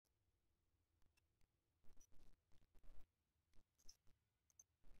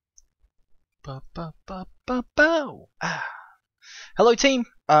Ba, ba, ba, ba, bow. Hello team,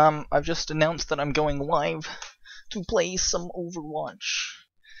 I've just announced that I'm going live to play some Overwatch.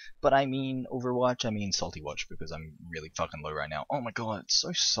 But I mean Overwatch, I mean Saltywatch because I'm really fucking low right now. Oh my god, it's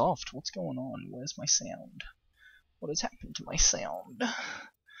so soft. What's going on? Where's my sound? What has happened to my sound? I'm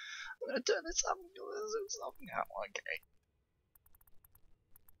gonna turn this up and do this up now. Okay.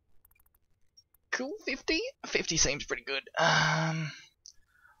 Cool, 50? 50 seems pretty good.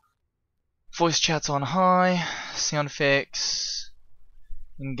 Voice chat's on high, sound effects,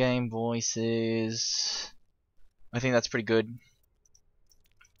 in-game voices. I think that's pretty good.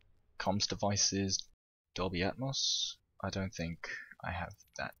 Comms devices, Dolby Atmos. I don't think I have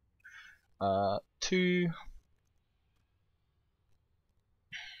that. 2.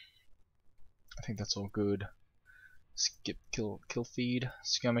 I think that's all good. Skip kill feed.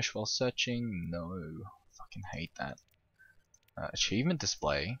 Skirmish while searching. No, fucking hate that. Achievement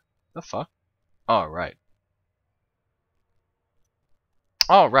display. The fuck? Oh right.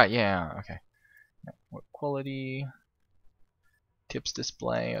 Oh right, yeah, okay. What quality? Tips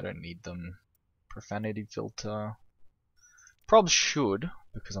display. I don't need them. Profanity filter. Probably should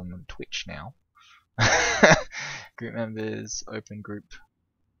because I'm on Twitch now. Group members. Open group.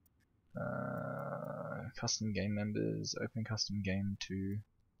 Custom game members, open custom game to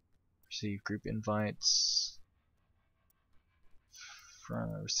receive group invites,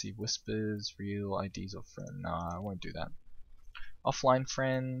 receive whispers, real IDs of friends. Nah, I won't do that. Offline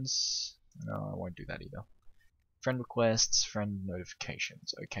friends, no, I won't do that either. Friend requests, friend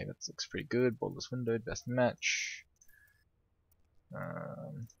notifications. Okay, that looks pretty good. Borderless windowed, best match.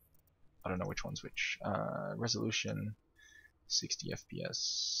 I don't know which one's which. Resolution. 60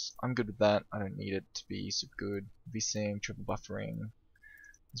 FPS. I'm good with that. I don't need it to be super good. VSync, triple buffering,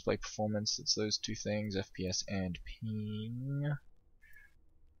 display performance. It's those two things: FPS and ping.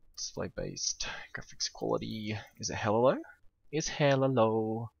 Display based graphics quality. Is it hella low? Is hella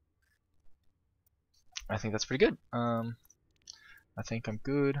low. I think that's pretty good. I think I'm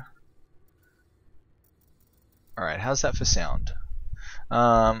good. All right. How's that for sound?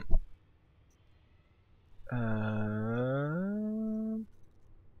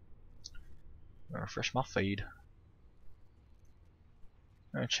 Refresh my feed.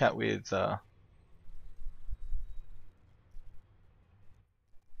 I'm gonna chat with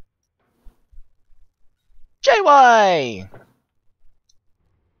JY!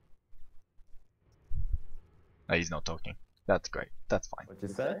 No, he's not talking. That's great. That's fine. What'd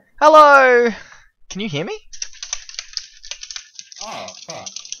you say? Hello! Can you hear me? Oh, fuck.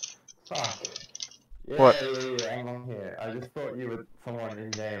 Fuck. Yeah, What? yeah, I'm here. I just thought you were someone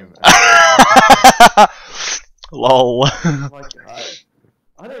in game. Lol. Like,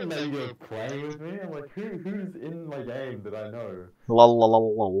 I didn't know you were playing with me. I'm like, who's in my game that I know? Lol, lol,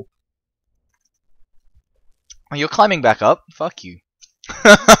 lol, lol. You're climbing back up? Fuck you.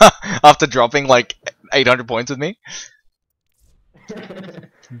 After dropping like 800 points with me?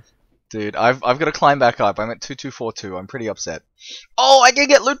 Dude, I've got to climb back up. I'm at 2242. I'm pretty upset. Oh, I can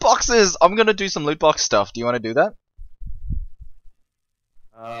get loot boxes! I'm gonna do some loot box stuff. Do you want to do that?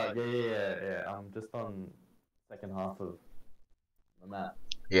 Yeah. I'm just on second half of the map.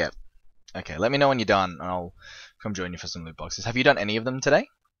 Yeah. Okay, let me know when you're done, and I'll come join you for some loot boxes. Have you done any of them today?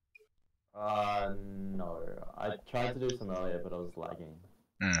 No. I tried to do some earlier, but I was lagging.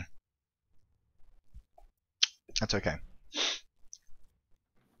 That's okay.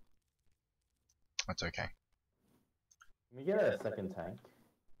 That's okay. Can we get a second tank?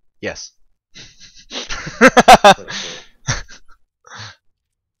 Yes.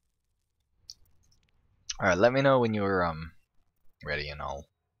 Alright, let me know when you're ready and I'll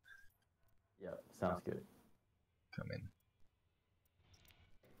Yep, sounds good. come in.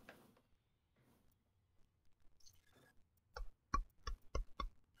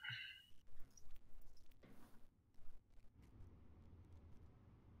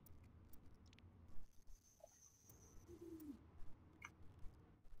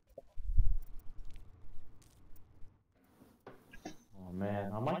 Oh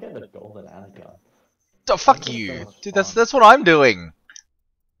man, I might get the golden anaconda. Oh, fuck you! Dude, that's what I'm doing!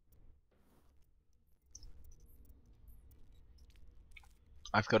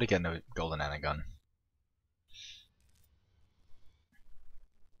 I've got to get a golden anagun.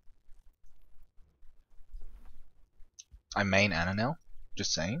 I main Ana now.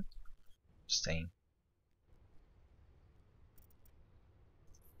 Just saying. Just saying.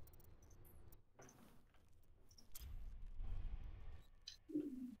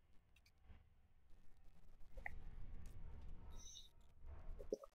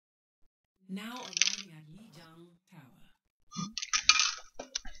 Now arriving at Lijiang Tower.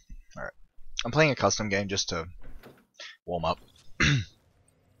 Alright. I'm playing a custom game just to warm up.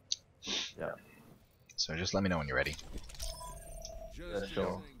 Yeah. So just let me know when you're ready. Yeah,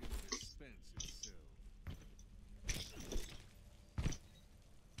 sure.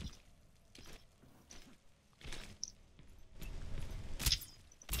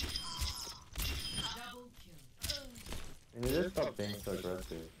 You need to stop being so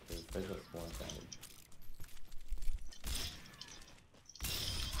aggressive, because they just spawn damage.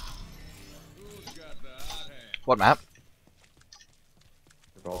 What map?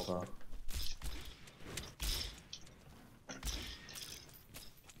 Gibraltar.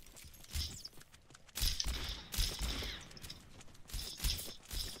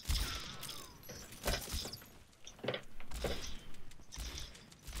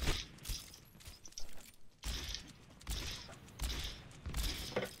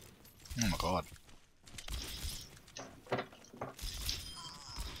 Oh my god.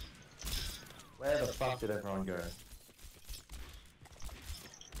 Where the fuck did everyone go?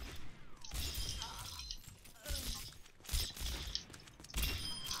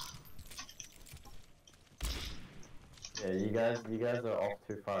 Yeah, you guys are off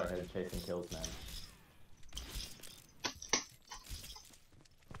too far ahead chasing kills, man.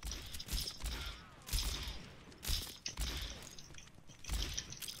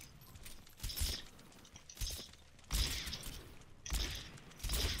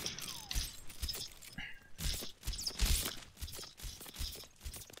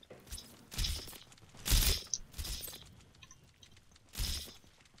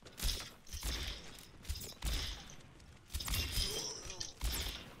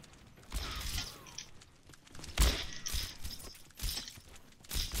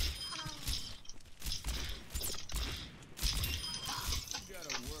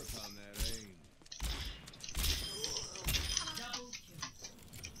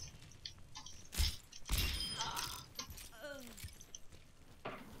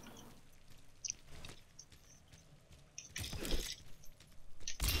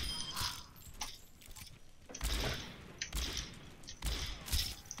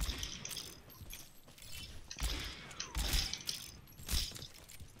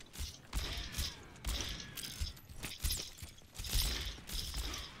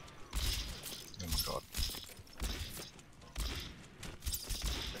 Oh my god.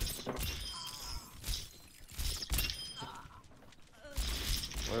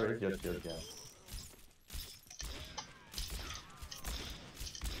 Where is your shield gap?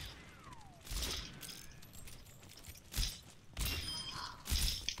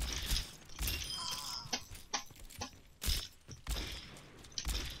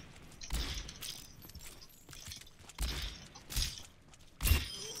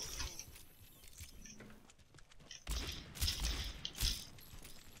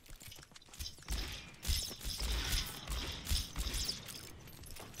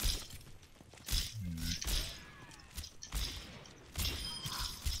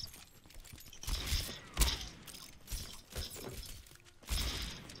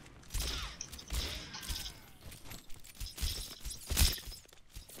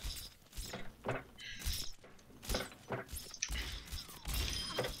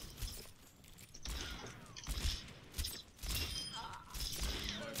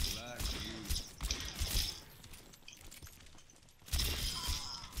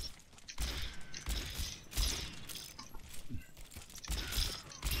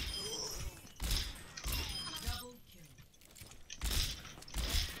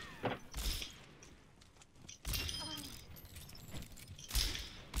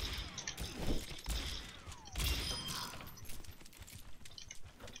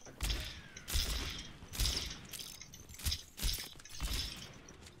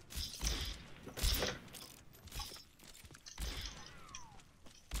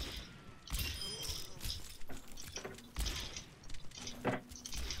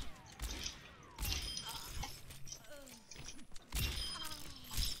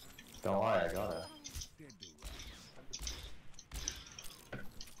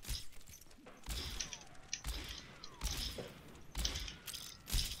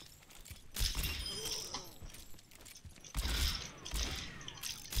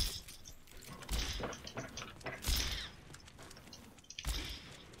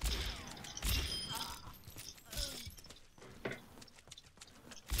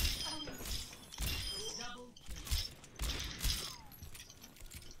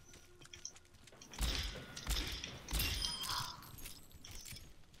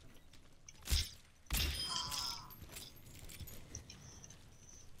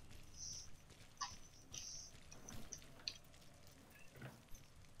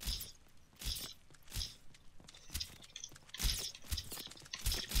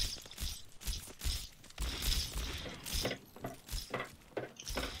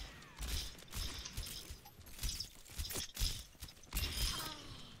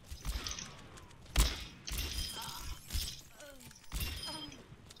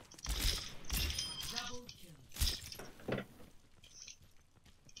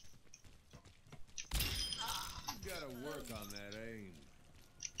 gotta work on that aim.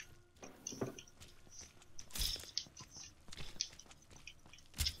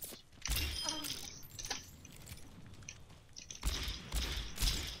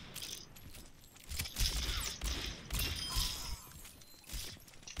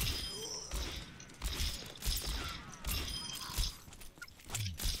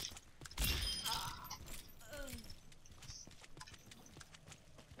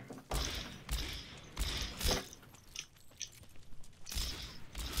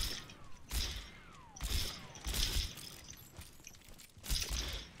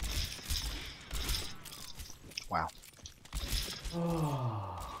 Wow.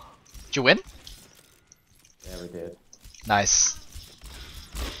 Oh. Did you win? Yeah, we did. Nice.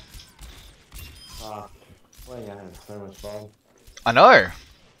 Fuck. Playing that is so much fun. I know.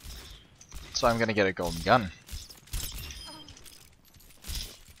 So I'm gonna get a golden gun.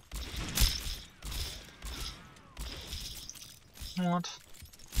 What?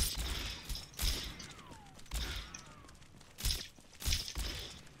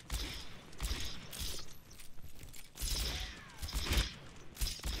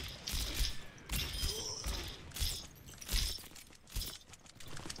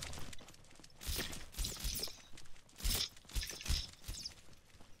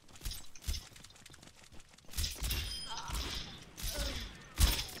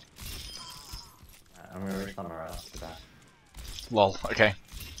 I'm gonna reach somewhere else for that. Lol, okay.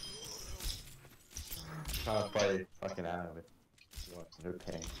 Trying to play fucking out with no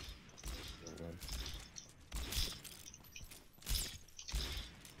ping.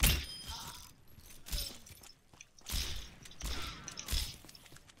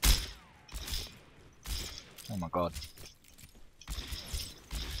 Oh my god.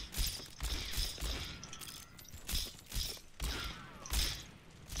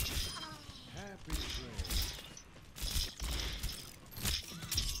 Happy trail.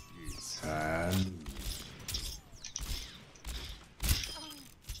 It's time.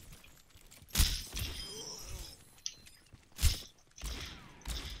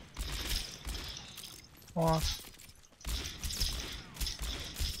 What?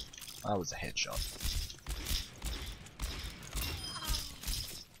 That was a headshot.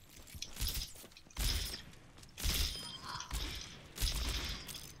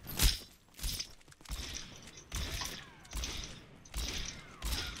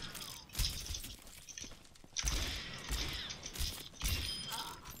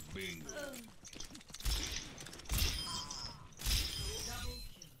 Bingo.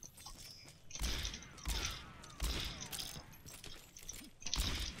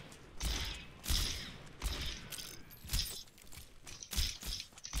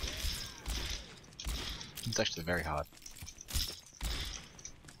 It's actually very hard.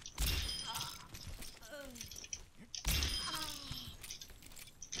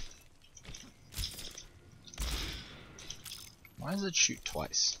 Why does it shoot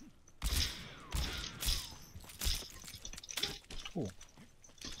twice? Ooh.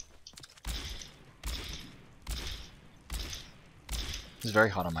 It's very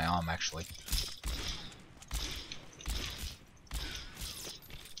hot on my arm, actually.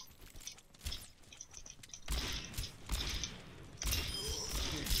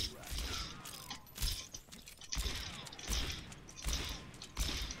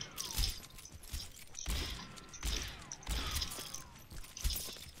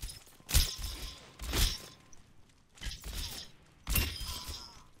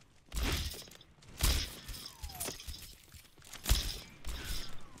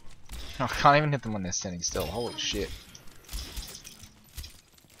 I can't even hit them when they're standing still. Holy shit.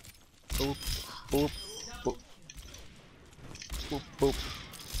 Boop, boop, boop. Boop, boop.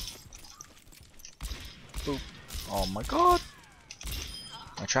 Boop. Oh my god.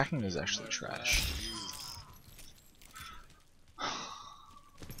 My tracking is actually trash.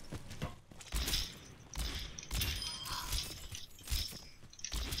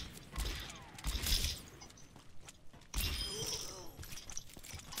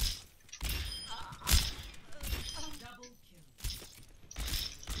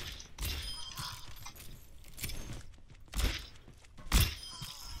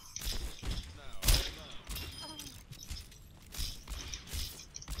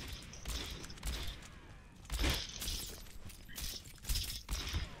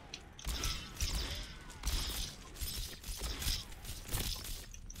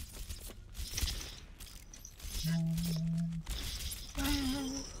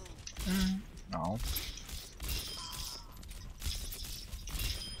 No.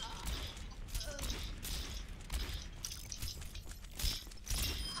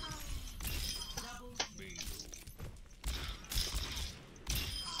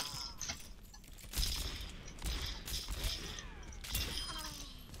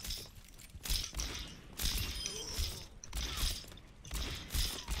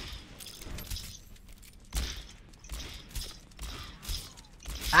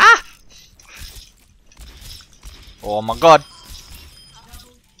 Oh my god.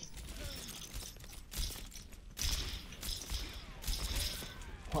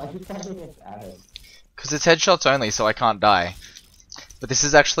 Why are you fighting against Adam? Because it's headshots only, so I can't die. But this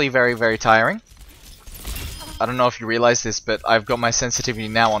is actually very, very tiring. I don't know if you realize this, but I've got my sensitivity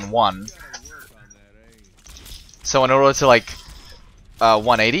now on 1. So in order to like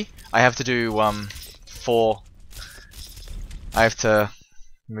 180, I have to do 4. I have to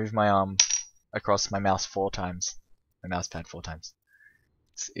move my arm across my mouse 4 times. My mouse pad 4 times.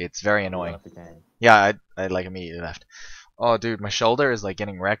 It's very annoying. Yeah, I like immediately left. Oh dude, my shoulder is like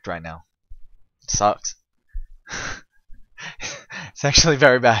getting wrecked right now. It sucks. It's actually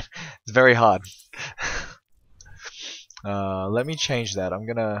very bad. It's very hard. Let me change that. I'm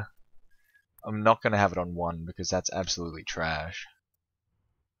not gonna have it on 1 because that's absolutely trash.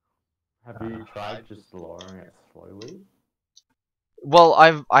 Have you tried just lowering it slowly? Well,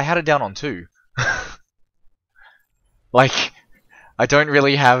 I had it down on 2. Like, I don't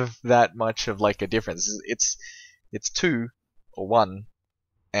really have that much of like a difference. It's 2 or 1,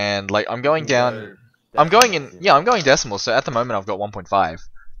 and like I'm going down. I'm going in. Yeah, I'm going decimal. So at the moment I've got 1.5.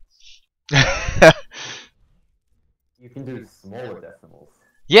 You can do smaller decimals.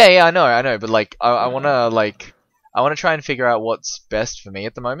 Yeah, I know, but like I wanna try and figure out what's best for me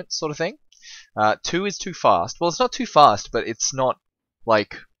at the moment, sort of thing. 2 is too fast. Well, it's not too fast, but it's not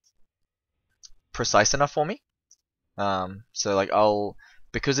like precise enough for me. So like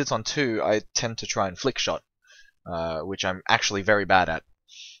because it's on 2, I tend to try and flick shot, which I'm actually very bad at.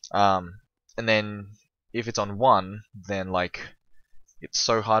 And then if it's on 1, then like it's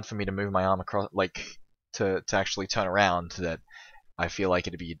so hard for me to move my arm across, like to actually turn around, that I feel like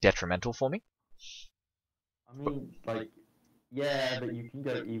it'd be detrimental for me. I mean, like, yeah, but you can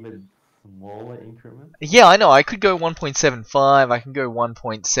go even smaller increments. Yeah, I know. I could go 1.75. I can go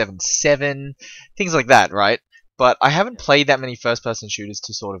 1.77, things like that, right? But I haven't played that many first-person shooters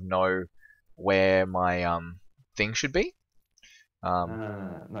to sort of know where my thing should be.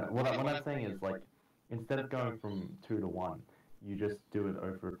 No. What I'm saying is, like, instead of going from 2 to 1, you just do it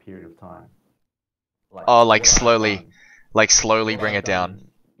over a period of time. Like, oh, like what I've slowly, done- like slowly what bring I've it down. done-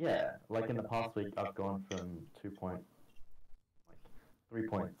 Yeah, like in the past week, I've gone from 3.6,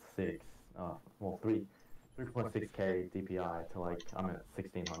 well, 3.6k DPI to like I'm at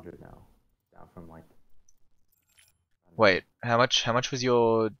 1600 now, down from like. Wait, how much was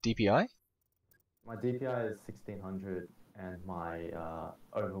your DPI? My DPI is 1600, and my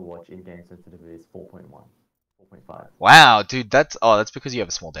Overwatch in-game sensitivity is 4.1, 4.5. Wow, dude, that's because you have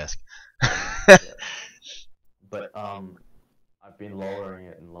a small desk. Yeah. But I've been lowering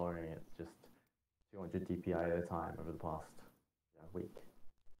it just 200 DPI at a time over the past week.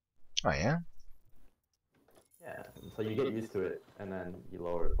 Oh yeah. Yeah, so you get used to it, and then you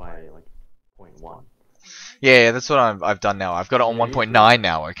lower it by like 0.1. Yeah, that's what I've done now. I've got it on Yeah, 1.9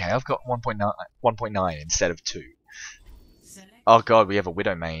 now. Okay, I've got 1.9 instead of 2. Oh god, we have a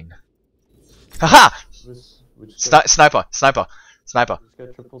Widow main. Haha! Sniper. Just go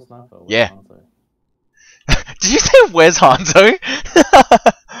triple sniper. Yeah. Hanzo. Did you say where's Hanzo?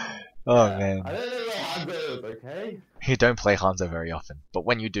 Oh Yeah, man. I don't know where Hanzo is, okay? You don't play Hanzo very often, but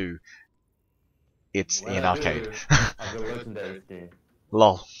when you do, it's When in I arcade. do, I've got a legendary skin.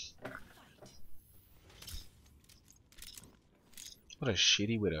 Lol. What a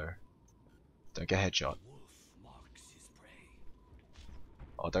shitty Widow. Don't get headshot.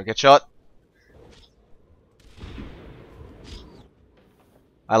 Oh, don't get shot.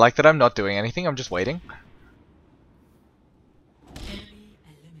 I like that I'm not doing anything, I'm just waiting.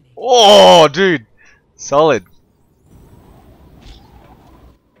 Oh, dude! Solid.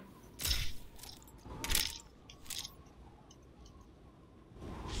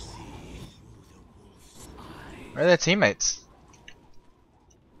 Where are their teammates?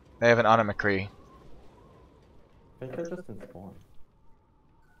 They have an Anna McCree. I think they're just in spawn.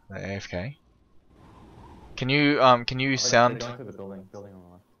 They're AFK. Can you They're sound going to the building on the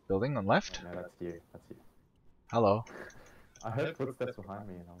left. building on left? No, that's you. That's you. Hello. I heard footsteps behind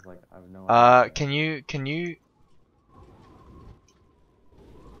me, and I was like, I have no idea. Can you?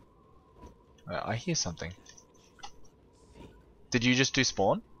 I hear something. Did you just do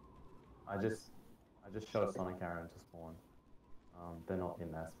spawn? I just shot a sonic arrow into spawn. They're not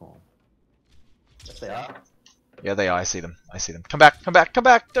in their spawn. Yes, they are. Yeah, they are. I see them. I see them. Come back! Come back! Come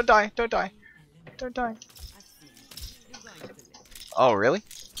back! Don't die! Don't die! Don't die! Oh, really?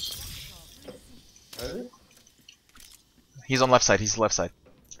 Really? He's on left side. He's left side.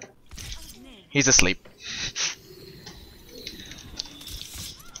 He's asleep.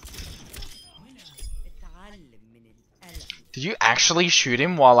 Did you actually shoot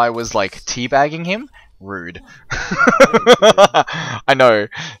him while I was like teabagging him? Rude. I know.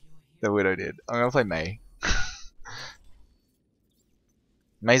 The Widow did. I'm gonna play Mei.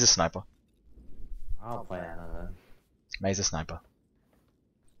 Mei's a sniper. I'll play Anna then. Mei's a sniper.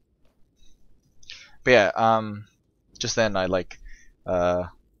 But yeah, just then I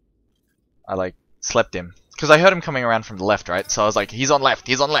slept him. Because I heard him coming around from the left, right? So I was like, he's on left,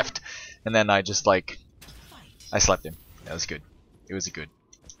 he's on left! And then I just I slept him. That was good. It was good.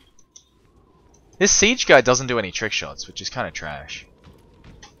 This Siege guy doesn't do any trick shots, which is kind of trash.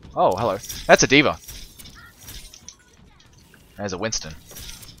 Oh, hello. That's a Diva. There's a Winston.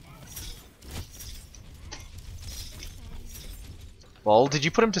 Well, did you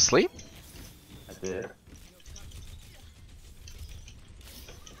put him to sleep? I did.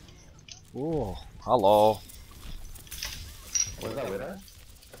 Ooh, hello. Was that Widow?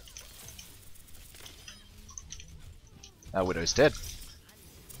 That Widow's dead.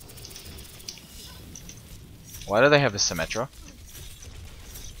 Why do they have a Symmetra?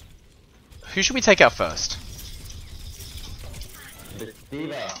 Who should we take out first? The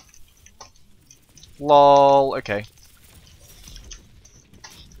Diva! LOL, okay.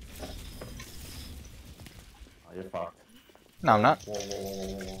 Oh, you're fucked. No, I'm not. Whoa, whoa, whoa,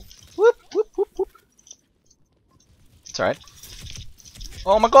 whoa, whoa. Whoop, whoop, whoop, whoop. It's alright.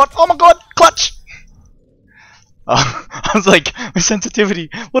 Oh my god, clutch! Oh, I was like, my sensitivity,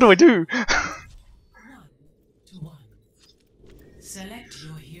 what do I do? 1-1. Select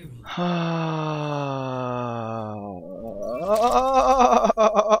your hero.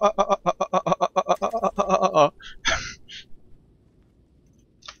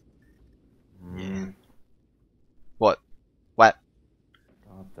 What? What?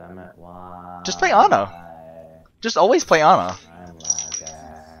 God damn it, why? Just play Ana. Just always play Ana. I'm lagging.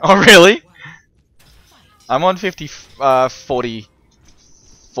 Oh really? I'm on 40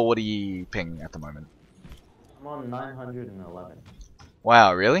 ping at the moment. I'm on 911.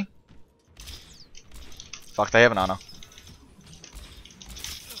 Wow, really? Fuck, they have an Ana.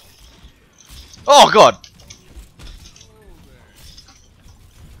 Oh god!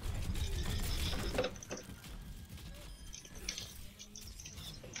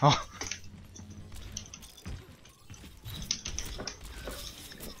 Oh.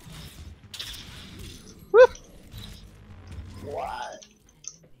 Whoop. What?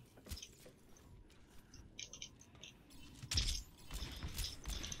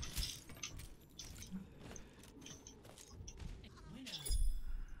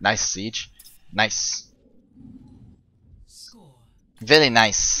 Nice Siege. Nice. Score Very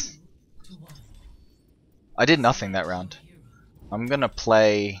nice. 2-1. I did nothing that round. I'm gonna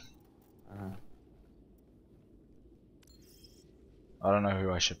play... I don't know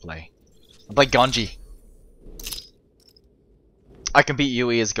who I should play. I'll play Genji. I can beat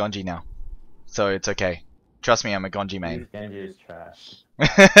Yui as Genji now. So it's okay. Trust me, I'm a Genji main. Genji is trash.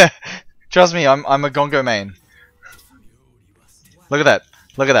 Trust me, I'm a Gongo main. Look at that.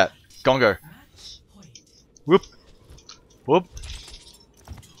 Look at that. Gongo. Match point. Whoop. Whoop.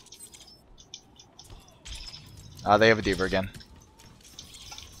 Ah, they have a Diva again.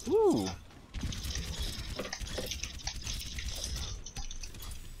 Ooh.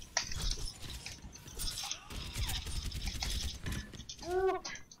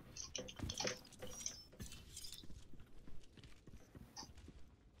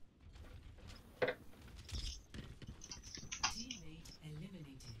 Teammate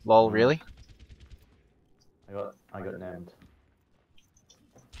eliminated. Lol, really? I got named.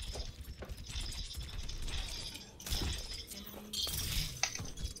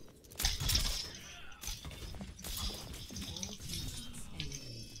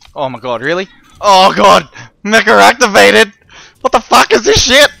 Oh my god, really? Oh god! Mecha activated! What the fuck is this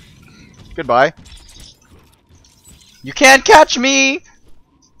shit? Goodbye. You can't catch me!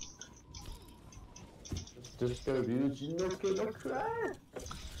 Just go Ryuji no Ke no Cry.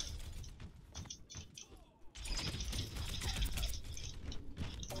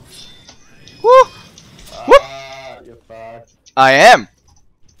 Woo! Whoop! Ah, you're fucked. I am!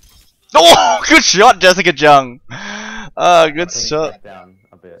 Oh! Good shot, Jessica Jung! Good Bring it shot. back down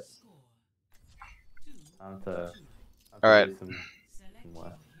a bit. Time to Alright. do some Select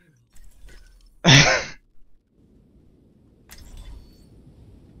work.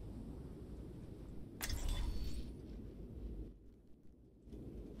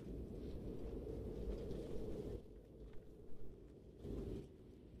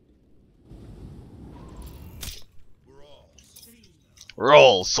 your hero.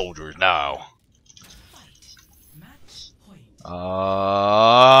 Roll, soldiers, now! Match point.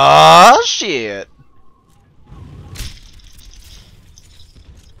 Shit!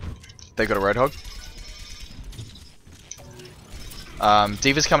 They got a Roadhog?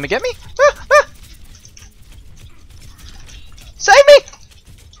 D.Va's coming to get me. Ah, ah. Save me!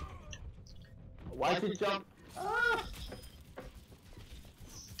 Why'd you jump? Ah!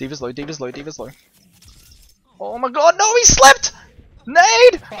 D.Va's low, D.Va's low, D.Va's low. Oh my god, no, he slept!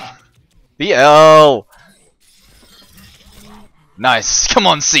 Nade! Fuck. BL! Nice, come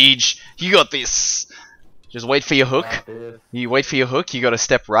on Siege, you got this. Just wait for your hook. Got this. You wait for your hook, you gotta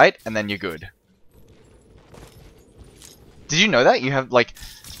step right, and then you're good. Did you know that? You have like...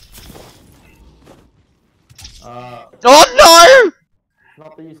 Oh no!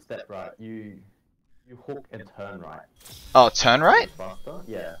 Not that you step right, you hook and turn right. Oh, turn right? Faster?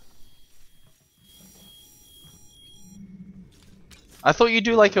 Yeah. I thought you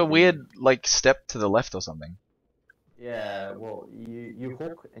do like a weird like step to the left or something. Yeah, well, you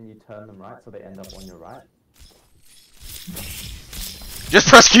hook and you turn them right so they end up on your right. Just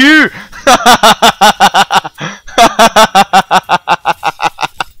press Q!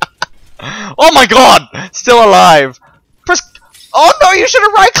 Oh my god! Still alive! Press... Oh no, you should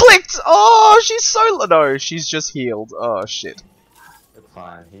have right-clicked! Oh, she's so... No, she's just healed. Oh shit. It's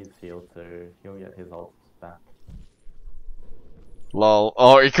fine, he's healed too. He'll get his ult back. Lol.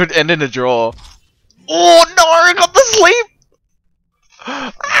 Oh, it could end in a draw. Oh no, I got the sleep!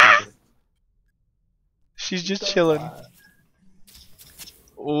 Ah! She's just chilling.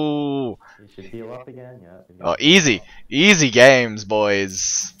 Ooh. You should heal up again, yeah. Oh, easy. Easy games,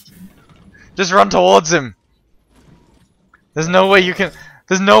 boys. Just run towards him. There's no way you can...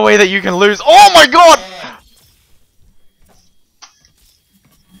 There's no way that you can lose. Oh my god!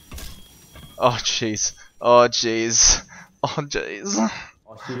 Oh jeez. Oh jeez. Oh jeez.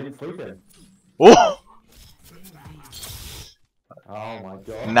 Oh, she didn't sleep in. Oh! Oh my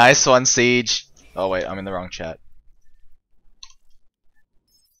god. Nice one, Siege. Oh wait, I'm in the wrong chat.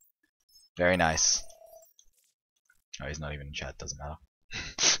 Very nice. Oh, he's not even in chat, doesn't matter.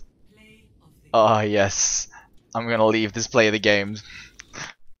 Play of the Oh yes. I'm gonna leave this play of the game.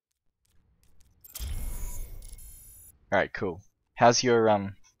 Alright, cool. How's your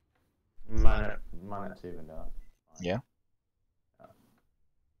Mine it's evened out. yeah?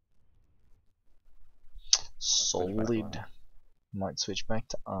 Solid. Might switch back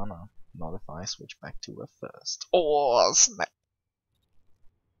to Ana. Not if I switch back to her first. Oh snap.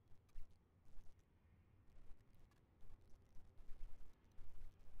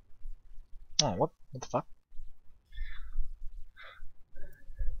 Oh, what the fuck?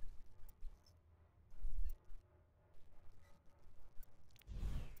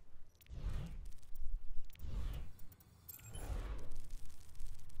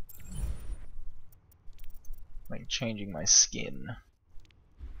 Like changing my skin.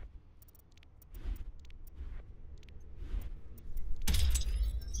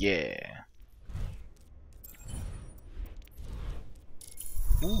 Yeah.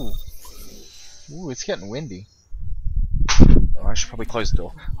 Ooh. Ooh, it's getting windy. Oh, I should probably close the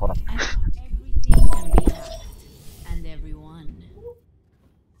door. Hold on. Everything can be hacked, and everyone.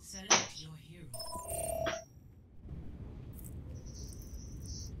 select your hero.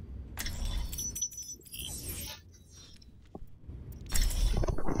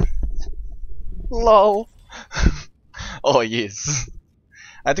 LOL. Oh yes.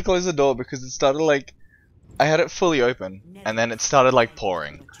 I had to close the door because it started like... I had it fully open, and then it started like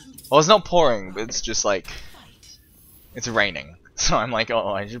pouring. Well, it's not pouring, but it's just like... It's raining. So I'm like, oh,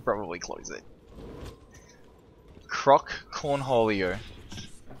 I should probably close it. Croc Cornholio.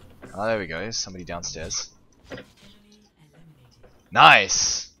 Oh, there we go. There's somebody downstairs. Enemy eliminated.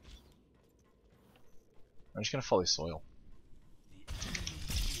 Nice! I'm just gonna follow soil.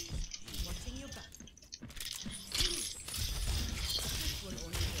 Watching your back.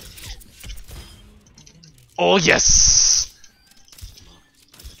 Eliminated. Oh yes!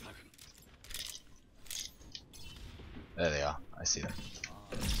 There they are. I see them.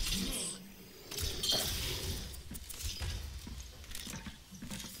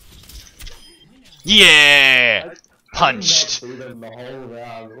 Yeah! Punched! I did not see them the whole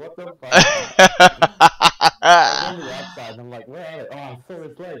round. What the fuck? I'm on the outside and I'm like, where are they? Oh, I'm so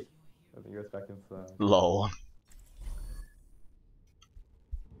late. I think he goes back inside. Lol.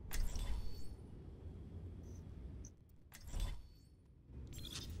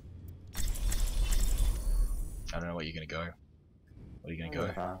 I don't know where you're gonna go. Where are you gonna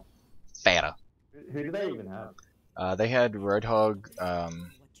go? Fatter. Who do they even have? They had Roadhog,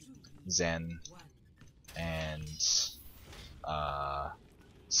 Zen, and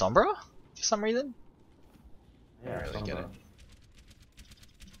Sombra for some reason. Yeah, I don't really get it.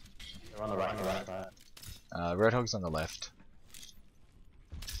 They're on the right side. Roadhog's on the left.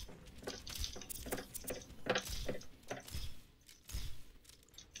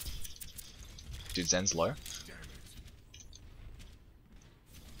 Dude, Zen's low.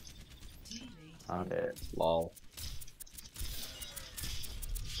 I'm dead. Lol.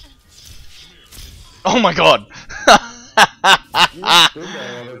 Oh my god! You stood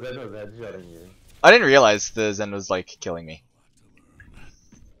there while the Zen was headshotting you. I didn't realize the Zen was like killing me.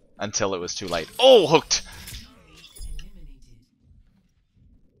 Until it was too late. Oh, hooked!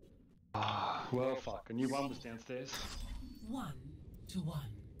 Well, fuck. A new one was downstairs. 1-1.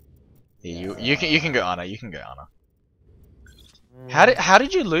 Yeah, you can go Ana, you can go Ana. How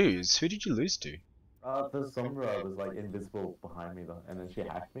did you lose? Who did you lose to? The Sombra was like invisible behind me though, and then she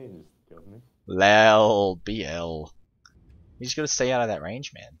hacked me and just killed me. Lel BL. You just gotta stay out of that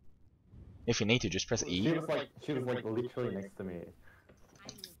range, man. If you need to, just press E. She was like literally next to me,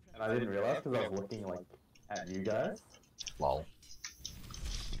 and I didn't realize because I was looking like at you guys. Lol.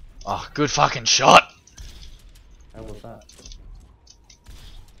 Oh, good fucking shot! How was that?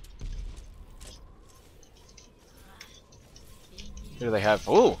 Who do they have?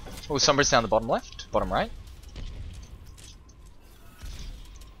 Oh, Sombra's down the bottom left, bottom right.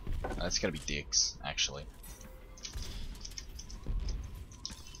 That's gonna be dicks, actually.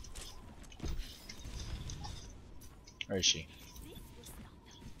 Where is she?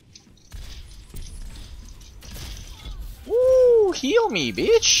 Woo! Heal me,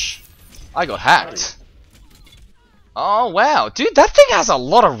 bitch! I got hacked. Oh wow, dude, that thing has a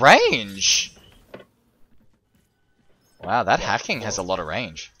lot of range. Wow, that hacking has a lot of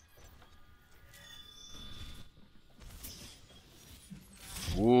range.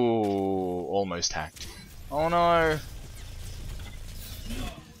 Ooh, almost hacked. Oh no.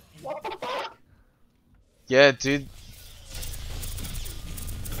 What the fuck? Yeah, dude.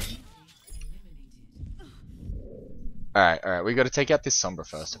 Alright, we gotta take out this Sombra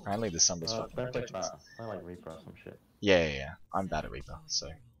first. Apparently this Sombra's fucking Don't click ridiculous. that. I like Reaper or some shit. Yeah. I'm bad at Reaper, so.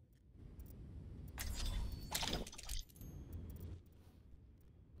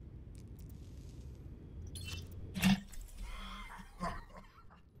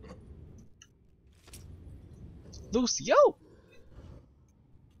 Lucio!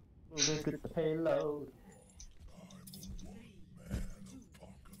 Look at the payload.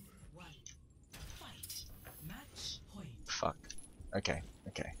 1. Fight. Match point. Fuck. Okay.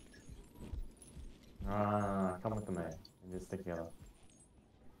 Come with the man and just stick together.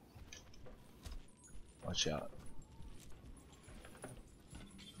 Watch out.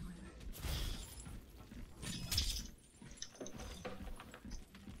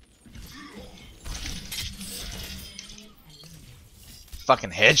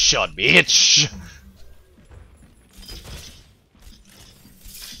 Fucking headshot, bitch!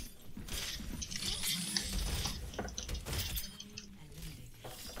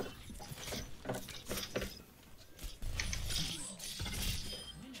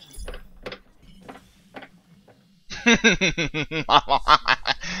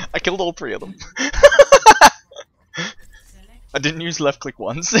 I killed all three of them. I didn't use left click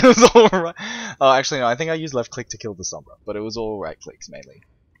once. It was alright. Oh, actually no. I think I used left click to kill the Sombra, but it was all right clicks mainly.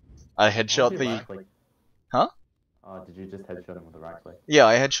 I headshot the. Right click? Huh? Did you just headshot him with the right click? Yeah,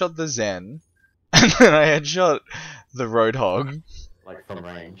 I headshot the Zen, and then I headshot the Roadhog. Like from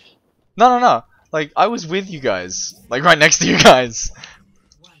range? No. Like I was with you guys, like right next to you guys.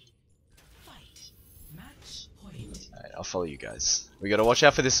 1. Fight. Match point. Alright, I'll follow you guys. We gotta watch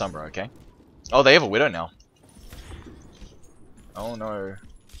out for this Sombra, okay? Oh, they have a Widow now. Oh no.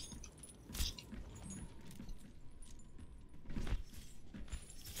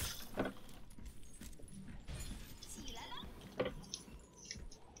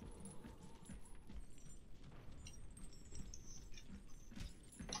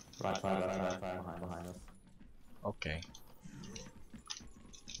 Right side, behind us. Okay.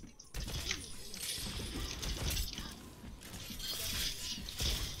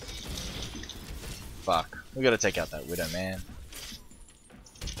 Fuck. We gotta take out that Widow, man.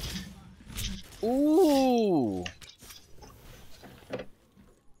 Ooh!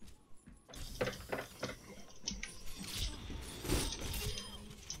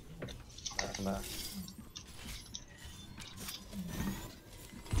 Back from that.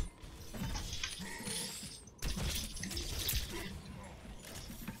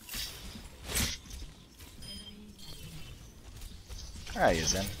 Alright, you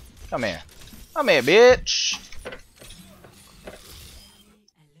Zen. Come here. Come here, bitch!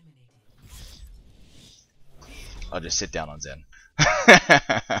 I'll just sit down on Zen.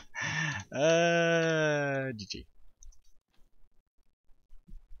 GG.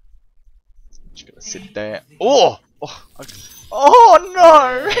 Just gotta sit there. Oh! Oh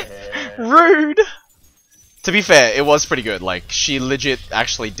no! Rude! To be fair, it was pretty good. Like, she legit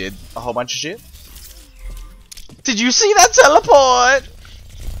actually did a whole bunch of shit. Did you see that teleport?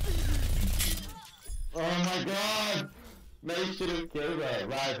 Oh my god! May should have killed her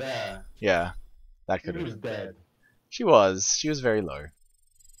right there. Yeah, that She could was have. dead. She was. She was very low.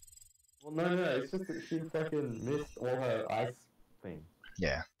 Well, no, it's just that she fucking missed all her ice thing.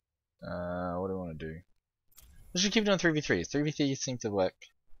 Yeah. What do I want to do? We should keep doing 3v3s. 3v3s seem to work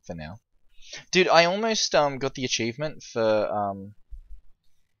for now. Dude, I almost got the achievement for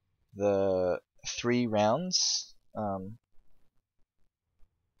the 3 rounds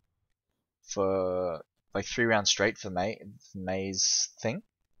for like 3 rounds straight for May's thing.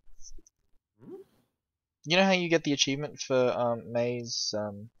 Hmm? You know how you get the achievement for May's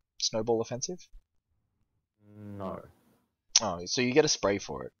snowball offensive? No. Oh, so you get a spray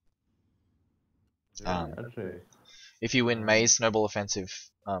for it. Actually. If you win May's snowball offensive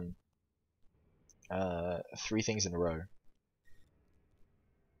 3 things in a row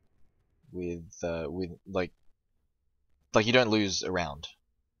with like you don't lose a round.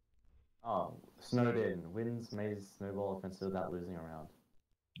 Oh, snowed in. Wins Maze snowball offensive without losing a round.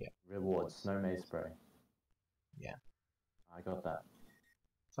 Yeah. Reward, snow maze spray. Yeah. I got that.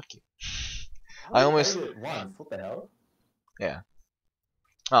 Fuck you. I almost- played it once, what the hell? Yeah.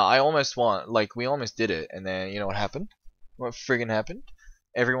 I almost won. Like, we almost did it, and then you know what happened? What friggin' happened?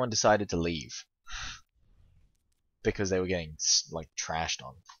 Everyone decided to leave because they were getting like trashed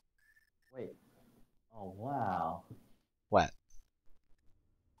on. Wait. Oh, wow. What?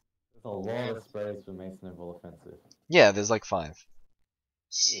 There's a lot of sprays for Maze snowball offensive. Yeah, there's like 5.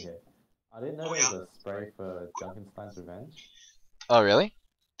 Yeah. I didn't know there was a spray for Junkenstein's Revenge. Oh, really?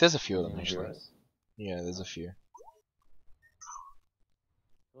 There's a few of them Using actually. heroes. Yeah, there's a few.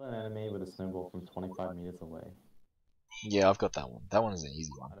 Kill an enemy with a snowball from 25 meters away. Yeah, I've got that one. That one is an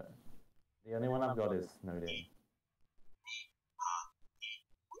easy one. I don't. The only one I've got is snowed in.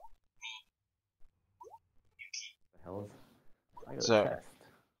 The hell is? I got So- a test.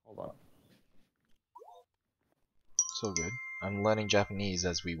 Hold on. It's all good. I'm learning Japanese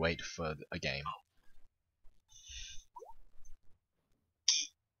as we wait for a game.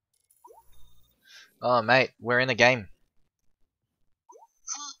 Oh, mate, we're in the game.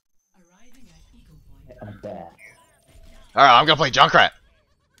 Arriving at Eagle Point. I'm back. Alright, I'm gonna play Junkrat.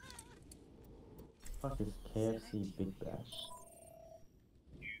 Fuck is KFC Big Bash?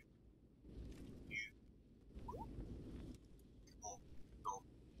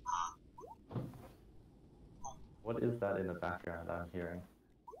 What is that in the background I'm hearing?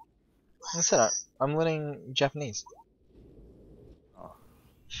 I said I'm learning Japanese. Oh.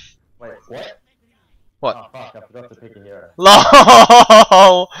 Wait, what? What? Oh fuck, I forgot to pick a hero.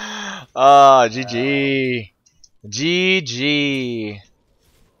 LOL! Ah, GG. GG.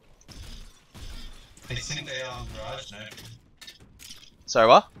 I think they are on garage now. Sorry,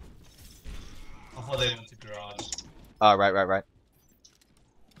 what? I thought they went to garage. Oh, right.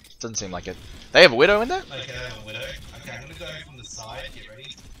 Doesn't seem like it. They have a widow in there? Okay, I have a widow. Okay, I'm gonna go from the side, get ready.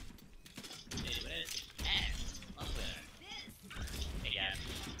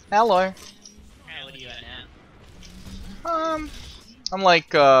 Hello. What are you at now? I'm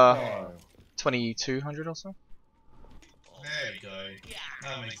like, Oh, 2200 or so. There we go.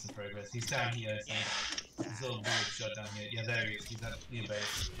 That makes some progress. He's down here, so he's a little weird shot down here. Yeah, there he is. He's at near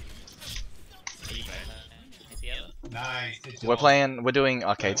base. Are you both together? Nice. Good job. We're doing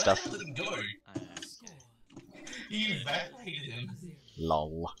arcade Why stuff. did you let him go? You evaporated him.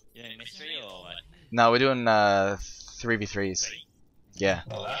 Lol. You doing mystery or what? No, we're doing 3v3s. Yeah.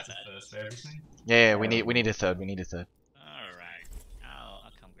 Well, that's a first for everything. Yeah, we need a third. Alright.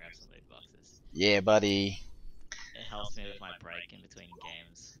 I'll come grab some loot boxes. Yeah, buddy. It helps me with my break in between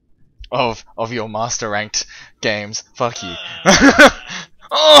games. Of your master ranked games. Fuck you. Ah.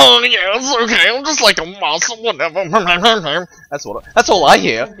 Oh yeah, it's okay. I'm just like a master, whatever. That's all I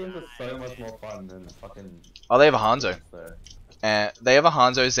hear. These games are so much more fun than the fucking. Oh, they have a Hanzo. So. They have a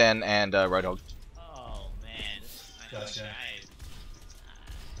Hanzo, Zen, and Roadhog. Oh man, this is my Gotcha. guys.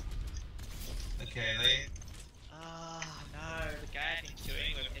 Okay, they. Oh no, the guy I've been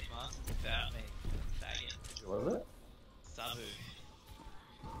queuing with Hitmasters without me. Faggot. What was it? Sabu.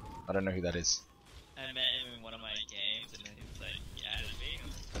 I don't know who that is. I met him in one of my games and then he was like, he added me. I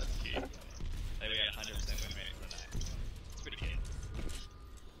was like, that's cute. So we got 100% win rate for the night. It's pretty good.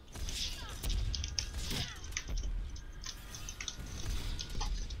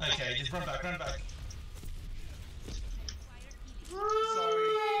 Okay, just run back, run back. Sorry.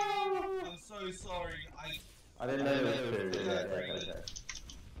 I'm so sorry. I didn't know there was two. Yeah.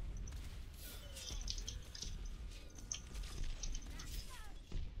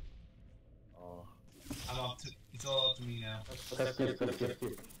 Oh. I'm up to. It's all up to me now. That's good.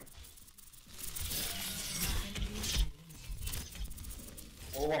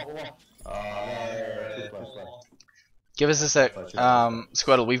 Too close. Give us a sec.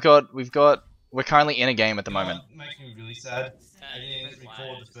 Squirtle, we're currently in a game at the moment. Makes me really sad. I didn't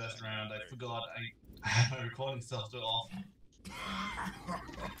record the first round. I forgot. I had my recording software off.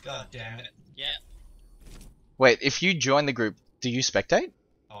 God damn it. Yeah. Wait, if you join the group, do you spectate?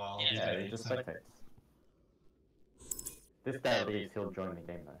 Oh, I'll Yeah, do Yeah, that. he just spectates. This guy leaves, he'll join the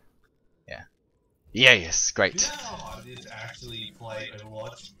game though. Yeah, yes, Do you great. know how hard it is to actually play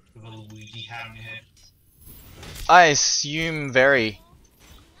Overwatch with a Luigi hat on your head? I assume very.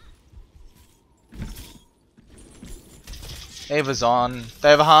 Ava's on. They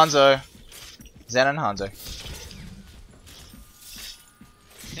have a Hanzo. Zen and Hanzo.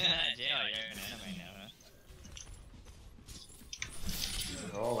 Yeah, you're an anime now, huh?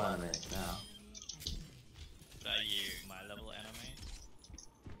 They're all anime now. Are you my level anime?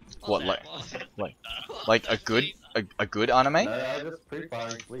 What, like- What? Like a good anime? No, I just pre-fire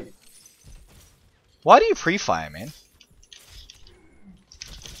and sleep. Why do you pre-fire, man?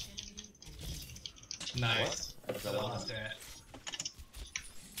 Nice. That's The the last stat.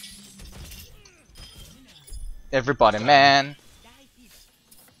 Everybody, man.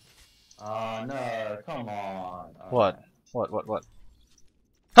 Oh no, come on. What? What?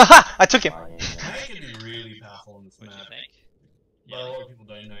 Haha! I took him! That can be really powerful on this What you map, think? but a lot of people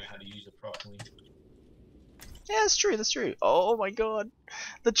don't know how to use it properly. Yeah, that's true. Oh my god.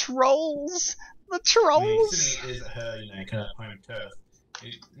 The trolls! The I mean, trolls! Sydney is her, kind of home turf.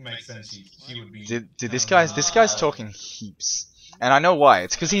 It makes sense. She would be. Dude, this guy's talking heaps. And I know why.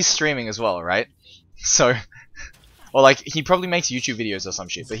 It's because he's streaming as well, right? So, or like, he probably makes YouTube videos or some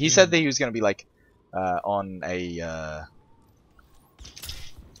shit. But he said that he was gonna be like, on a,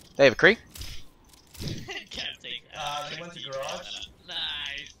 They have a Kree? Can't take that. They went to garage.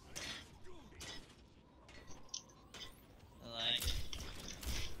 Nice. I like it.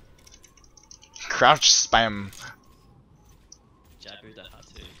 Crouch spam. Jabu the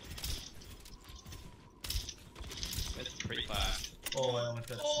Hatu. Where's the pre-fire? Oh, I went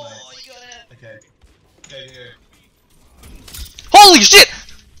to Oh, snipe. you got it! Okay. Go. Holy shit!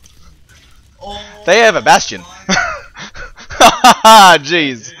 Oh, They have a bastion. my Haha,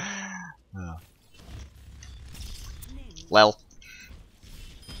 jeez. Lel.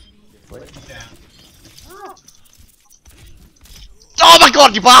 God. He's down. Oh my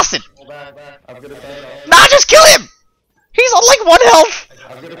god, you bastard! Back. I'm gonna cut it. Nah, just kill him! He's on like 1 health!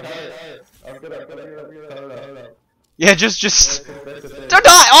 I'm gonna cut it. I'm gonna cut it. Yeah, just... Don't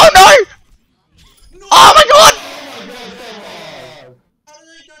die! Oh no! Oh my god! How did I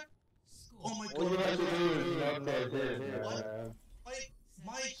not? Oh my All you god. have to do is not take this, man.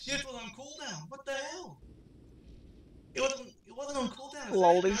 My shift was on cooldown. What the hell? It wasn't on cooldown.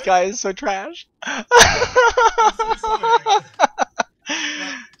 Lol, this guy is so trash. I'm so sorry. I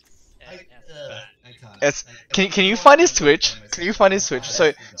can't. It's, can you find his Twitch? Can you find his Twitch?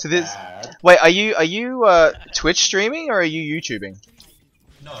 So this... Bad. Wait, are you Twitch streaming or are you YouTubing?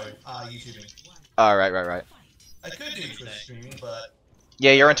 No, YouTubing. Oh, right. I could do Twitch streaming, but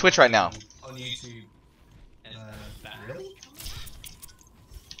Yeah, you're on Twitch right now. on YouTube. And back. Really?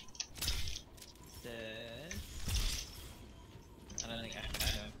 I don't think I can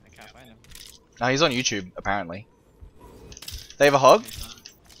find him. I can't find him. No, he's on YouTube, apparently. They have a hog?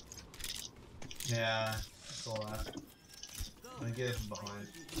 Yeah, I saw that. I'm gonna get it from behind.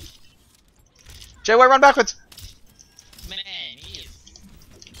 Jay, wait, run backwards! Man, he is.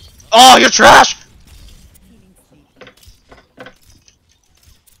 Oh, you're trash!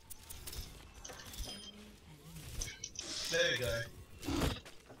 There we go.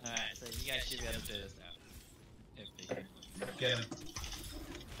 Alright, so you guys should be able to do this now. If you can. Get him.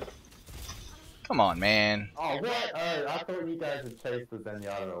 Come on, man. Oh, what? Oh, I thought you guys had chased the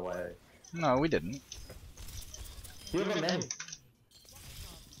Zenyatta away. No, we didn't. Give him in.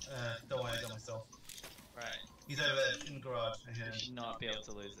 Don't worry, I got myself. Right. He's over there in the garage. I hear We him. should not be able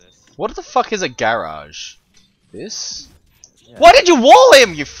to lose this. What the fuck is a garage? This? Yeah. Why did you wall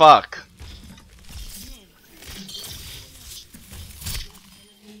him, you fuck?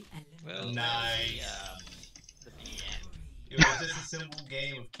 Well, Nice. The PM. It was just a simple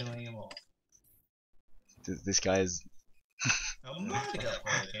game of killing him off. This guy is... I'm not gonna play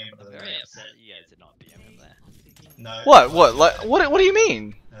the game, but I'm very upset that you guys did not PM him there. no. What? Like, what do you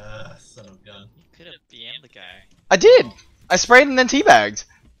mean? Son of a gun. You could have PM'd the guy. I did! I sprayed and then teabagged.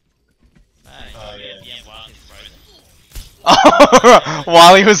 No, Oh, you yeah. PM while he's frozen.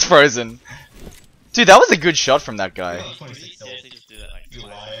 While he was frozen. Dude, that was a good shot from that guy. Yeah. Did 26 you seriously just do that like You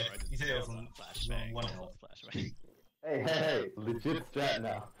twice liar. in a row? You said it was on Flashbang. one health. Flashbang. Hey, legit strat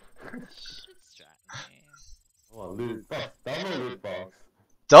now. Strat, man. Oh, loot box. Double loot box.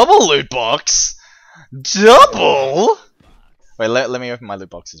 Double loot box? Double? Wait, let me open my loot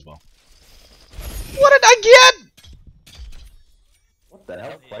box as well. What did I get? What the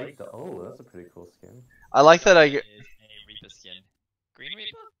hell? Fight the... Oh, that's a pretty cool skin. I like that I get. Is a Reaper skin. Green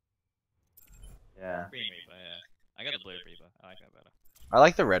Reaper? Yeah. Green Reaper, yeah. I got the blue Reaper. I like that better. I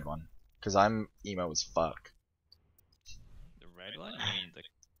like the red one because I'm emo as fuck. The red one? I mean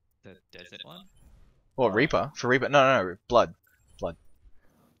the desert one? What, Reaper? For Reaper? No, Blood.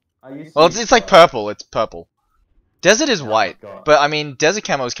 I used Well, to it's like purple. It's purple. Desert is Yeah, white, God. but I mean, desert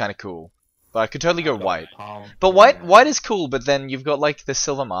camo is kind of cool. But I could totally go white. Palm. But white is cool. But then you've got like the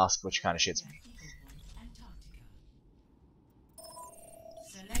silver mask, which kind of shits me.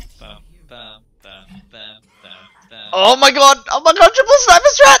 Select your Bum, hero. bum, bum, bum, bum, bum. Oh my god! Oh my god! Triple sniper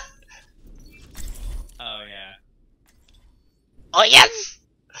strat! Oh yeah. Oh yes!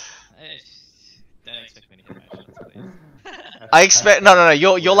 Don't expect me to hit my shots, please. I expect no.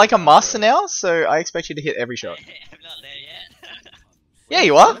 You're like a master now, so I expect you to hit every shot. I'm not there yet. Yeah,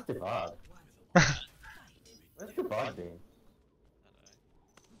 you are. Where's the bard? Where's the bard being?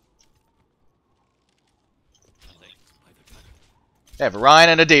 They have a Ryan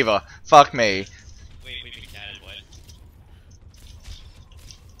and a Diva. Fuck me. We've been counted, boy.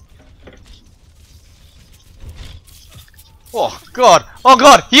 Oh god! Oh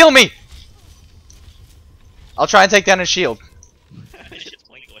god! Heal me! I'll try and take down his shield. Just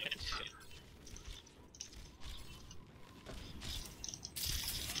blink away.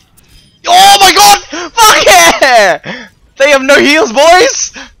 Oh my god! Fuck yeah! They have no heals,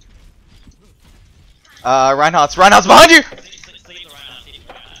 boys! Reinhardt's behind you! Sleep the right sleep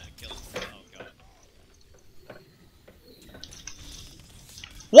the right kill. Oh god.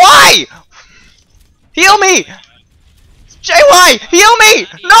 Why? Heal me! JY! Heal me!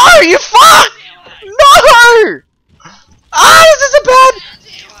 No, you fuck! No! Ah, this is a bad...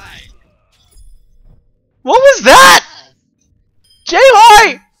 What was that?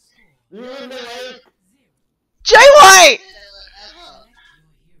 JY! JY!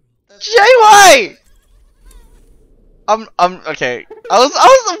 JY! Okay. Why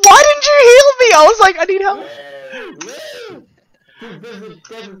didn't you heal me? I was like, I need help.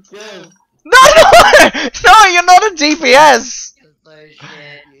 No, you're not a DPS.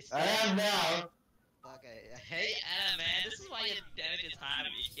 I am now. Okay. Hey Anna, man, this is why your damage is high,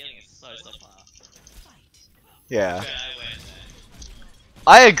 but your healing is so far. Yeah. Good, I win, man.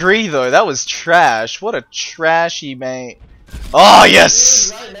 I agree though, that was trash. What a trashy mate. Oh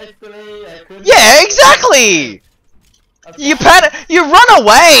yes! Right next to me, I couldn't- Yeah, exactly! You run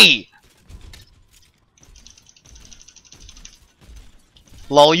away!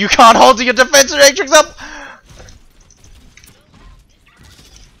 Lol, you can't hold your defense matrix up!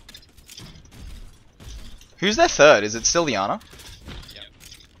 Who's their third? Is it still Liana? Yep.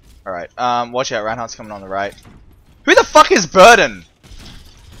 Alright, watch out, Reinhardt's coming on the right. Who the fuck is Burden?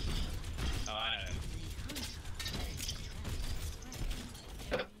 Oh, I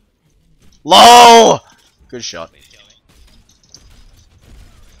know. LOL! Good shot. Please kill me.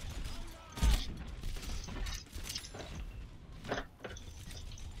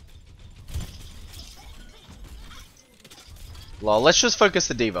 Lol, let's just focus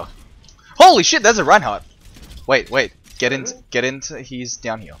the Diva. Holy shit, there's a Reinhardt! Wait, get into, he's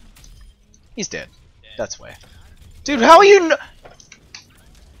down here. He's dead. That's where. Dude, how are you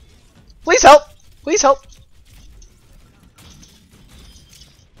Please help! Please help!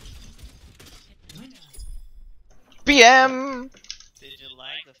 BM! Did you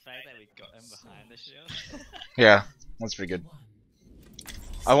like the fact that we got him behind the shield? Yeah, that's pretty good.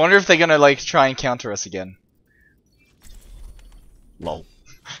 I wonder if they're gonna like try and counter us again. Lol.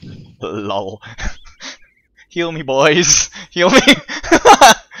 Lol. Heal me, boys. Heal me.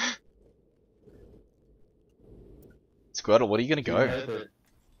 Squirtle, what are you gonna Do you go? know that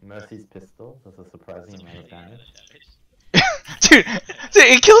Mercy's pistol does a surprising amount of damage? Dude,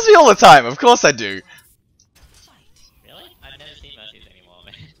 it kills me all the time. Of course I do. Really? I've never seen Mercies anymore,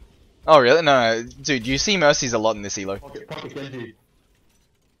 man. Oh really? No, dude, you see Mercies a lot in this elo. Pocket Genji. Okay.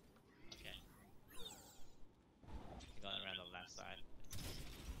 Going around the left side.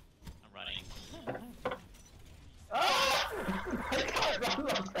 I'm running. Ah! I can't run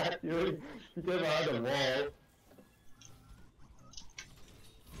like that, you go behind a wall.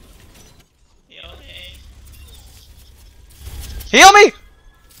 Heal me. Heal me!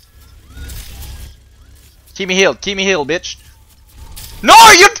 Keep me healed, bitch. No, no,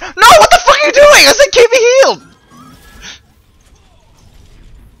 what the fuck are you doing? I said keep me healed!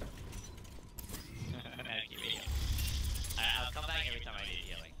 Keep me healed. I'll come back every time I need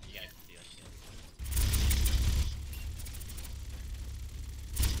healing. You guys can see that shit.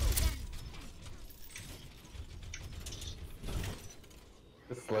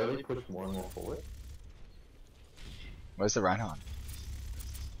 Just slowly push more and more forward. Where's the Reinhardt?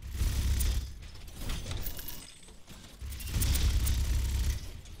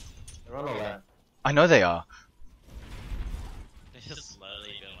 They're on the left. I know they are. They just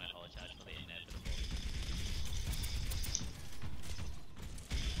slowly build my whole charge for the inevitable.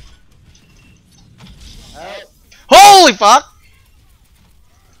 Help! Holy fuck!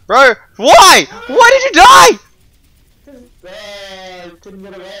 Bro, why? Why did you die? I couldn't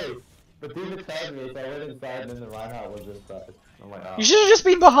get away. The team attacked me, so I went inside, and then the Reinhardt was inside. I'm like, oh. You should have just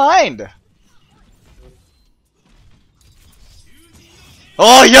been behind.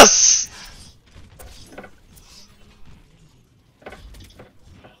 Oh yes!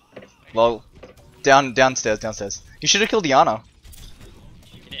 Lol. Downstairs. You should have killed Diana.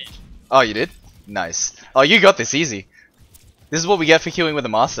 You did. Oh, you did? Nice. Oh, you got this easy. This is what we get for queuing with a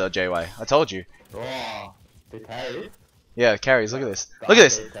master, JY. I told you. Oh, they carried? Yeah, carries. Look at this. Look at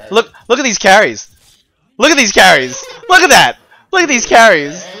this. Look at these carries. Look at these carries. Look at that. Look at these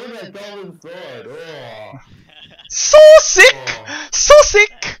carries. Oh, look at that golden sword. Oh, So sick. Oh. So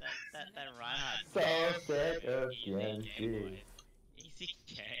sick. That Reinhardt. so sick of Easy game, GNG. boys. Easy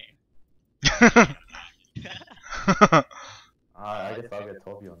game. I guess I'll get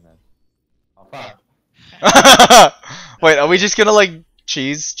Torbjorn then. Oh, fuck. Wait, are we just gonna like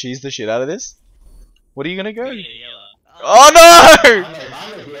cheese the shit out of this? What are you gonna go? Be a healer. Oh no!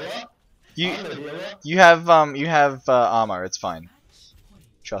 I'm a healer. You I'm a healer. you have armor. It's fine.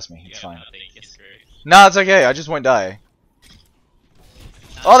 Trust me, You it's have fine. nothing, you're screwed. No, it's okay. I just won't die.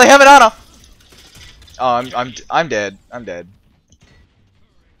 Oh, they have an Ana. Oh, I'm dead. I'm dead.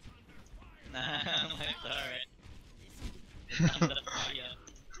 Nah, I'm sorry. It's under fire.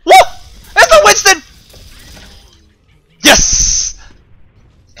 What? It's the Winston. Yes.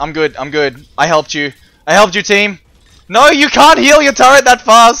 I'm good. I'm good. I helped you. I helped you, team. No, you can't heal your turret that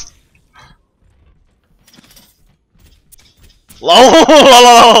fast. Lol.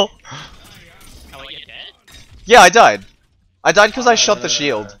 Oh, wait, you're dead? Yeah, I died. I died because I shot the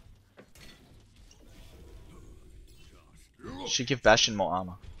shield. Should give Bastion more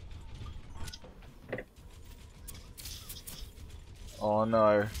armor. Oh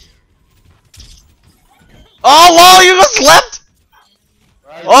no. Oh lol, you got slapped!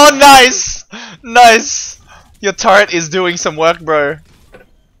 Oh nice! Nice! Your turret is doing some work, bro.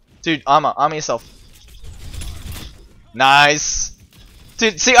 Dude, armor yourself. Nice!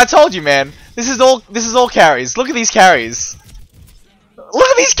 Dude, see, I told you, man. This is all carries. Look at these carries. Look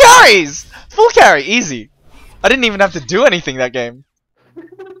at these carries! Full carry, easy. I didn't even have to do anything that game.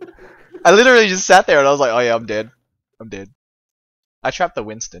 I literally just sat there and I was like, oh yeah, I'm dead. I'm dead. I trapped the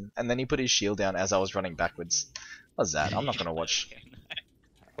Winston, and then he put his shield down as I was running backwards. What's that? I'm not gonna watch.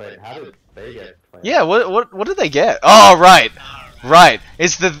 Wait, how did they get played? Yeah, what did they get? Oh right, right.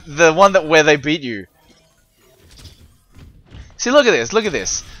 It's the one where they beat you. See, look at this. Look at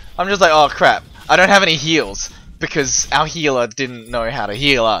this. I'm just like, oh crap. I don't have any heals because our healer didn't know how to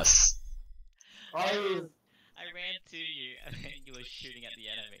heal us. I ran to you and then you were shooting at the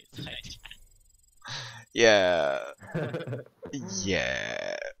enemy. It's like, Yeah. was...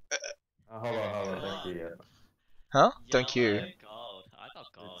 Yeah. Hold on, thank you. Huh? Don't you? yellow gold. I got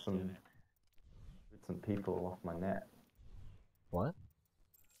gold. Some, get some people off my net. What?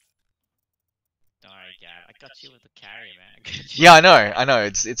 Don't worry, Garrett. I got you with the carry, man. I got you. Yeah, I know.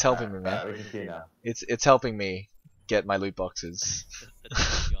 It's helping me, man. We can see now. It's helping me get my loot boxes. The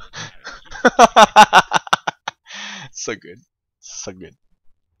Torbjorn carry. So good. So good.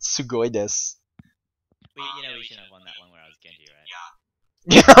 Sugoi desu. We shouldn't have won that one where I was Genji, right?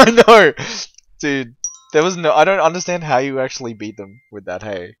 Yeah, I know! Dude, there was no- I don't understand how you actually beat them with that,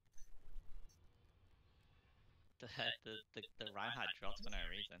 hey. The Reinhardt dropped for no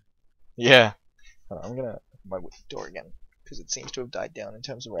reason. Yeah. Hold on, I'm gonna open my door again, because it seems to have died down in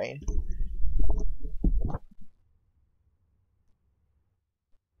terms of rain.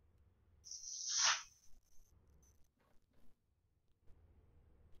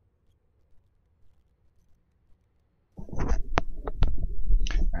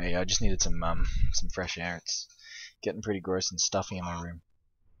 Alright, yeah, I just needed some fresh air. It's getting pretty gross and stuffy in my room.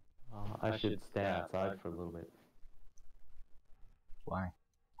 I should stay outside for a little bit. Why?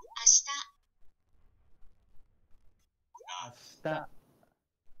 Stop.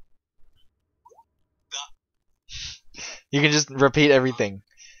 You can just repeat everything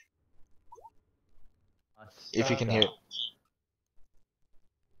if you can hear it.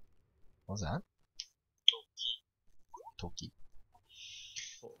 What's that? Toki.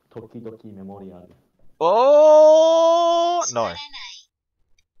 Tokidoki memorial. Oh no.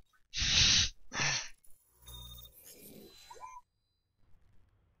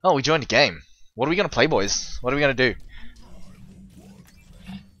 Oh, we joined a game. What are we gonna play, boys? What are we gonna do?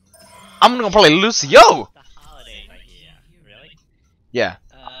 I'm gonna play Lucio! The holidays are here. Really? Yeah.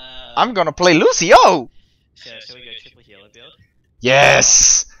 I'm gonna play Lucio! Shall we go triple healer build?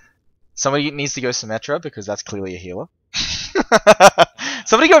 Yes! Somebody needs to go Symmetra because that's clearly a healer.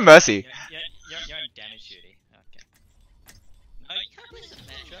 Somebody go Mercy. You're in damage duty. Okay. No, you can't play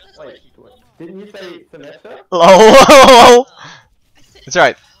Symmetra. That's Wait, didn't you say Symmetra? LOL! That's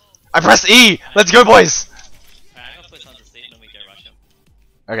right. I pressed E! Let's go, boys! Alright, I'm gonna put on the seat and then we go rush him.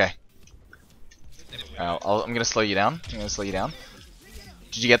 Okay. I'm gonna slow you down. I'm gonna slow you down.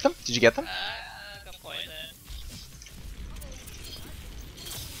 Did you get them? Did you get them? Got poison.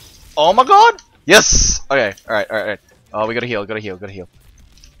 Oh my god! Yes! Okay, alright. Oh, we gotta heal, gotta heal.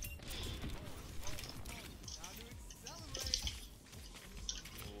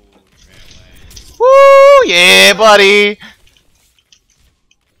 Woo! Yeah, buddy!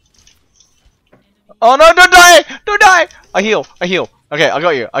 Oh no, don't die! Don't die! I heal. Okay, I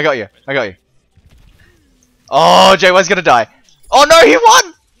got you. Oh, JY's gonna die. Oh no, he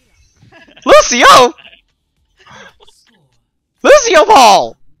won! Lucio! Lucio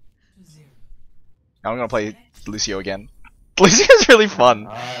Ball! I'm gonna play Lucio again. Lucio's really fun.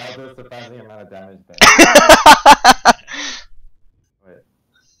 I'll do a surprising amount of damage there. Wait.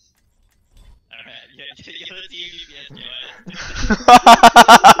 Alright, you're the DPS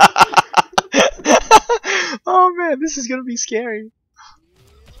Oh man, this is gonna be scary.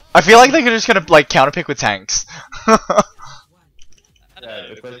 I feel like they're just gonna like counterpick with tanks. Yeah,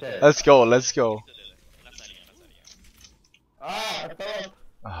 it's okay. Let's go. Ah, I fell.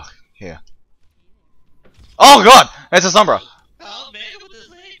 Oh, here. Oh god! It's a Sombra! Oh man, what is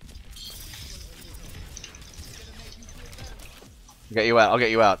it? I'll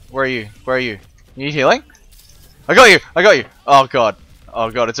get you out. Where are you? You need healing? I got you! Oh god,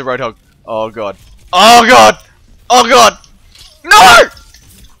 it's a Roadhog. Oh god. No!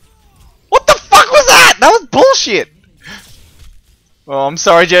 What the fuck was that? That was bullshit! Oh, I'm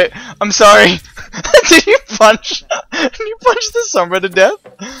sorry, Jay. I'm sorry. Did you punch the Sombra to death?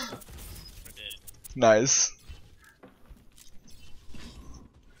 Nice.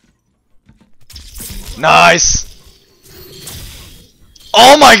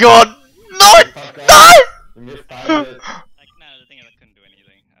 Oh my god! No! You missed time. Like, no, the thing is I couldn't do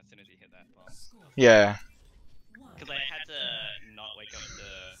anything as soon as he hit that bomb. Yeah. Because I had to not wake up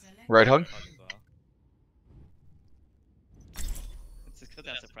the Roadhog? Roadhog as well. It's just because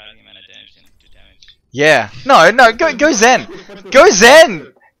that surprising amount of damage didn't do damage. Yeah. No, go Zen!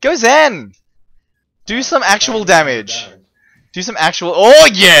 Go Zen! Do some actual damage. Oh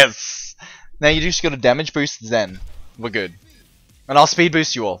yes! Now you just gotta damage boost Zen. We're good. And I'll speed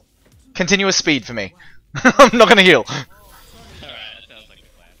boost you all. Continuous speed for me. I'm not gonna heal. Alright, that sounds like a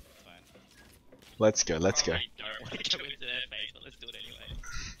plan. It's fine. Let's go. I don't want to go into their face, but let's do it anyway.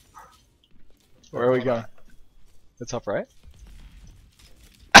 Where are we going? The top right?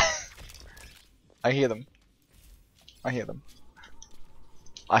 I hear them. I haven't.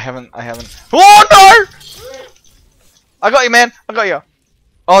 Oh no! I got you, man.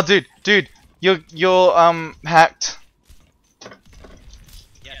 Oh, dude, you're hacked.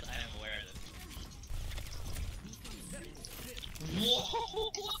 Yes, I am aware of this.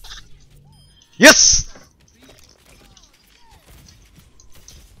 Whoa! Yes!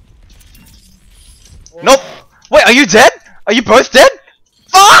 Nope. Wait, are you dead? Are you both dead?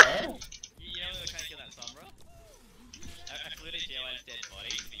 Fuck! You know we were trying to kill that Sombra? I flew to JY's dead body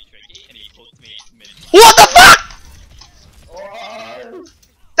to be tricky, and he hooked me mid. What the fuck?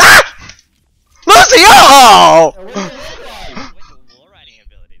 Ah! Lucio! With the wall riding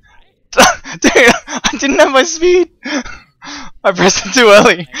abilities, right? Dude, I didn't have my speed. I pressed it too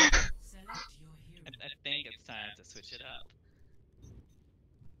early. I think it's time to switch it up.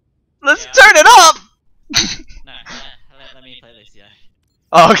 Let's Yeah. turn it up. No, let me play Lucio.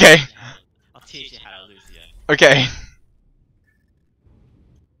 Oh, okay. I'll teach you how to Lucio. Okay.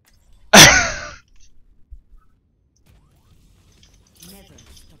 Never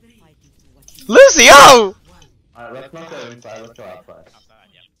stop fighting for what you Lucio! Alright, let's not go inside, let's go outside. Outside,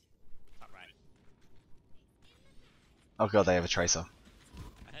 yep. Top right. Oh god, they have a tracer. I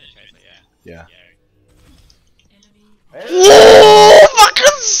had a tracer, Yeah. Hey! Whoa!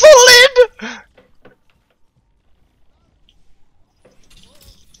 Fucking solid!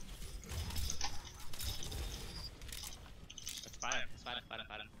 Fight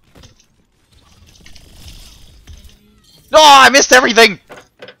him. No, I missed everything!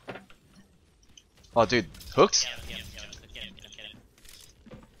 Oh, dude. Hooks? Get him.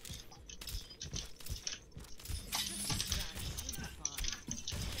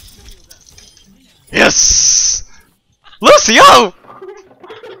 Yes! Lucio!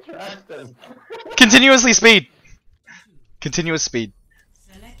 Trashed him. Continuously speed. Continuous speed.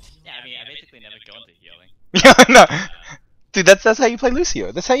 Select Yeah, I mean, I basically never go into healing. Yeah, no. Dude, that's how you play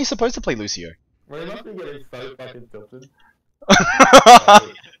Lucio. That's how you're supposed to play Lucio. Well, he must be getting so fucking tilted.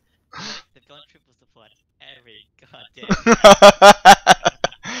 They've gone triple support every goddamn.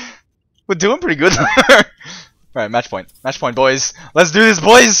 We're doing pretty good. Right, match point. Match point, boys. Let's do this,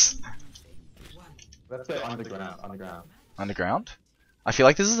 boys! Let's go underground. Underground. Underground? I feel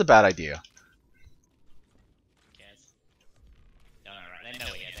like this is a bad idea. Cares. No, right. They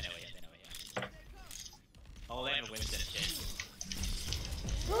know it yet. They know it yet. They know it yet. Oh, they have a Winston shit.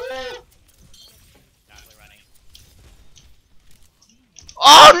 Definitely running.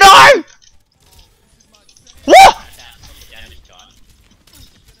 Oh no! What? Damage gone.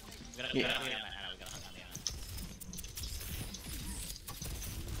 We're gonna hunt down that Anna. We're gonna hunt down the Anna.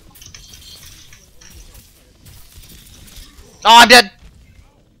 Oh, I'm dead!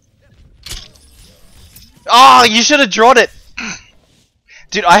 Oh, you should have drawn it!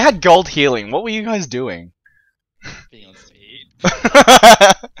 Dude, I had gold healing. What were you guys doing? Being on speed.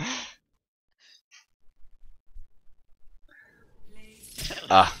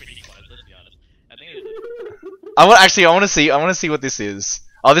 Ah. Pretty close, let's be honest. I think it's I want to see what this is.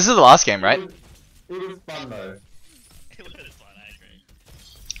 Oh, this is the last game, right? It was fun though. it was fun, I agree.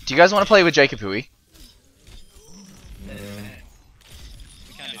 Do you guys want to play with Jacob Hui? We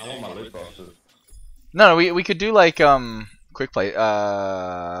can't do I want my loot boxes. No, we could do like quick play.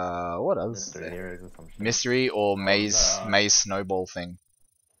 What else? Mystery heroes or some shit. Mystery or maze no. maze snowball thing.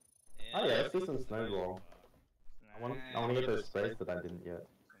 Oh yeah, let's do some snowball. I want to get those sprays that I didn't yet.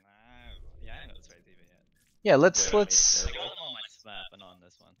 Yeah, I know it's right even yet. Yeah, let's. I got them on my Smurf, but not on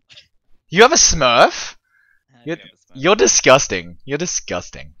this one. You have a Smurf? I You're, do have a Smurf. you're disgusting. You're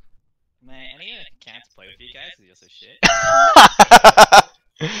disgusting. Man, I need a chance to play with you guys because you're so shit.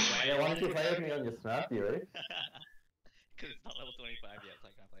 Yeah, why don't you play with me on your Smurf, Yuri? Because it's not level 25 yet, so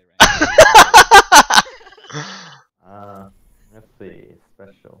I can't play rank. Let's see,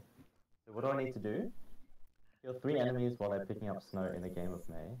 special. So what do I need to do? Kill 3 enemies while they're picking up snow in a game of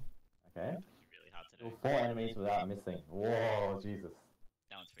May. Okay. Really hard to Kill do. 4 enemies without missing. Whoa, Jesus.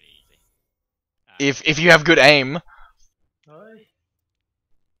 That one's pretty easy. if you have good aim.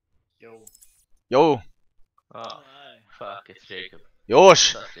 Yo. Yo. Oh, fuck, it's Jacob.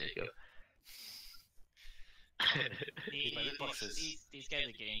 Yosh. That's Jacob. These guys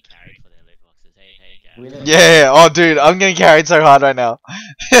are getting carried for their loot boxes. Hey guys. Winner. Yeah. Oh, dude, I'm getting carried so hard right now.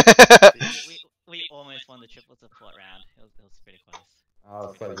 We almost won the triple support round. It was pretty close.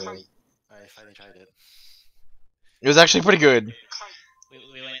 Oh, so good. I finally tried it. It was actually pretty good.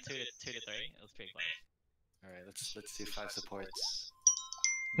 We went 2 to 3. It was pretty close. Alright, let's do 5 supports.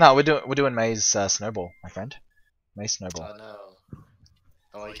 No, we're doing maze snowball, my friend. Maze snowball. Oh no.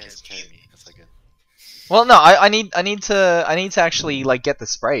 Oh, you guys carry me. That's not good. Well, no, I need to actually like get the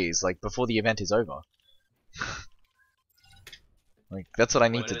sprays like before the event is over. Like that's what I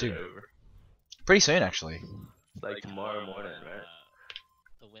need to do. Pretty soon, actually. Like tomorrow morning, right?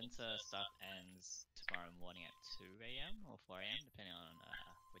 The winter stuff ends tomorrow morning at 2 AM or 4 AM, depending on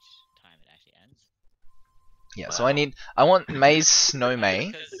which time it actually ends. Yeah. So I want Maze Snow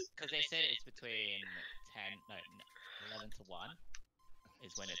May. Because they said it's between 11 to 1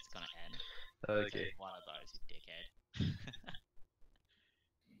 is when it's gonna end. Okay. So one of those, you dickhead.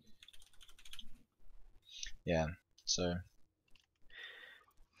 Yeah. So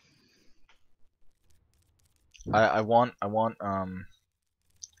I want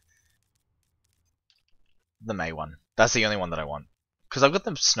the May one. That's the only one that I want. Because I've got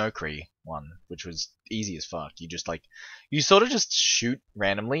the Snowcree one, which was easy as fuck. You just like, you sort of just shoot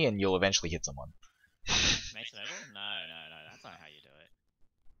randomly and you'll eventually hit someone. Mason Oval? No, that's not how you do it.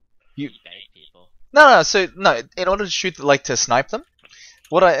 You bait people. No. In order to shoot, like to snipe them,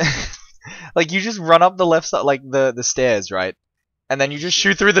 what I like, you just run up the left side, like the stairs, right? And then you just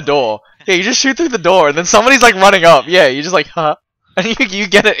shoot through the door. Yeah, you just shoot through the door, and then somebody's like running up. Yeah, you just like, huh? And you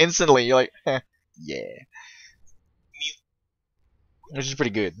get it instantly. You're like, yeah. Which is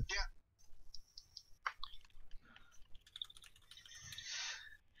pretty good.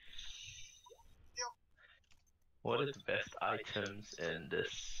 What is the best items in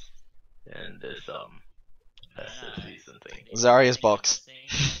this festive season thing? Zarya's box.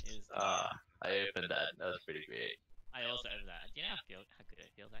 I opened that. That was pretty great. I also opened that. Do you know how good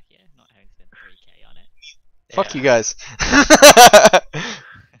it feels like here? Not having to spend 3K on it. Fuck you guys.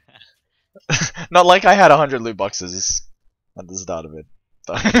 Not like I had 100 loot boxes at the start of it.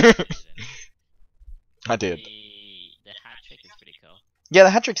 I did. The hat trick is pretty cool. Yeah, the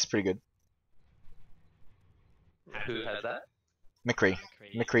hat trick is pretty good. Who has that? McCree.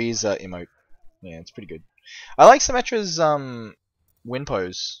 McCree. McCree's emote. Yeah, it's pretty good. I like Symmetra's win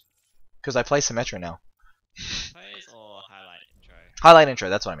pose because I play Symmetra now. Pose or highlight intro? Highlight intro.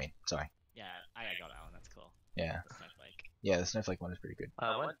 That's what I mean. Sorry. Yeah, I got that one. That's cool. Yeah. The snowflake. Yeah, the snowflake one is pretty good.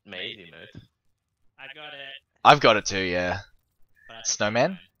 I want maze emote. I got it. I've got it too. Yeah. But I took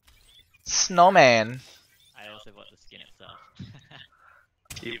Snowman? the Snowman. I also bought the skin itself.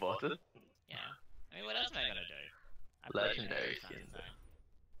 You bought it? Yeah. I mean, what else am I gonna do? I played it Legendary every skin, time, so.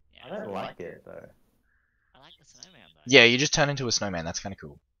 Yeah, I don't like it though. I like the snowman though. Yeah, you just turn into a snowman. That's kind of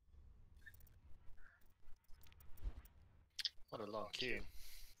cool. What a long queue.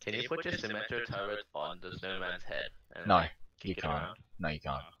 Can you put your Symmetra turret on the snowman's head? And No, like, you kick it can't. around? No, you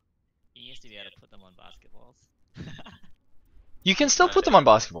can't. You used to be able to put them on basketballs. You can still put them on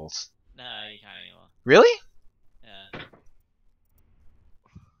basketballs. No, you can't anymore. Really? Yeah.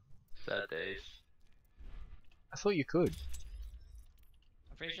 Sad days. I thought you could.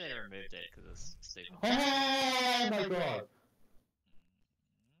 I'm pretty sure they removed it because it's stupid. Oh my god!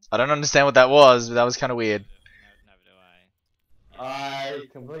 I don't understand what that was, but that was kind of weird. Never do I. I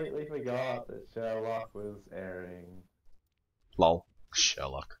completely forgot that Sherlock was airing. Lol.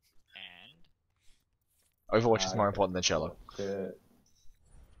 Sherlock. And Overwatch is more important than Sherlock. Shit.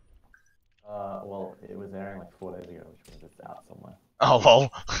 Well, it was airing like 4 days ago, which means it's out somewhere. Oh, lol.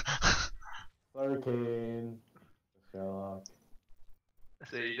 So keen. Sherlock.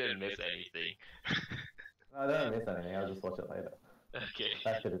 So you didn't miss anything. No, I don't miss anything, I'll just watch it later. Okay. The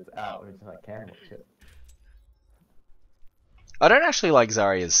fact that it's out means I can watch it. I don't actually like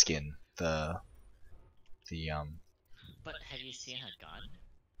Zarya's skin. The but have you seen her gun?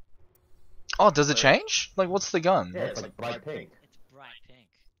 Oh, does it change? Like, what's the gun? Yeah, it's like bright pink. It's bright pink.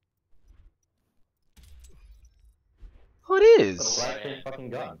 Oh, it It's a is. bright pink fucking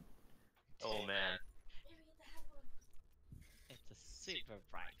gun. Oh man. It's a super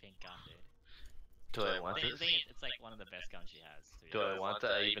bright pink gun, dude. Do I want The it? thing is, it's like one of the best guns she has. to be Do I honest. want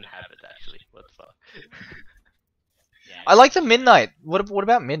to even have it actually? What the fuck? Yeah. I like the midnight. What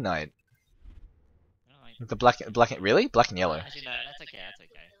about midnight? I don't like- The black really? Black and yellow. Actually, no, that's okay. That's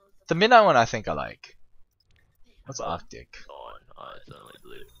okay. The midnight one I think I like. What's Arctic? On. Oh, it's only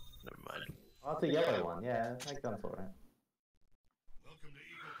blue. Never mind. Oh, it's a yellow one, yeah, that gun's alright.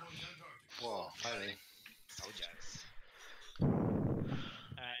 Whoa, finally.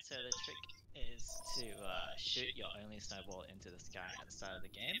 Alright, so the trick is to shoot your only snowball into the sky at the start of the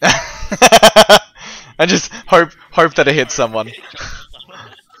game. And just hope that it hits someone.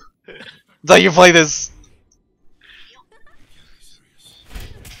 So you play this.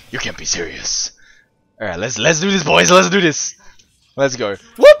 You can't be serious. Alright, let's do this, boys. Let's do this. Let's go.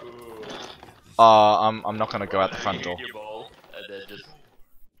 Whoop! I'm not gonna go out the front door. Your ball, and then just.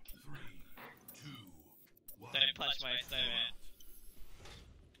 Don't punch my snowman.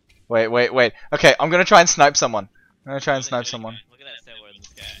 Wait. Okay, I'm gonna try and snipe someone. I'm gonna try and snipe someone. Look at that snowball in the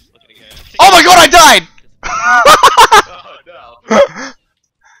sky. Look at it go. Oh my god, I died! Oh no.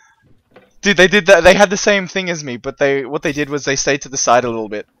 Dude, they did that. They had the same thing as me, but what they did was they stayed to the side a little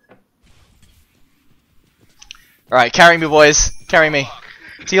bit. All right, carry me, boys. Carry me.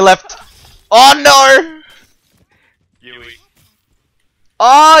 To your left. Oh no! Yui.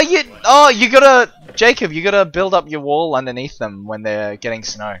 Oh, you gotta, Jacob. You gotta build up your wall underneath them when they're getting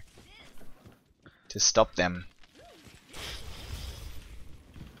snow to stop them.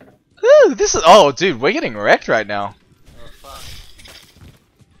 Ooh, this is. Oh, dude, we're getting wrecked right now. Oh fuck.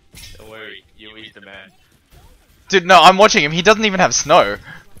 Don't worry, Yui's the man. Dude, no, I'm watching him. He doesn't even have snow.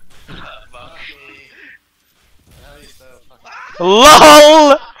 Fuck.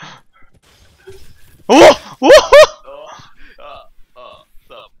 LOL!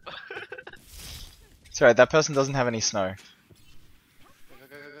 Stop. It's alright, that person doesn't have any snow. Go,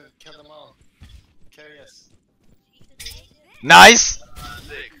 kill them all. Carry us. Nice!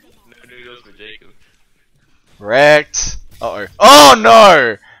 Sick. No noodles for Jacob. Wrecked. Uh-oh. Oh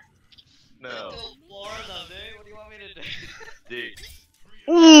no! No. More of them, dude. What do you want me to do? Dude.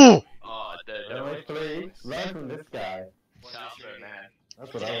 Ooh! Oh, Only 3, learn from this guy. Chopper, man.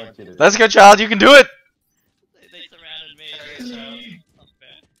 That's what I want you to do. Let's go, child, you can do it! They surrounded me. So not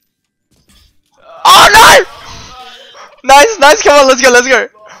fair. Oh no! Nice, come on, let's go. I believe in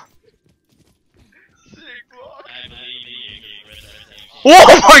you, Red Dead Redemption.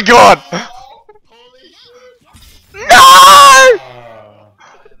 Oh my god!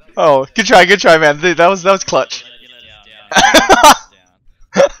 No! Oh, good try, man. Dude, that was clutch. You let us down.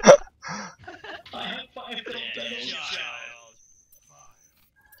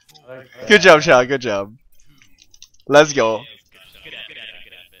 Good job, child, good job. Let's go. Good effort.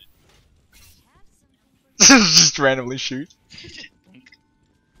 Just randomly shoot.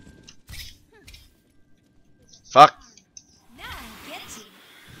 Fuck.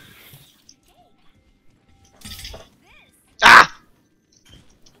 Ah!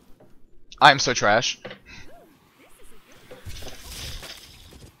 I'm so trash.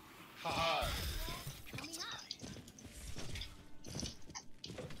 Haha.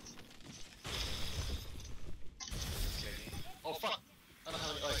 Oh fuck! I don't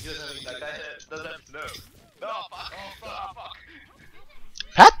have any. Oh, he doesn't have any. That guy doesn't have no. No, fuck. Oh, fuck.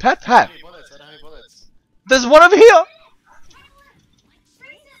 Pat, pat, I pat. don't have any bullets. I don't have any bullets. There's one over here.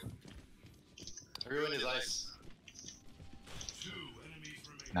 Everyone is ice.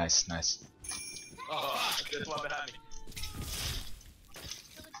 Nice, nice. Oh fuck! There's one behind me.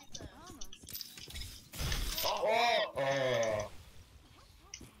 Oh! Oh.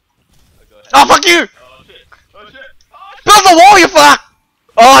 Go ahead. Oh, fuck you! Oh shit! Oh shit! Oh shit! Build the wall, you fuck!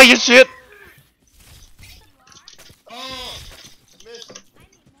 Oh, you shit! Oh! Missed!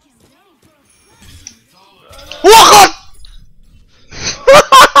 Walk on!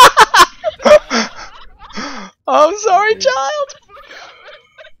 I'm sorry, child.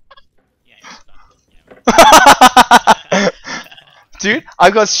 Dude, I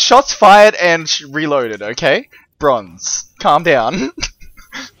got shots fired and reloaded. Okay, bronze. Calm down. I've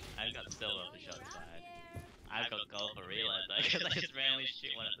got silver for shots fired. I've got gold for reload though, because I just randomly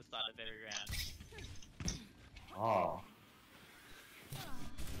shoot one at the start of every round. Oh.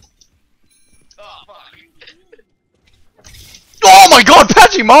 Oh fuck! Oh my god,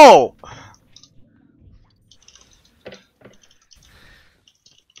 Patchy Mole!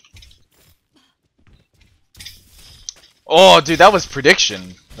 Oh, dude, that was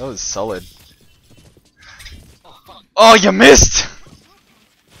prediction. That was solid. Oh, you missed!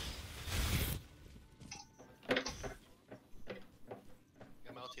 I'm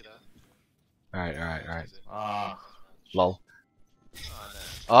melty though. Alright, alright, alright. Ah. Lol. Oh no!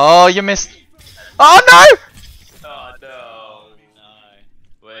 Oh, you missed. Oh no! Oh no!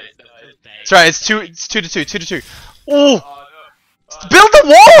 No. Wait, no, That's right, it's 2 to 2, 2 to 2. Ooh! oh no! Oh, Build the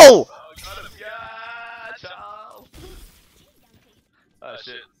wall! oh, got him! Yeah, Charles! Oh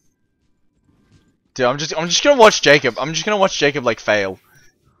shit! Dude, I'm just gonna watch Jacob. I'm just gonna watch Jacob like fail.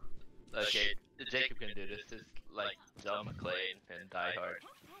 Okay, Jacob can do this. Just like John McClane and Die Hard.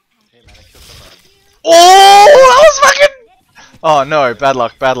 Hey man, I killed somebody. Oh, that was fucking. Oh no, bad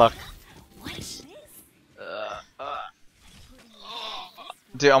luck, bad luck.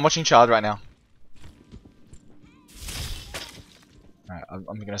 Dude, I'm watching Child right now. Alright,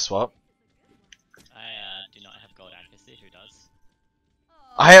 I'm gonna swap. I do not have gold accuracy. Who does?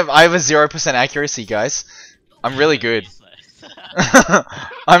 I have a 0% accuracy, guys. I'm really good. Useless.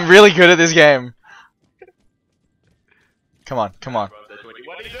 I'm really good at this game. Come on, come on.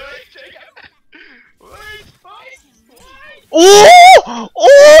 What are you doing, Jacob? Wait, wait. Oh!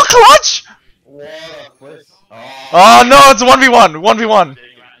 Oh, clutch! What a twist. Oh. Oh no, it's 1v1, 1v1.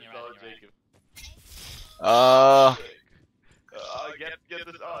 Get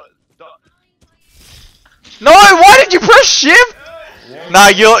this. Stop. No, why did you press shift? Nah,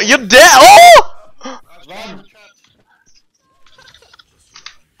 you're dead. Oh! Run.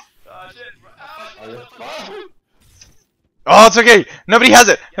 Oh shit. Oh, you're fine. Oh, it's okay. Nobody has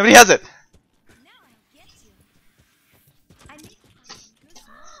it. Nobody has it.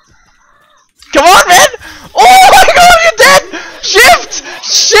 Come on, man! Oh my god, you're dead! Shift!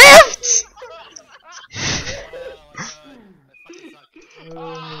 Shift!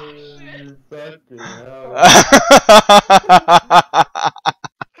 You fucking hell.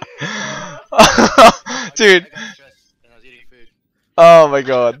 Dude. I got stressed and I was eating food. Oh my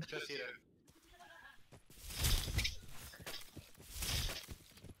god. Stress eater.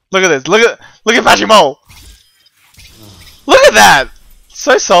 Look at this. Look at Patchy Mole. Look at that.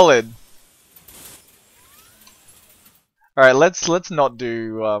 So solid. All right, let's not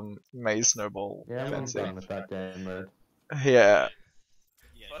do Maze Snowball. Yeah, I'm Fancy. done with that game mode. Yeah.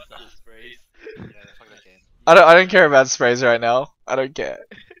 Yeah, Fuck so- this phrase. Yeah, fuck that game. I don't care about sprays right now. I don't care.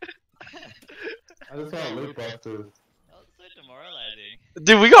 I just want loot boxes. That was so demoralizing.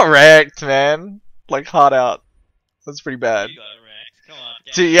 Dude, we got wrecked, man. Like hard out. That's pretty bad. You got wrecked. Come on.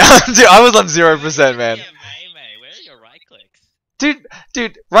 Get Dude, yeah, dude, I was on 0%, man. Yeah, May. Where are your right clicks?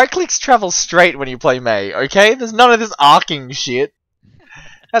 Dude, right clicks travel straight when you play May, okay? There's none of this arcing shit.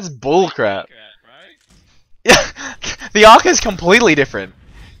 That's bullcrap. Crap, right? Yeah, the arc is completely different.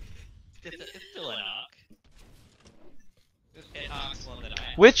 It's still an arc. It arcs more than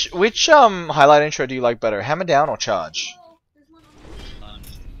I am. Which highlight intro do you like better, Hammer Down or Charge? On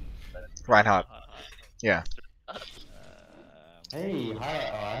Reinhardt. hot. Yeah. Hey,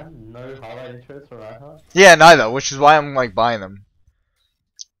 I have no highlight intros for Reinhardt. Yeah, neither, which is why I'm like buying them.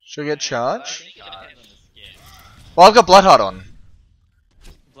 Should we get I charge? think it depends on the skin. Well, I've got Bloodheart on.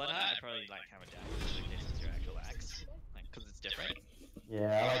 Bloodheart, I probably like Hammer Down because this is your actual axe. Like, because it's different.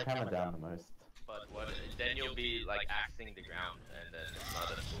 Yeah, I like Hammer Down the most. But what? Then you'll be like axing the ground, and then it's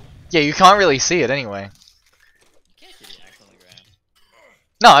not as cool. Yeah, you can't really see it anyway. You can't see the axe on the ground.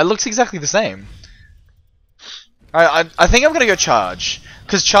 No, it looks exactly the same. I think I'm gonna go charge,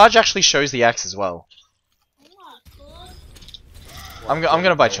 because charge actually shows the axe as well. I'm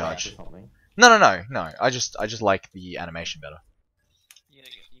gonna buy charge. No. I just like the animation better. You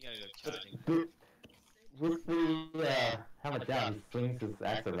gotta go charging. With the Hammer Down, he swings his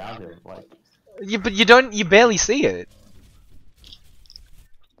axe around him, like, But you barely see it.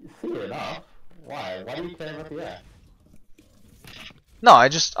 you see it enough. Why? Why do you care about the axe? No,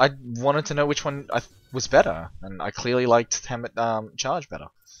 I wanted to know which one was better, and I clearly liked charge better.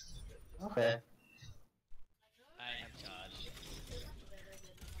 Okay. I have charge.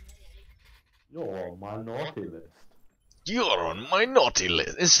 You're on my naughty list. You're on my naughty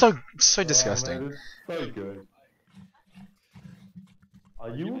list. It's so disgusting. Oh, man, it's so good. Are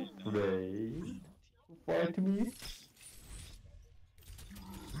you afraid to fight me?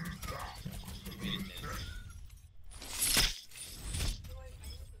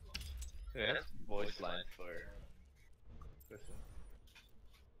 Yeah. Voice line for.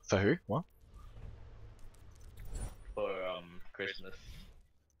 For who? What? For Christmas.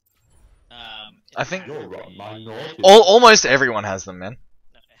 I think You're on my naughty list. almost everyone has them, man.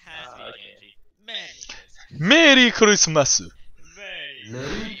 No, it has to be Genji. Man, Merry Christmas. Merry,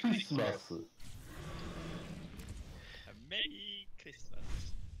 Merry Christmas. a Merry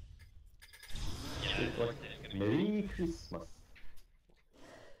Christmas. Yeah, It's like, there's gonna be Merry Christmas.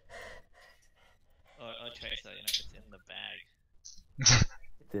 or Tracer, you know, it's in the bag.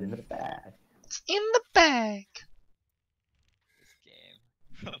 It's in the bag. It's in the bag. This game,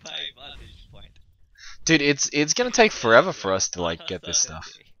 from my vantage point. Dude, it's gonna take forever for us to like get this stuff.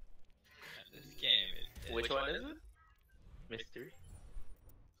 This game is Which one is it? Mystery.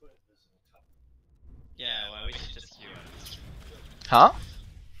 Yeah, well, we should just queue it. Huh?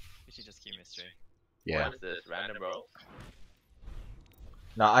 We should just queue mystery. Yeah. What is this? Random bro?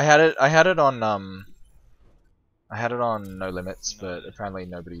 No, I had it on No Limits, but apparently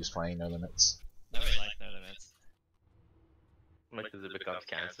nobody was playing No Limits. Nobody likes No Limits. Like, does it become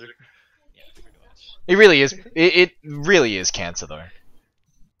cancer? Yeah, pretty much. It really is. It really is cancer though.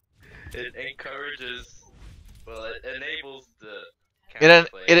 It encourages. Well, it enables the. It cancer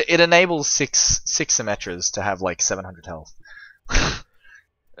players, it enables six Symmetras to have like 700 health.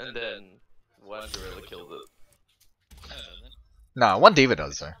 and then one gorilla kills it. No, it doesn't. No, one diva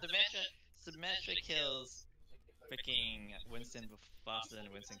does though. Symmetra kills freaking Winston faster than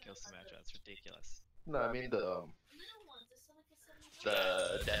Winston kills Symmetra. That's ridiculous. No, I mean the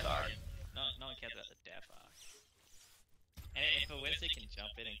death arc. No one cares about the death arc. And if a Winston can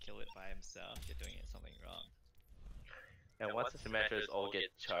jump in and kill it by himself, you're doing something wrong. And once the Symmetras all get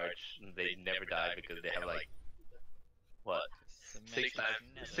charged, they never die because they have like what? Six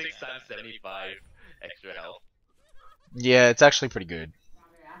times 75 extra health. Yeah, it's actually pretty good.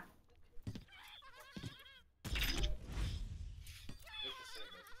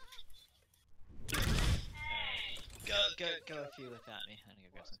 Go a few without me. I'm gonna go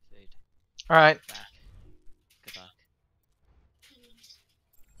grab some food. Alright. Back. Good luck.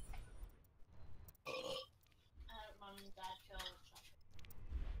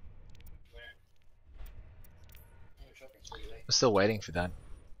 We're still waiting for that.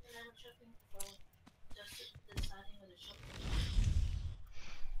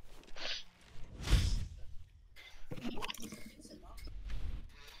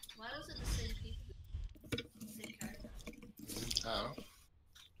 Why was it the same people? Same character? Oh.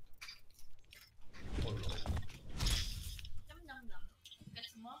 Num num num. Get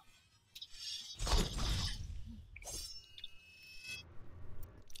some more?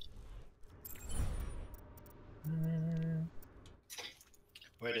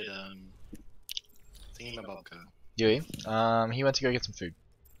 Where did Thingamabob go? Yui? He went to go get some food.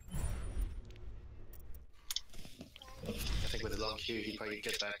 I think with a long queue, he'd probably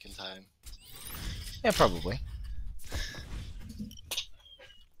get back in time. Yeah, probably.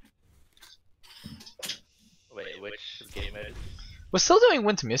 Wait, which game mode? We're still doing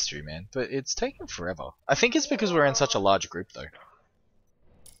Winter Mystery, man, but it's taking forever. I think it's because we're in such a large group, though.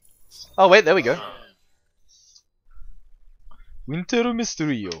 Oh, wait, there we go. Winter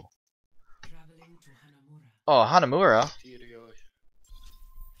Mystery, yo. Traveling to Hanamura. Oh, Hanamura.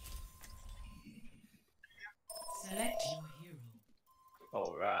 Select your hero.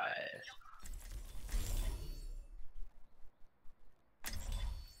 Alright.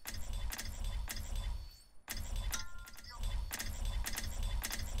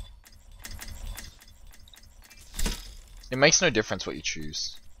 It makes no difference what you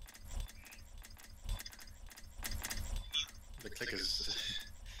choose. The click is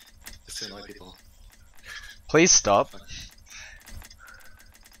just to annoy people. Please stop.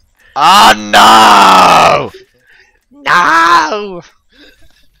 Ah no! No!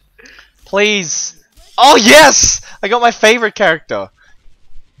 Please. Oh yes! I got my favorite character.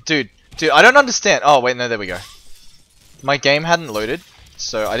 Dude, I don't understand. Oh wait, no, there we go. My game hadn't loaded,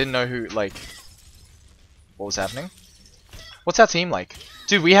 so I didn't know who, like, what was happening. What's our team like?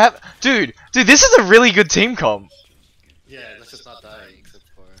 Dude, we have, dude, this is a really good team comp. Yeah, let's just not die except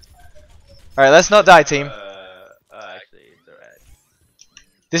for. Alright, let's not die, team. Actually, it's alright.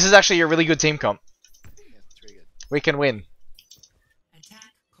 This is actually a really good team comp. Yeah, it's really good. We can win.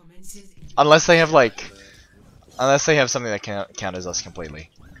 Attack commences in Unless they have, like, unless they have something that counters us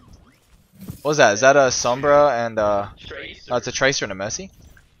completely. What was that? Is that a Sombra and, Tracer. oh, it's a Tracer and a Mercy?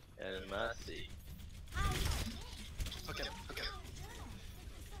 And Mercy. Okay.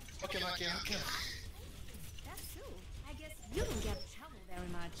 That's true. I guess you don't get trouble very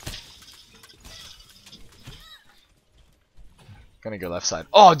much. Gonna go left side.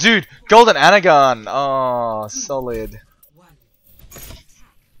 Oh, dude! Golden Anagon! Oh, solid. 1. Attack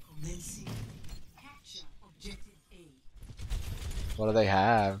commencing. Capture objective A. What do they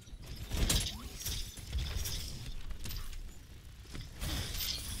have?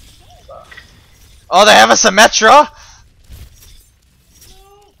 Oh, they have a Symmetra?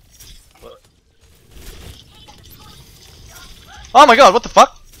 Oh my god, what the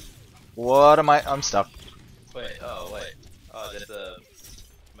fuck? What am I? I'm stuck. Wait, oh, wait. Oh, there's a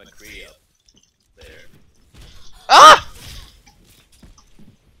McCree up there. Ah!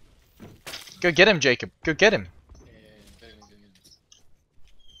 Go get him, Jacob. Go get him.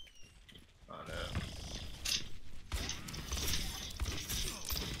 Oh no.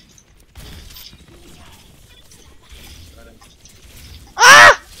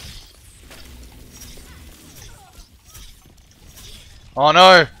 Ah! Oh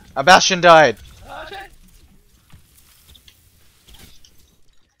no! A Bastion died. Oh, shit.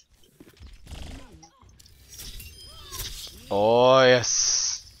 Oh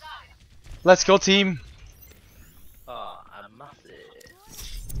yes. Let's go, team. Oh, I'm massive.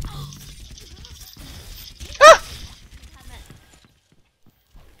 Ah!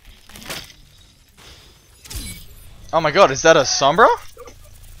 Oh my god, is that a Sombra?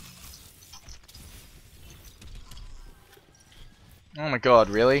 Oh my god,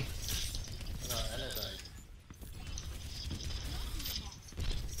 really? No, Anna died.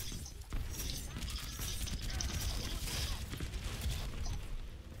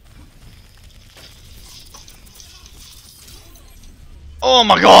 Oh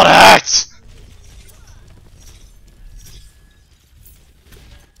my god, act!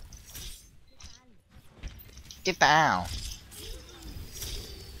 Get down.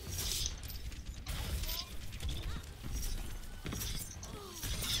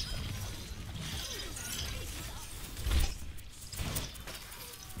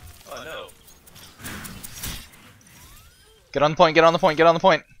 Oh no. Get on the point, get on the point, get on the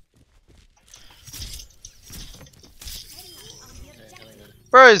point.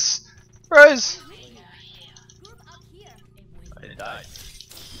 Bros! Bros! I died.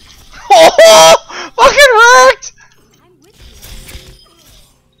 Oh! Fucking wrecked! I'm with you.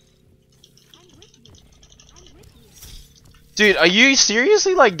 I'm with you. I'm with you. Dude, are you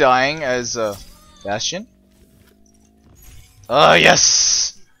seriously like dying as Bastion? Oh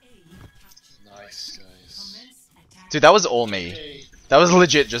yes! Nice, guys. Commence attack. Dude, that was all me. Hey. That was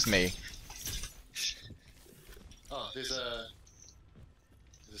legit just me. Oh, there's a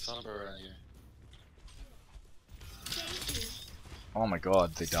Sombra around here. Oh my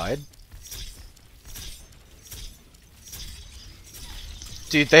god, they died?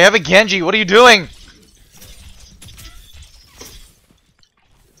 Dude, they have a Genji, what are you doing?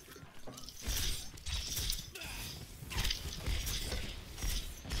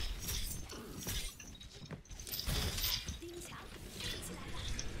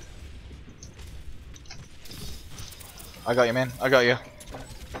 I got you, man. I got you.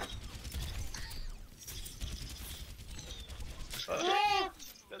 Oh,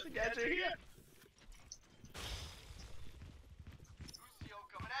 there's a gadget here.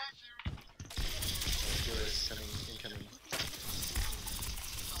 Healers coming, incoming.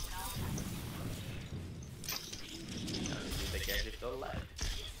 The gadget's still alive.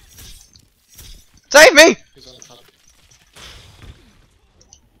 Save me! Who's on the top?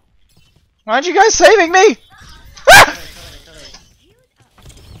 Aren't you guys saving me?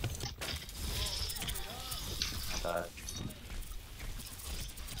 Uh,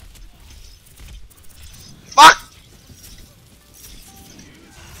 Fuck!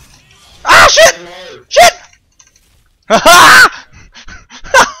 Ah, shit! Shit!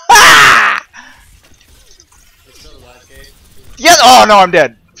 It's still the last game. Yes! Oh no, I'm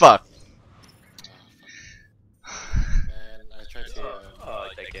dead. Fuck. And I tried to. Oh,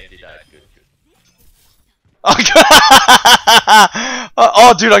 that Genji died. Good, good.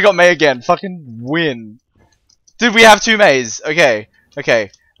 Oh, dude, I got Mei again. Fucking win. Dude, we have 2 Meis. Okay. Okay.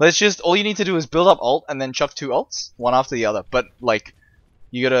 Let's just, all you need to do is build up ult and then chuck 2 ults. One after the other. But, like,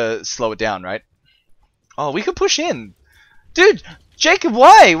 you gotta slow it down, right? Oh, we could push in. Dude, Jacob,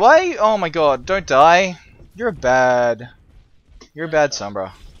 why? Why? Oh my god, don't die. You're a bad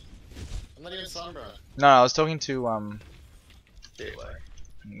Sombra. I'm not even Sombra. No, I was talking to, JY.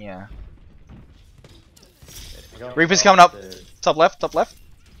 yeah. I got Reaper's coming up. the- Top left, top left.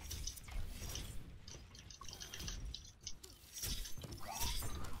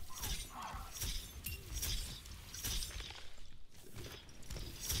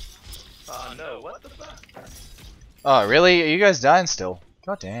 Oh no, what the fuck? Oh, really? Are you guys dying still?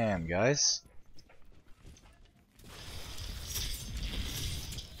 God damn, guys.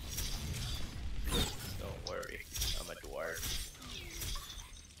 Don't worry, I'm a dwarf.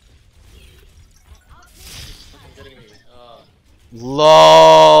 Fucking getting me.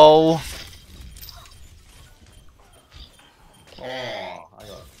 LOL. Oh, I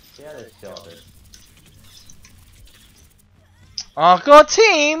got scared shotted. Oh god,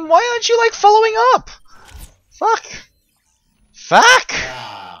 team, why aren't you like following up? Fuck. Fuck.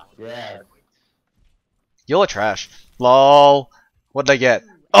 Ah, yeah. You're trash. LOL. What did I get?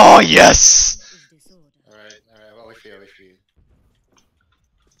 Oh yes. Alright, I'll wait for you,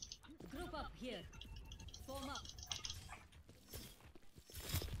 Group up here. Form up.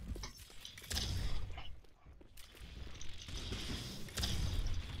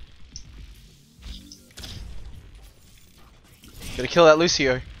 Gotta kill that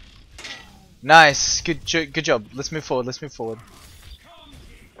Lucio. Nice. Good job. Let's move forward. Let's move forward.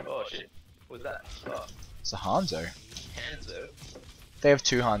 Oh shit. What's that? Oh, It's a Hanzo. Hanzo. They have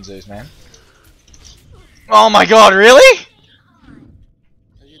 2 Hanzos, man. Oh my god, really?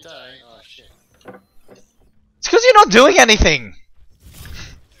 Are you dying? Oh shit. It's because you're not doing anything.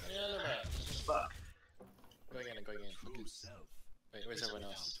 Yeah, no, no. Fuck. Going in. Focus. Wait, where's everyone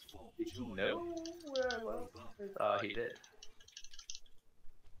else? Did you know where I was? Oh, he did.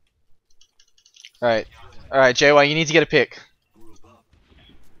 Alright. Alright, JY, you need to get a pick.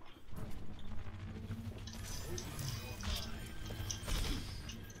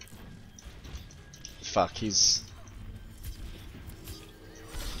 Fuck, he's...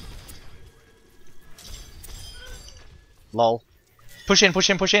 LOL. Push in, push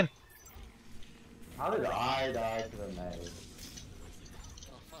in, push in. How did I die to the maze?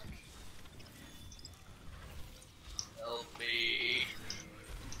 Oh fuck. Help me.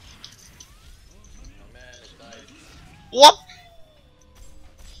 Oh man, it died. What?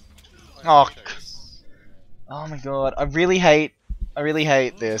 Oh, Choice. oh my god, I really hate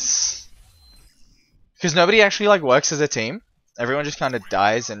this. Because nobody actually like works as a team. Everyone just kind of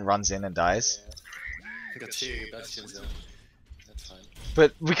dies and runs in and dies. Yeah. I got 2 bastions though. That's fine.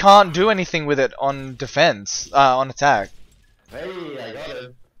 But we can't do anything with it on defense, on attack. Hey, I got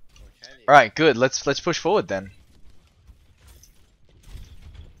him. Or can you? Alright, good, let's push forward then.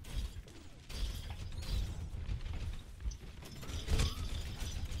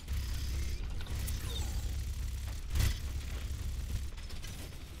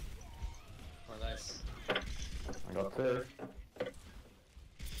 Oh nice. I got 2.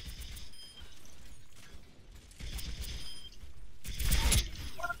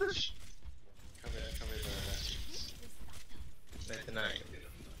 Come here, bastions. 99.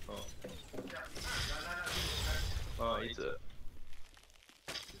 Oh. Oh, いつ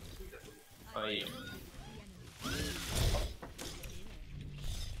あ、いいよ。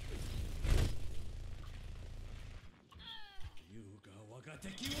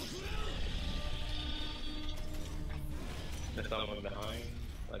There's someone behind,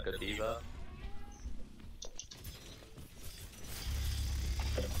 like a diva.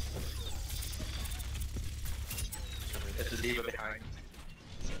 There's a diva behind.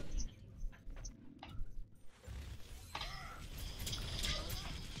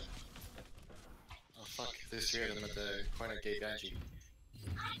 Oh fuck, there's 3 of them at the corner gate Banshee.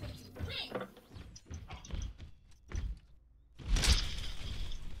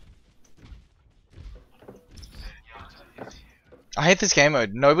 I hate this game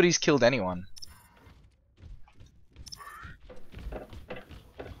mode. Nobody's killed anyone.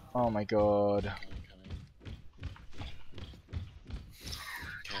 Oh my god.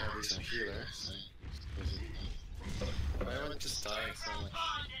 Can I be some healer? So, why am I just dying so much?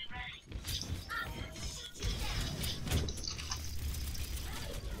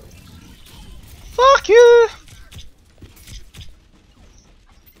 Fuck you!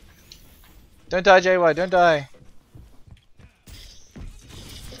 Don't die, JY, don't die.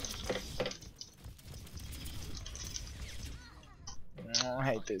 Oh, I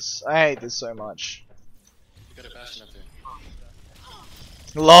hate this. I hate this so much. You got a bastion up there.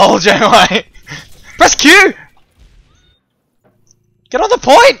 LOL, JY! Press Q! Get on the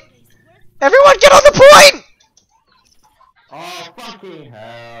point! Everyone get on the point! Oh fucking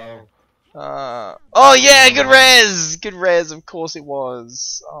hell! Oh yeah, good res! Good res, of course it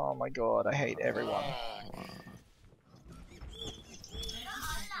was. Oh my god, I hate everyone.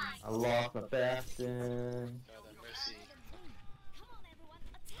 I lost my bastion. God, that mercy.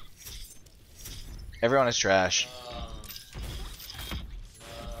 Everyone is trash.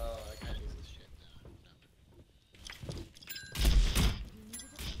 No, I can't use this shit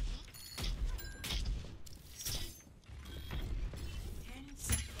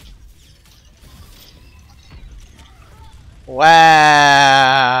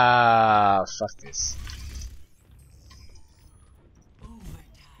Wow! Fuck this.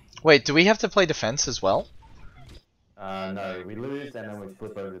 Wait, do we have to play defense as well? No, we lose and then we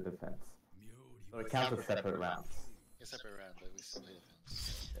flip over to defense. So it counts as separate rounds. It's separate round, but we still play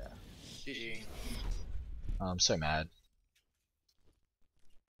defense. Yeah. GG. I'm so mad.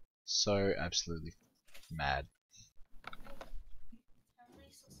 So absolutely mad.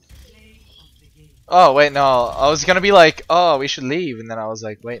 Oh wait, no. I was gonna be like, oh, we should leave, and then I was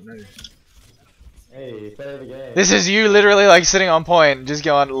like, wait, no. Hey, play the game. This is you literally like sitting on point, just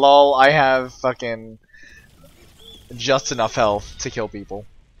going, lol, I have fucking just enough health to kill people.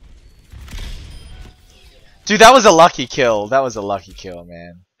 Dude, that was a lucky kill. That was a lucky kill,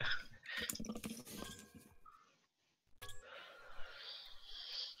 man.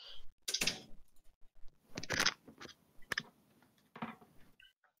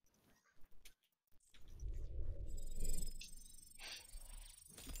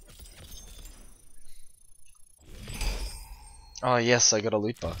 Oh yes, I got a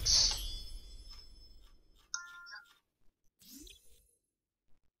loot box.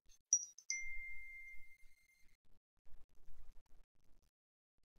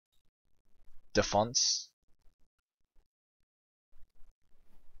 Defense.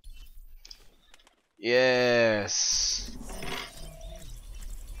 Yes.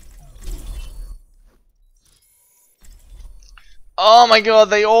 Oh my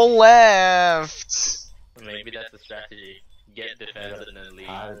god, they all left. Maybe that's the strategy. Get defense and then leave.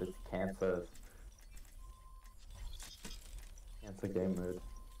 It's cancer. Cancer game mode.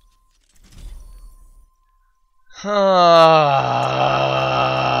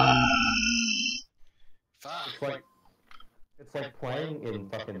 It's like playing in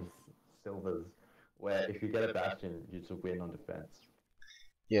fucking silvers, where if you get a bastion, you just win on defense.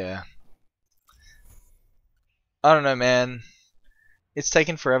 Yeah. I don't know, man. It's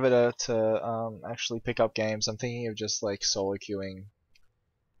taken forever to actually pick up games. I'm thinking of just like solo queuing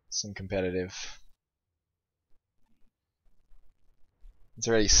some competitive. It's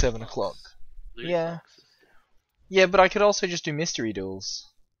already 7 o'clock. Yeah. Yeah, but I could also just do mystery duels.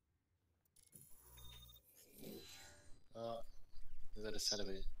 Is that a set of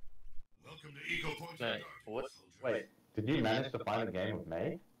it? Welcome to Eagle Point. Wait, what? Wait, did you manage to find a game with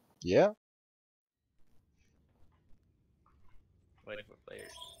me? Yeah. Waiting for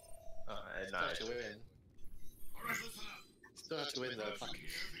players. Oh, Still have to win. Alright, listen up. Still have to win though, fuck. Here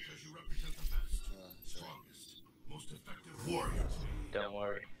because you represent the best, strongest, most effective warriors. Don't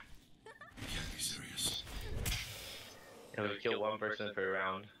worry. You can't be serious. If we kill one person per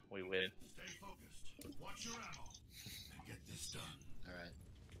round, we win. Stay focused. Watch your ammo. And get this done. Alright.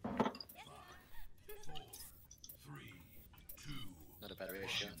 5, 4, 3, 2, Not a bad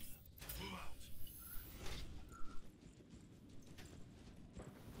ratio. move out.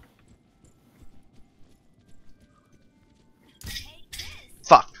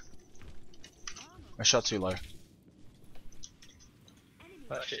 Fuck. I shot too low.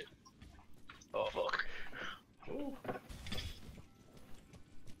 Oh shit. Oh fuck. Ooh.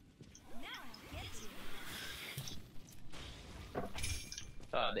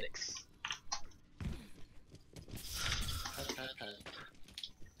 Ah, dicks. Pat.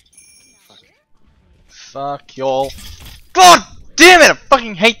 Fuck. Fuck y'all. God damn it! I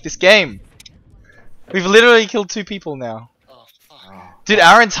fucking hate this game. We've literally killed 2 people now. Oh, Dude,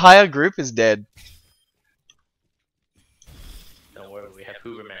 our entire group is dead. Don't worry, we have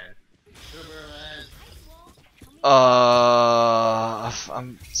Hooverman.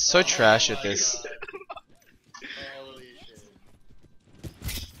 I'm so trash at this. Holy shit.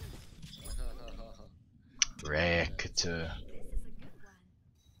 Wrecked. This is a good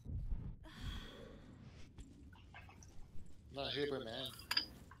one. Not Huber, man.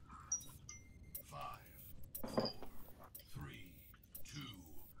 5, 4, 3, 2,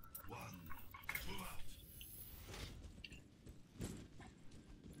 1. Move out.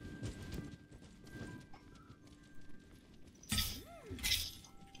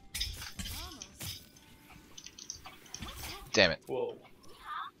 Almost. Damn it. Whoa.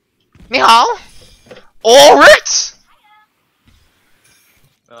 Ni hao! All right!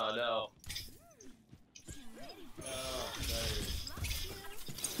 Oh no.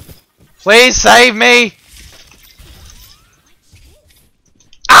 Please save me!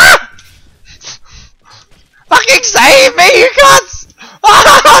 Ah! Fucking save me, you cunts!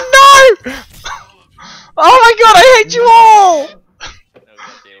 Oh no! Oh my god, I hate you all! No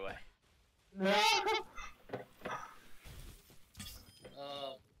goddamn way.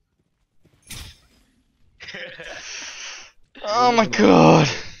 Oh my god.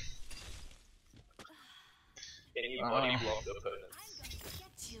 Can you body block the opponents?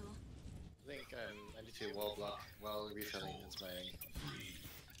 Get you. I think I need to wall block while refilling. That's my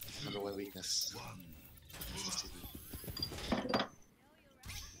number one weakness. Just to- Know you're right there.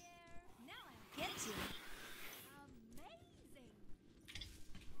 Now I'll get you. Amazing.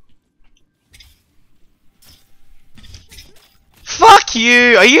 Fuck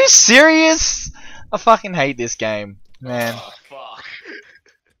you! Are you serious? I fucking hate this game, man. Oh, Fuck.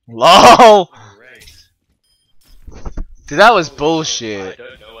 LOL! great. Dude, that was I bullshit.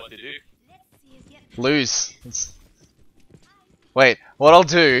 don't know what to do. Let's see if yet. Lose. Wait, what I'll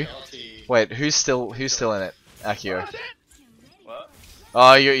do? Salty. Wait, who's still in it? Akio. What?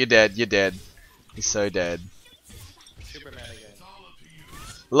 Oh, you're dead. You're dead. He's so dead. Superman again.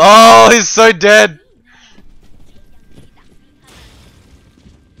 LOL, he's so dead.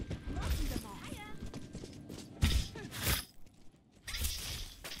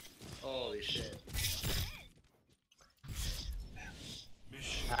 Holy shit.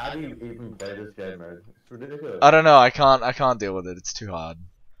 How do you even play this game, man? It's ridiculous. I don't know. I can't deal with it. It's too hard.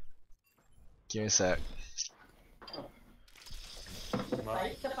 Give me a sec.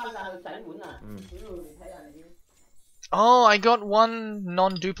 Oh, I got one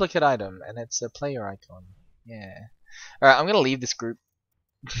non-duplicate item, and it's a player icon. Yeah. Alright, I'm gonna leave this group.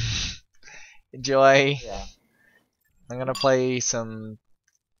 Enjoy. Yeah. I'm gonna play some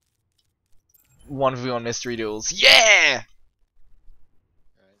 1v1 mystery duels. Yeah!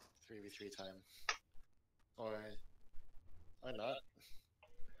 Alright, 3v3 time. Or not.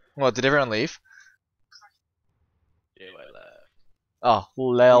 What, did everyone leave? Yeah, I left. Oh, You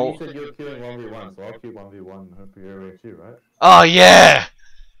lel. said you're queuing 1v1, so I'll queue 1v1 for your area too, right? Oh, yeah!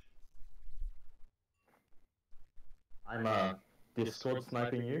 I'm Discord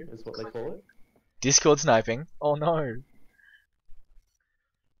sniping you, is what they call it. Discord sniping? Oh no.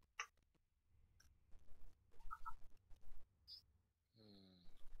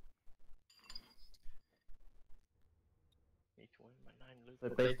 So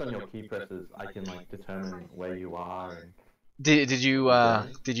based on your key presses, I can like determine where you are and... Did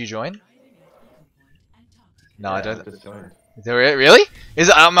you join? No, I Yeah, don't. just joined. Is it really? Is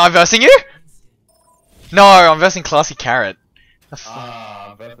it, am I versing you? No, I'm versing Classy Carrot.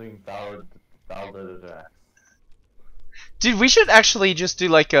 I'm versing Balder. Dude, we should actually just do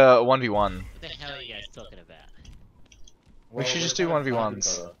like a 1v1. What the hell are you guys talking about? We should just do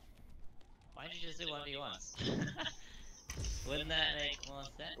 1v1s. Why don't you just do 1v1s? Wouldn't that make more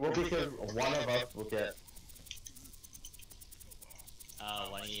sense? Well, because one of us will get...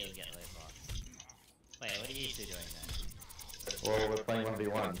 Oh, one of you will get loot box. Wait, what are you two doing then? Well, we're playing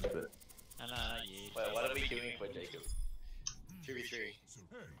 1v1, but... Oh no, not you. Wait, what are we doing for Jacob? 3v3.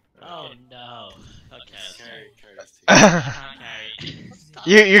 Oh no. Okay. Carry this team. I can't carry. Stop.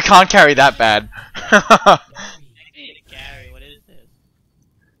 You can't carry that bad. I need to carry. What is this?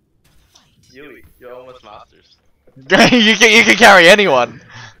 You're almost masters. you can carry anyone,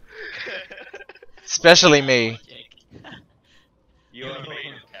 especially me. You are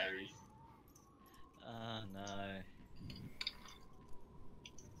made of carries. Oh no.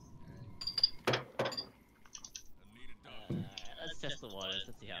 Let's test the waters.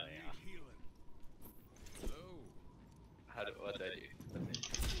 Let's see how we are. What do I do?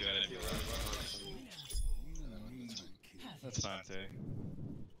 Do you want to do That's fine too.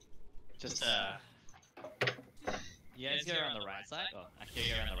 Just You guys go around the right side? Well, I can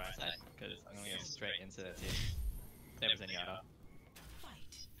go around the right side, because I'm going to go straight into the team. There was any other.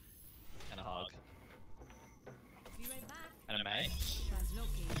 And a hog. Be right back. And a May.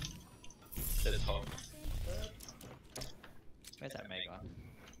 Translocating. That's home. Where's that May gone?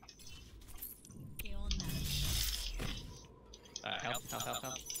 Okay, on that. Alright, help.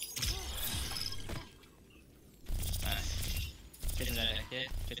 Nice. Get him down here.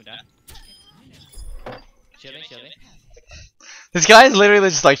 Get him down. Shield me. This guy is literally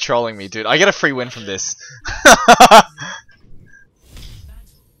just like trolling me, dude. I get a free win from this.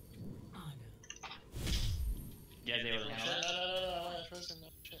 You guys able to handle that?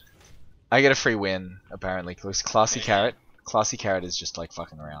 I get a free win, apparently, because Classy Carrot is just like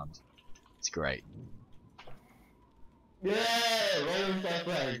fucking around. It's great. Yeah, rolling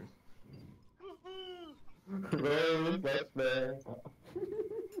flashbang. Rolling flashbang.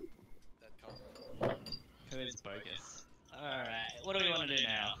 Who is bogus? Alright, what do we want to do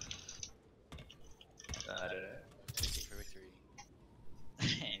now? I don't know. Anything for victory.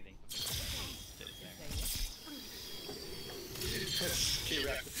 Anything.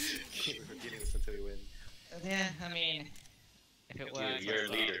 Keep repeating this until we win. Yeah, I mean, if it works, You're a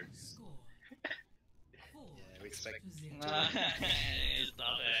leader. Score. Yeah, we expect. Stop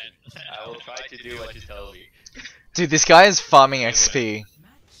it. I will try to do what you tell me. Dude, this guy is farming XP.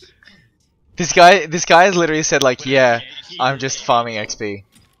 This guy has literally said like, yeah, I'm just farming XP.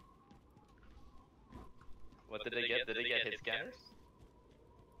 What did they get? Did they get hit scanners?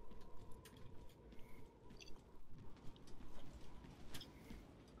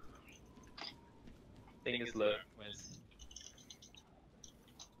 Thing is low. Where's...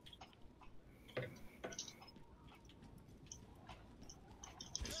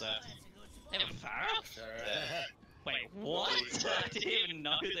 Who's that? They have a Pharaoh? Wait, what? I didn't even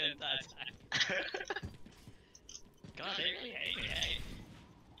know the entire time. God, they really hate me, hey?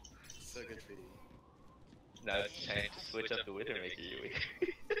 So good for you. Now it's time to switch up the Widowmaker, Yui.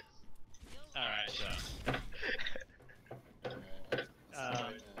 Alright, sure.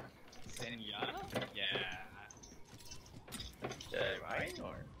 Senya? Yeah. Right?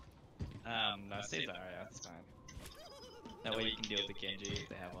 Or? No, save Zarya, that's fine. That way you can deal with the Genji if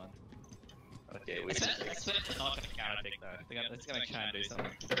they have one. Okay, we It's not gonna counter pick though. It's gonna try and do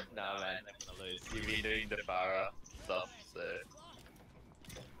something. Nah, man. They're gonna lose. You've been doing the Farah stuff, so.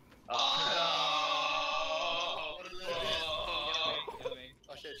 Oh! Kill me.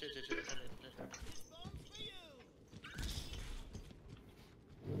 Oh shit.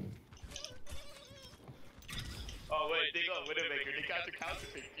 Oh wait, they got Widowmaker, they got to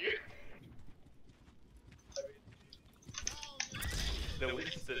counterpick you. The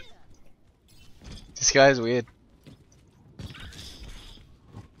Winston. This guy is weird.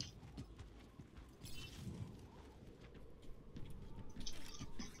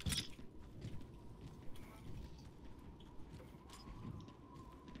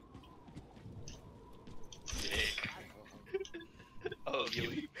 Oh,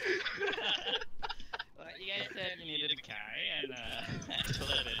 Yui. Well, you guys said you needed a carry, and I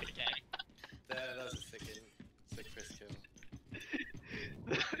delivered a carry. That was a sick first kill.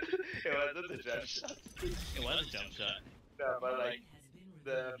 It wasn't a jump shot. It was a jump shot. No, but like,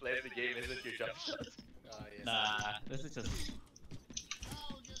 the play of the game isn't your jump shot. Oh yes. Nah, this is just...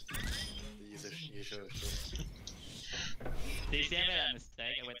 The usual shit. Did you see I made that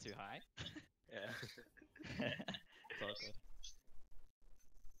mistake? I went too high. Yeah. It's awkward.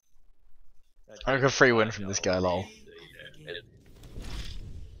 I got a free win from this guy, lol.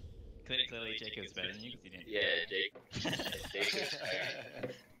 Clearly Jacob's better than you because you didn't. Yeah, Jake.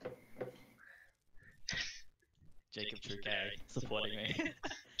 Jacob True K supporting me.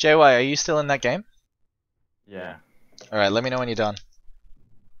 JY, are you still in that game? Yeah. Alright, let me know when you're done.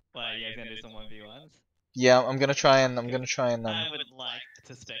 Well, you guys gonna do some 1v1s? Yeah, I'm gonna try and I would like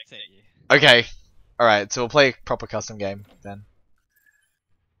to spectate you. Okay. Alright, so we'll play a proper custom game then.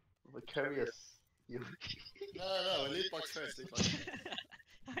 Macarius. No, we need box first.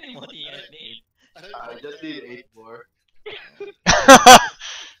 How many more do you guys need? I just need 8 more.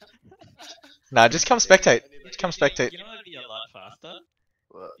 Nah, just come spectate. Just come spectate. You know what would be a lot faster?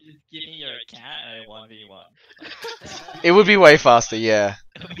 What? You just give me your cat and a 1v1. It would be way faster, yeah.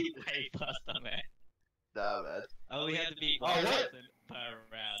 It would be way faster, man. Nah, man. Oh, we had to beat one person per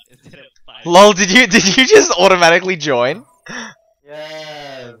round instead of 5. Lol, did you just automatically join?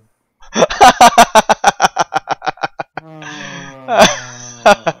 Yes. I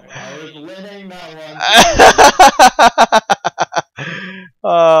was winning that one.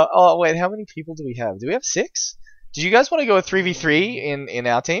 Oh wait, how many people do we have? Do we have 6? Do you guys want to go a 3v3 in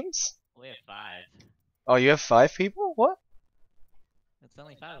our teams? We have 5. Oh, you have 5 people? It's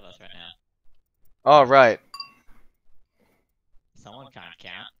only 5 of us right now. Oh right. Someone can't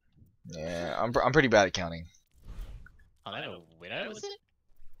count. Yeah, I'm pretty bad at counting. Oh, they have a widow, was it?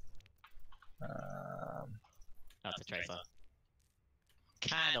 Um, Oh, it's a tracer.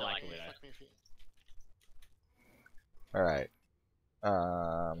 Kinda like a widow. Fuck me if you- all right.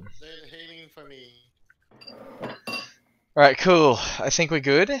 They're hating for me. All right, cool. I think we're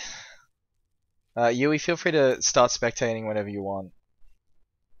good. Yui, feel free to start spectating whenever you want.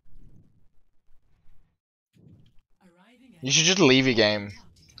 Arriving at You should just leave your game.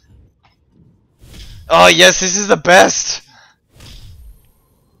 Oh yes, this is the best.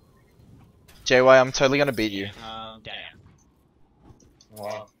 JY, I'm totally gonna beat you. Damn.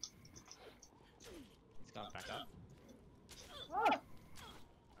 Wow. It's gone back up.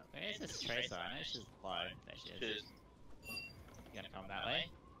 Where is this tracer? I know she's low. There she is. You gonna come that way?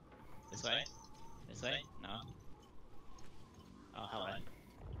 This way? This way? No. Oh, hello.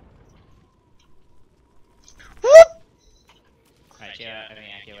 Alright, Chia, I mean,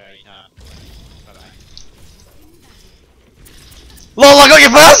 Aki, where are you? Bye bye. LOL, I got you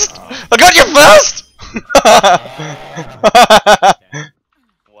first! I got you first!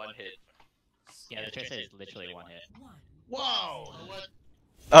 One hit. Yeah, the tracer is literally 1 hit. Whoa! What?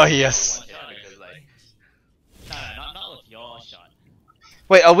 Oh yes. One hit because like No, not with your shot.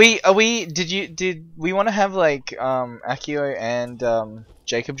 Wait, did we want to have like Akio and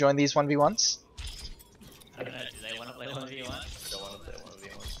Jacob join these 1v1s? I don't know, do they want to play 1v1? don't want to play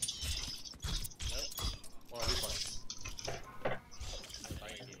 1v1. Well, this one.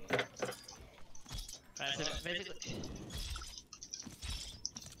 Alright, so basically...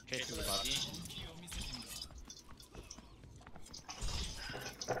 Tracer's above you.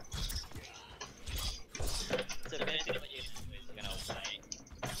 So basically what you're gonna play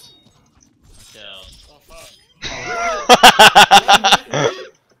until... Oh fuck.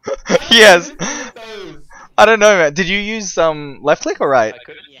 Yes. I don't know, man. Did you use left click or right? I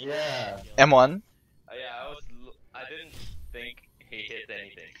couldn't. Yeah. M1. Yeah, I didn't think he hit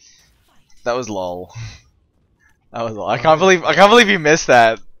anything. That was lol. That was lol. I can't believe you missed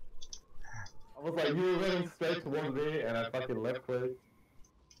that. I was like, you were running straight towards me, and I fucking left click.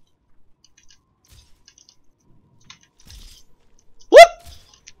 What?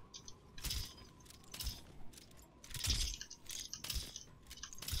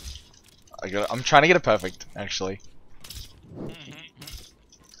 I'm trying to get it perfect, actually.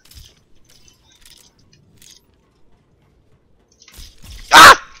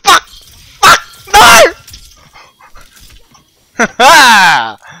 Ah! Fuck! Fuck!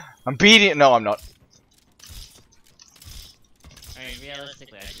 No! I'm beating. No, I'm not. I mean,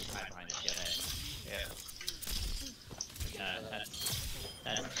 realistically, I should hide behind this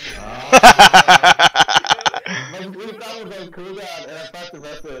head. My blue sound was on cooldown, and I pressed the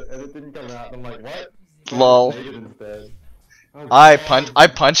rest of it, and it didn't come out. And I'm like, what? Lol. I made it instead. Oh, I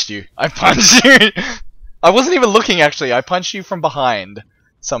God. punched you. I punched you. I wasn't even looking actually. I punched you from behind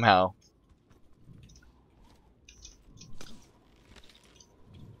somehow.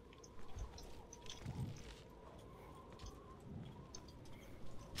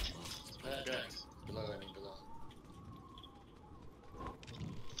 Behind. Below, I mean below.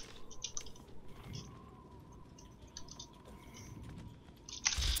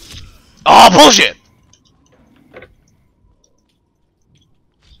 Oh bullshit! Can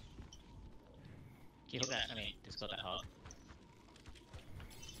you hook that? I mean, just got that hard.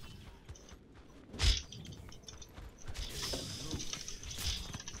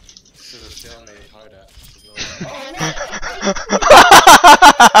 This is a stalemate hard at.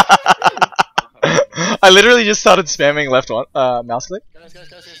 I literally just started spamming left one mouse click. Guys,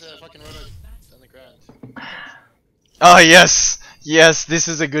 there's a fucking rotor on the ground. Oh yes, yes, this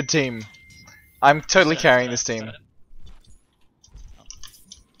is a good team. I'm totally carrying this team.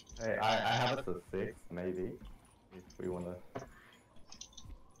 Hey, I have us a 6, maybe. If we wanna.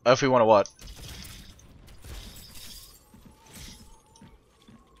 Oh, if we want to what?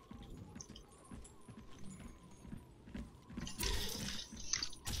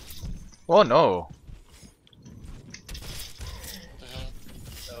 Oh no. What the hell?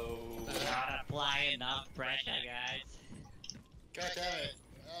 So Not apply enough pressure, guys. God damn it.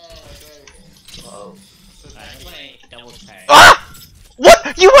 Oh my god. oh, Alright, I'm playing double pay. Ah!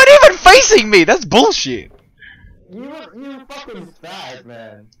 What? You weren't even facing me. That's bullshit. You fucking fag,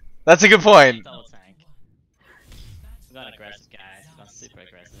 man. That's a good point. Double tank. I'm going aggressive, guys. I'm going super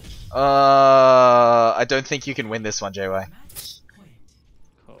aggressive. I don't think you can win this one, JY.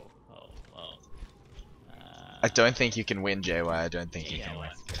 Cool. Oh, well. I don't think you can win, JY. I don't think you Yeah, can win.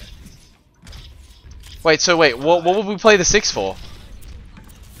 that's good. Wait, so wait, what would we play the 6 for?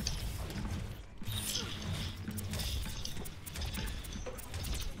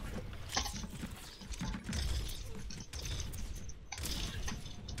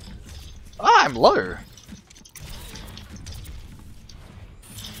 I'm low.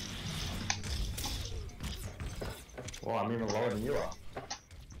 Well, I'm even lower than you are.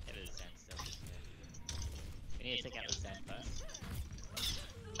 It is Zen still. We need to take out the Zen first.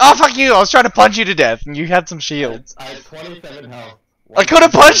 Oh fuck you! I was trying to punch you to death, and you had some shields. I had 27 health. I could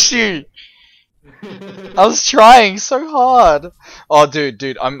have punched you. I was trying so hard. Oh,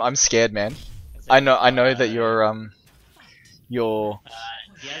 dude, I'm scared, man. I know that your You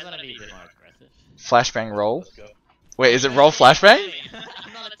guys want to be a bit more aggressive? flashbang roll. Let's go. Wait, is it roll flashbang?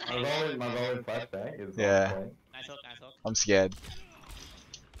 I'm not a My tank. rolling flashbang is Yeah. not playing. Nice hook, nice hook. I'm scared.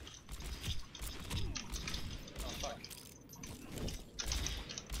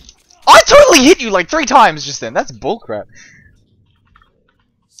 I totally hit you like 3 times just then. That's bullcrap.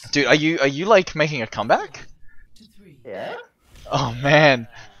 Dude, are you like making a comeback? Yeah? Oh man,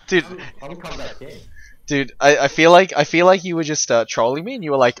 dude, I'm comeback king. dude, I feel like you were just trolling me, and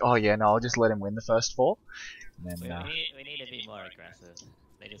you were like, oh yeah, no, I'll just let him win the first 4. And We, then, we need to be more aggressive.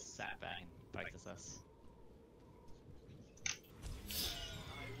 They just sat back and practiced us.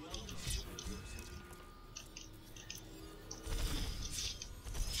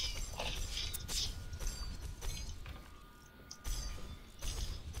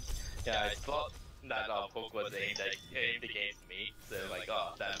 Yeah, I thought that hook was aimed against me, so like,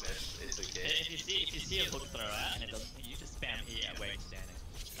 oh, that missed. It's okay. If you see a hook throw out and it doesn't, you just spam E at where you're standing.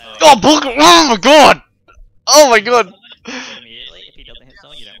 oh bull! Oh my god! Oh my god! Immediately, if he doesn't hit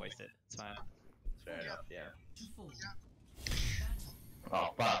someone, you don't waste it. It's fine. Fair enough, yeah. Oh,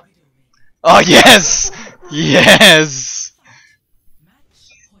 fuck. Oh yes, yes.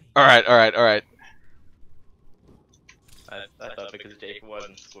 All right. I thought because Jake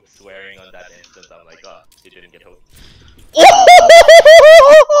wasn't swearing on that instance, I'm like, oh, you didn't get hooked.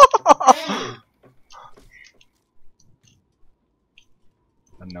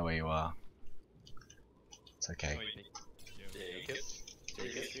 I know where you are. It's okay. Jacob?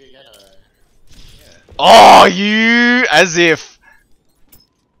 Jacob? You get a... Oh, you as if.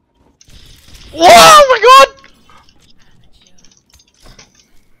 Whoa! Oh my god!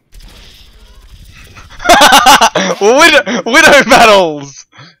 Widow battles!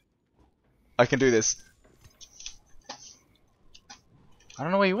 I can do this. I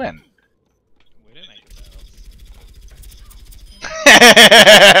don't know where you went. We don't make it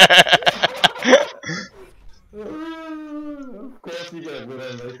Of course you get a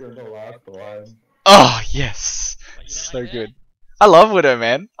Widowmaker in the last one. Oh, yes. But you don't So like that? good. I love Widow,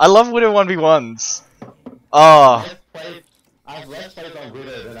 man. I love Widow 1v1s. Oh. I have less plays on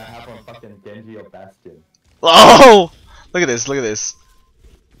Widow than I have on fucking Genji or Bastion. Oh! Look at this, look at this.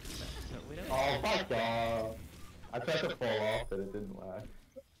 So we don't Oh, fuck off. I tried to fall off, but it didn't work.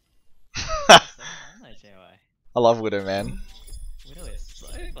 I love Widow, man. Widow is so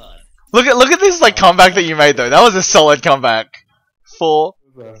fun. Look at this like comeback that you made though. That was a solid comeback. 4,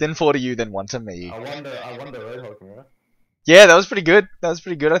 then 4 to you, then 1 to me. I won the Roadhog mirror. Yeah, that was pretty good. That was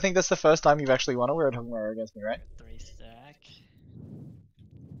pretty good. I think that's the first time you've actually won a Roadhog mirror against me, right? 3 stack.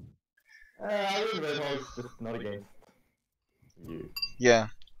 I win Roadhog, just not against you. Yeah.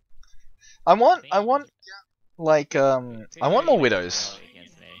 I want like I want more widows.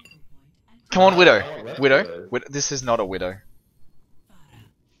 Come on, Widow. Widow. This is not a Widow.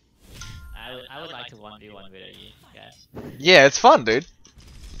 I would like to 1v1 Widow you guys. Yeah, it's fun, dude.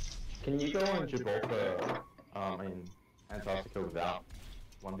 Can you go on Gibraltar, in Antarctica without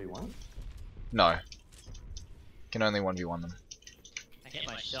 1v1? No. Can only 1v1 them. I hit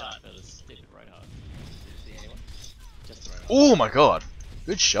my shot for the stupid Roadhog. Did you see anyone? Just the Roadhog. Oh my god.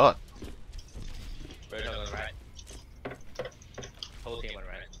 Good shot. Roadhog on the right. Whole team on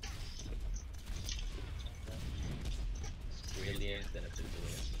right. Brilliant, then it's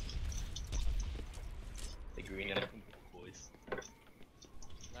brilliant. The green and boys.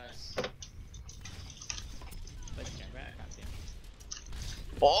 Nice. Where's the camera? I can't see him.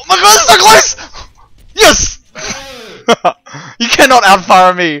 Oh my god, so close! Yes! You cannot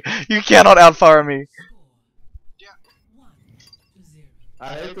outfire me! You cannot outfire me!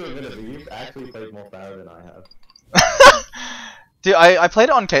 I hate to admit it, but you've actually played more Pharaoh than I have. Dude, I played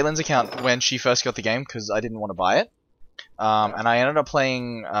it on Caitlin's account when she first got the game because I didn't want to buy it. And I ended up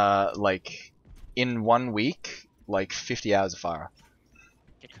playing, like, in 1 week, like 50 hours of Fire.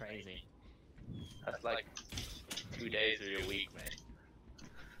 Get crazy. That's like 2 days of your week, man.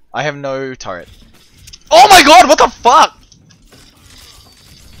 I have no turret. Oh my god, what the fuck?!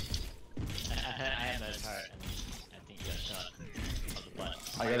 I had no turret and I think you got shot of the butt.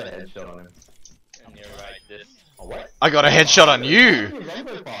 I got a headshot on him. And you're right, this. Oh, what? I got a headshot on you! How did run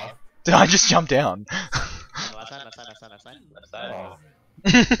so fast? Dude, I just jumped down. Left side, left side, left side, left side. Left side. Oh.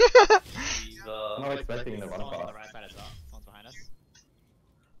 I'm not expecting the run Someone's on the fast. right side as well. Someone's behind us.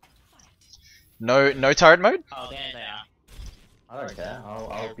 No turret mode? Oh, there they are. I don't care.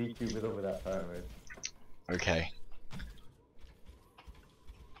 I'll beat you with or without turret mode. Okay.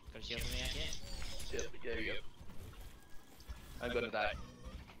 Got a shield for me out here? Yep, there we go. I'm gonna die.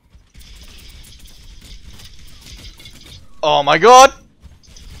 Oh my god!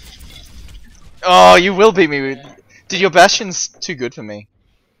 Oh, you will beat me with... Dude, your Bastion's too good for me.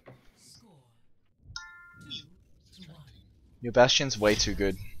 Score 2-1. Your Bastion's way too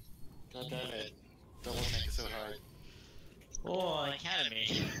good. God damn it. Don't want to make it so hard. Oh, Academy.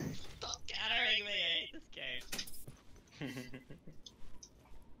 Stop countering me, I hate this game.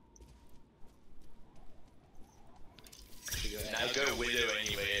 Now go Widow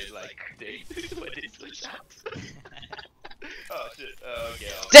anyway, like, what is the chat? Oh shit,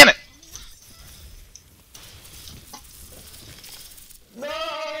 okay. Damn it! No!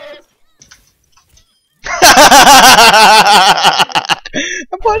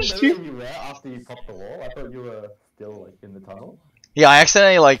 I punched you. You were after you popped the wall. I thought you were still like in the tunnel. Yeah, I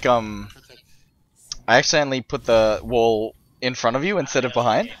accidentally I accidentally put the wall in front of you instead of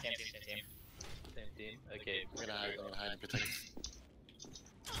behind. Same team. Same team, okay. I'm gonna hide and protect.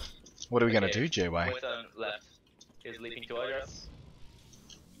 What are we gonna Okay. do, JY? What's on left? Is leaping towards us?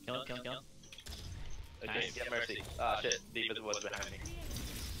 Kill him, kill him, kill him. Okay, Nice. get mercy. Ah shit, Diva was behind me.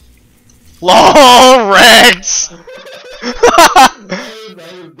 LOL, Rex! I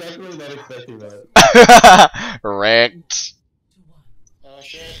was definitely not expecting that. Wrecked. Oh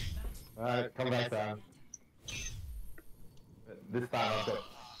shit. Alright, come back down. This time I've got.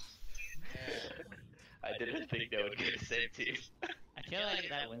 I didn't think they would get the same team. I feel like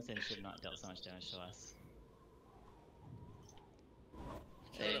that Winston should not dealt so much damage to us.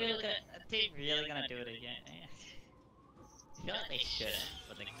 Are they really gonna do it again? I feel like they shouldn't,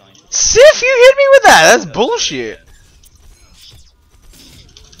 but they're going to. Sif, you hit me with that! That's bullshit!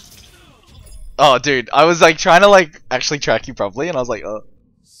 Oh, dude, I was like trying to like actually track you properly, and I was like, oh.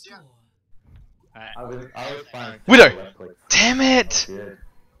 Score I was fine. Widow! Left click. Damn it! Oh, shit.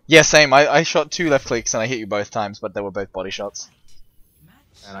 Yeah, same. I shot 2 left clicks and I hit you both times, but they were both body shots. match.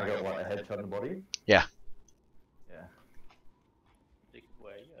 And I got what, a headshot in the body? Yeah. Yeah.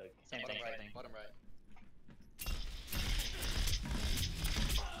 Where are you? Same thing, same thing. Bottom right.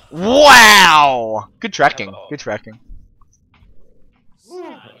 Wow! Good tracking. Good tracking.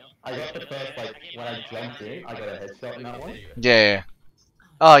 I got the first, like, when I jumped in, I got a headshot in that one. Yeah.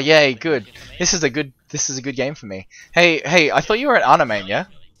 Oh, yay, good. This is a good game for me. Hey, I thought you were an anime, yeah?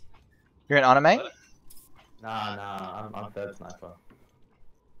 You're an anime? Nah, I'm third sniper.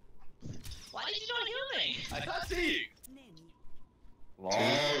 Why did you not heal me? I can't see you! Lol,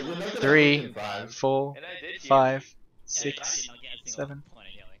 you're not gonna 3, look inside. 4, And I did hear 5, Yeah, I did 6. not get a single 7. point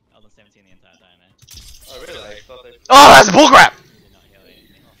of healing. I was 17 the entire time, man. you. Oh really? I thought they... Oh, that's bullcrap! You did not heal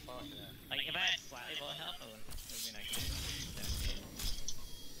anything. Oh fuck yeah. Like if I had slightly more health, it would have been like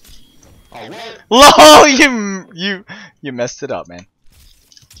 17. Oh, what? LOL, you messed it up, man.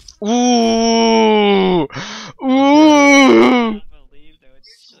 Ooh! Ooh! I believe they would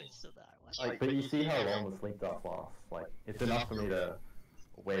switch to that. What? Like, but you see how long the slink dart lasts. Like, it's enough for me to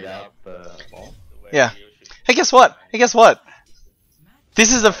wait out the ball. Yeah. Hey, guess what?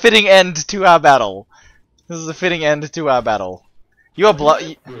 This is a fitting end to our battle. This is a fitting end to our battle. You are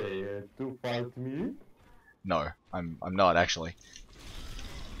Yeah, to fight me? No, I'm not actually.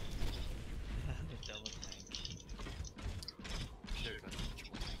 Double tank. Shoot.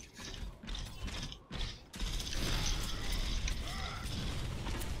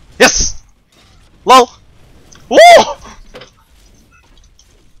 Yes! LOL! Woo!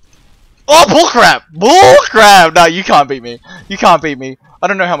 Oh, bullcrap! Bullcrap! No, you can't beat me. You can't beat me. I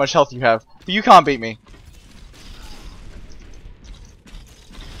don't know how much health you have, but you can't beat me.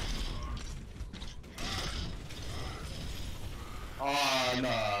 Oh,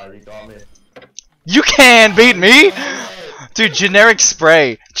 no, you got me. You can beat me! Dude, generic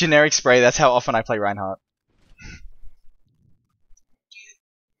spray. Generic spray, that's how often I play Reinhardt.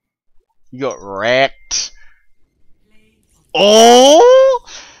 You got wrecked. Oh!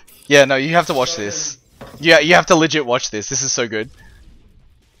 Yeah, no, you have to watch this. Yeah, you have to legit watch this. This is so good.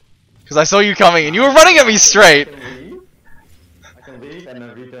 Because I saw you coming and you were running at me straight. I can leave and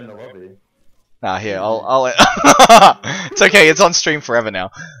then return the lobby. Nah, here, I'll it's okay, it's on stream forever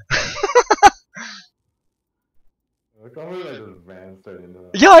now. I can't believe I just ran straight into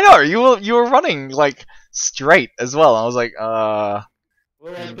that. Yeah, I know, you were running, like, straight as well. I was like, Well,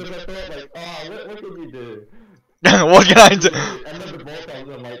 like, because I thought, like, oh, what can you do? what can I do? And then the ball comes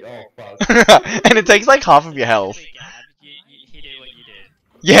and I'm like, oh, fuck. And it takes like half of your health. Gab, he did what you did.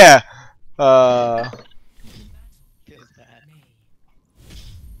 Yeah. Feels bad.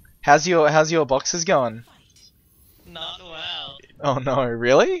 How's your boxes going? Not well. Oh no,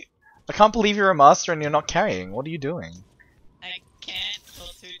 really? I can't believe you're a master and you're not carrying. What are you doing? I can't kill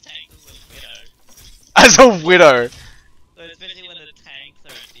 2 tanks as a widow. As a widow. So especially when the tanks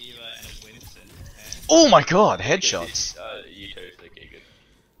are Eva and Winston. And... Oh my god, headshots. You chose the okay, good.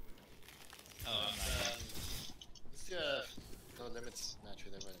 Oh, I'm not. Let's do no limits match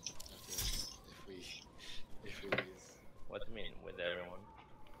with everyone after this. If we lose. What do you mean with everyone?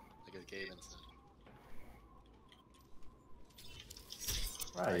 Like a game and stuff.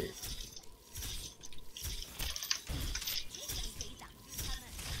 Right.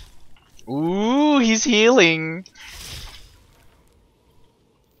 Ooh, he's healing.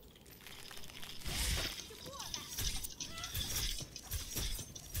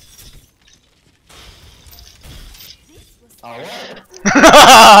 Oh, what?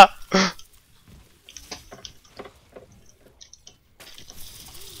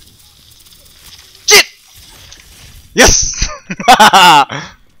 Shit! Yes! You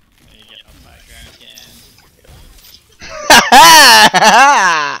get off background again.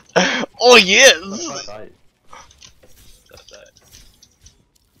 Oh yes! That's right. That's that.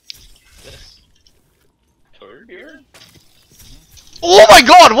 This Torbjorn? Oh my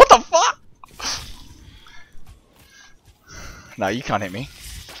god, what the fuck? No, you can't hit me.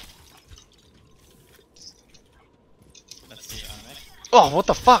 Let's see, anime. Oh, what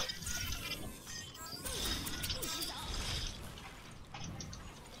the fuck?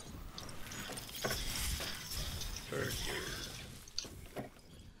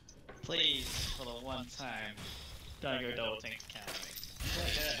 Please, for the one time, don't go double tank counting.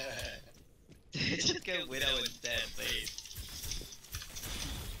 Just go widow instead, please.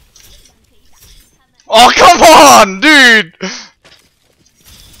 Oh, come on, dude!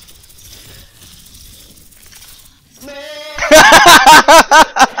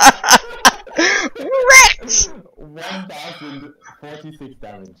 Rex! 1046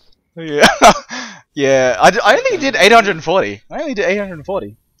 damage. Yeah, yeah. I only did 840. I only did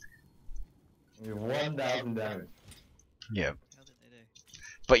 840. 1000 damage. Yeah, How did they do?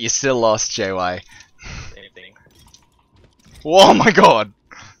 but you still lost, JY. Same thing. Oh my god!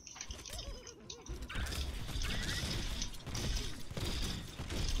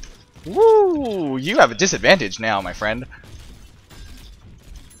 Woo! You have a disadvantage now, my friend.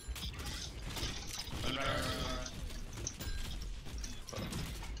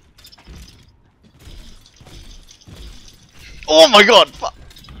 Oh my god! Fuck.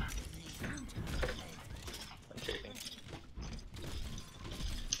 I'm chasing.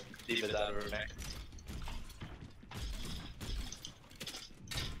 Diva's out of her mech.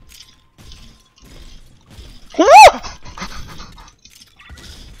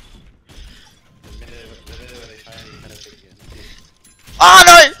 The minute when they finally kind of pick you. Oh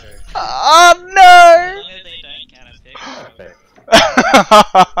no! Oh As no! long as they don't counter pick. Perfect.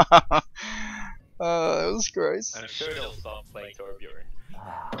 That was gross. I'm sure they'll stop playing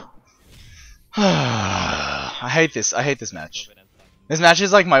Torbjorn. I hate this. I hate this match. This match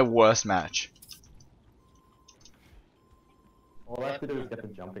is like my worst match. All I have to do is get the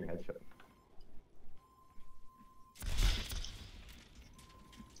jumping headshot.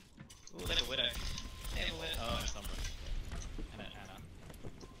 Ooh, they have a widow. They have a widow. Oh, and someone. And an Anna.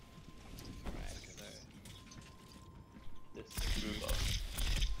 Right, so. This group up.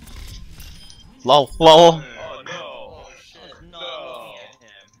 Lol. Lol. Oh no! I was not looking at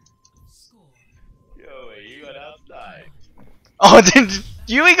him. Joey, you got outside. Oh, did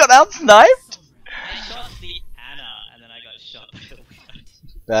you got outsniped? I shot the Anna, and then I got shot by the widow.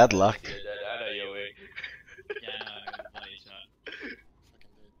 Bad luck. You're dead. I know, Joey. Yeah, I know, I got a bloody shot.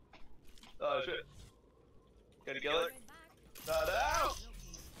 Oh shit. Gonna kill it? No, no!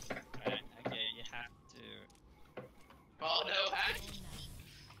 Right, okay, you have to. Oh no, hack!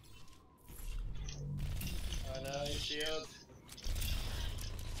 Oh no, your shield.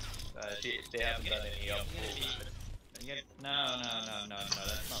 They haven't done any You're gonna be. You're gonna, no,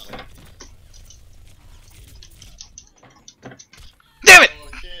 that's not what. Damn it!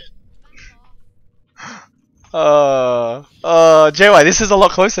 Oh shit. JY, this is a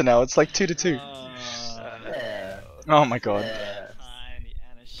lot closer now. It's like 2-2. Yeah. Oh my god. Yeah. Fine, the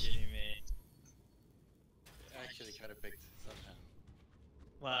Anna's shooting me. Actually kind of picked somehow.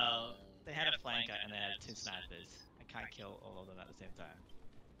 Well, they had a flanker and they had 2 snipers. I can't kill all of them at the same time.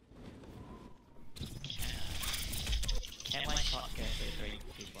 Can my shot go through 3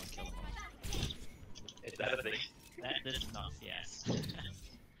 people and kill them all? Is that a thing? This is not CS.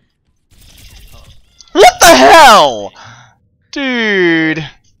 What the hell? Dude.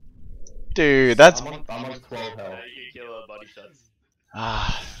 Dude, that's I'm on 12 health. You can kill body shots.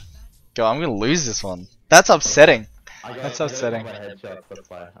 God, I'm gonna lose this one. That's upsetting. That's I upsetting. got my headshots, that's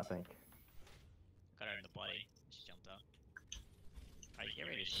why, I think. Got her in the body. She jumped up. Alright, get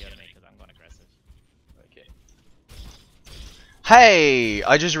ready to shield me because I'm going aggressive. Okay. Hey,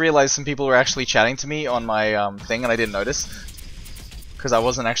 I just realized some people were actually chatting to me on my thing, and I didn't notice because I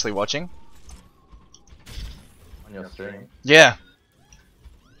wasn't actually watching. On your stream. Yeah.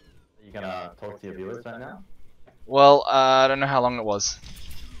 Are you gonna talk to your viewers right now? Well, I don't know how long it was.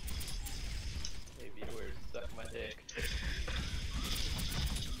 Hey viewers, suck my dick.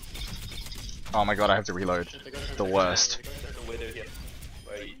 Oh my god, I have to reload. The worst. There's a widow here.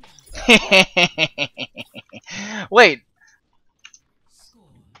 Wait. Wait. Score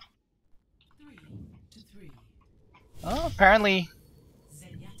 3-3. Oh, apparently.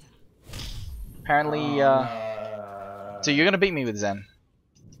 Zenyatta. So you're gonna beat me with Zen.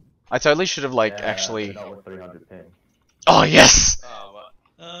 I totally should have like actually. Not with 300 ping. Oh yes. Oh, what?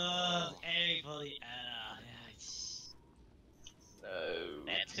 Everybody, No.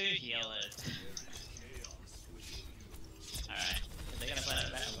 they're two healers. Alright, if they're gonna play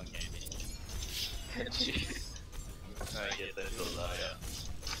like that, I'm gonna get it. Jeez. I guess I still die, yeah.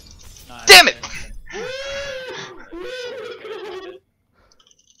 No, Damn it!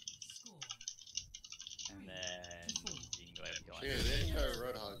 And then you can go ahead and go on. Here, there you go,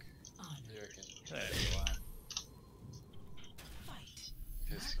 Roadhog. What do you reckon? Whatever you want.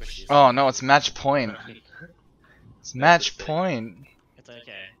 'Cause Squishy's- Oh no, it's match point. It's match point. It's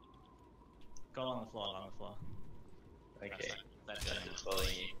okay. Go on the floor, on the floor. Okay. That's good. I'm just following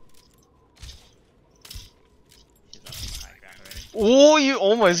you. She's up on high ground already. Oh, you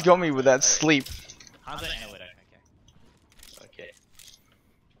almost got me with that sleep. How's it in a widow? Okay. Okay.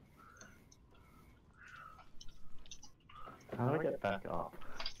 How do I get back up?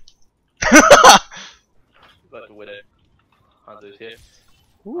 Got the widow. Hunter's here.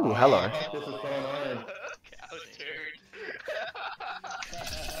 Ooh, hello. Fuck, this is so annoying. Cow turd.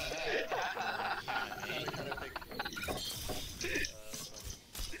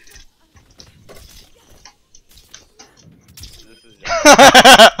 This is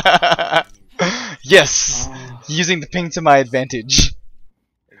Yes, using the ping to my advantage.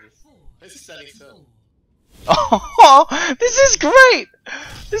 This is standing still. Oh, this is great.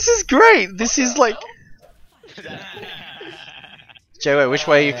 This is great. This is like. Jay, wait, which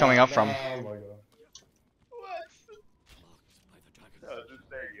way are you coming up from? Oh my god. What? Oh, just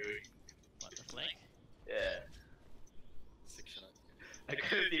there, you. What the flick? Yeah. Sick shot. I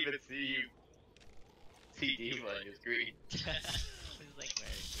couldn't even see you. See Diva on your screen. It's like, where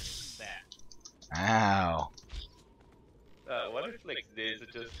is that? Ow. What if like this is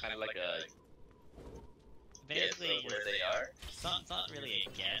just kind of like a guess Basically, of where they are? it's not really a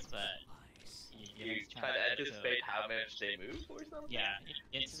guess, but You kind of anticipate how much they move or something? Yeah,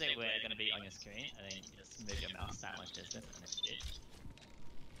 you anticipate where they're gonna be on your screen, and then you just move your mouse that much distance, and it's it.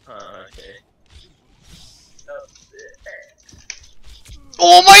 Okay.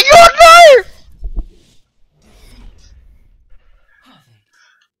 Oh my god, no!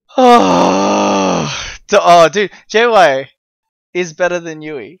 Oh, dude, JY is better than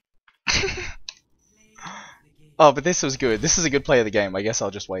Yui. Oh, but this was good. This is a good play of the game. I guess I'll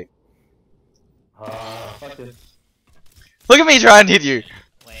just wait. Fuck this. Look at me try and hit you.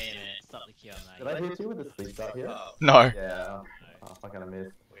 Wait a minute, stop the queue on Did I hit you with the sleep dart here? No. Yeah. Oh, fuck, I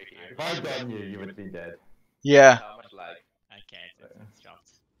missed. Wait here. If I'd gotten you, you would be dead. Yeah. How much lag? Okay, it's dropped.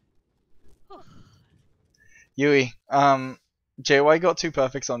 Yui. JY got 2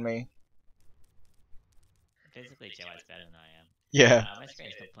 perfects on me. Basically, JY's better than I am. Yeah. My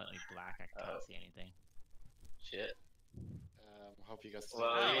screen's completely black, I can't see anything. Shit. Hope you guys. Well,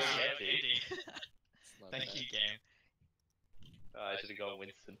 Oh, yeah, shit, dude. Andy. It's not Thank bad. you, game. I should have gone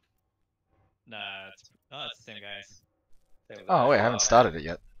Winston. Nah, it's the same guys. Same with Oh that. wait, I haven't started it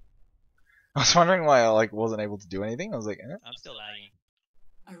yet. I was wondering why I like wasn't able to do anything. I was like, eh? I'm still lagging.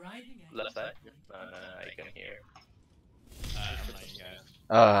 Arriving at Left side? No, I can hear. I'm lagging,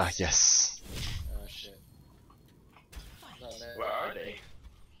 guys. Yes. Oh shit. Not bad. Where are they?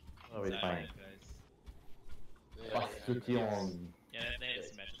 Oh, he's Sorry, fine. guys. Yeah, Bastion. Yeah, they're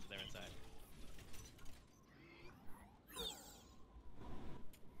just matches, they're inside.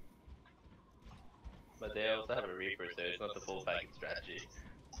 But they also have a Reaper, so it's not the full package strategy.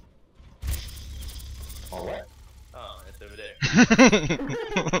 Oh, what? Oh, it's over there.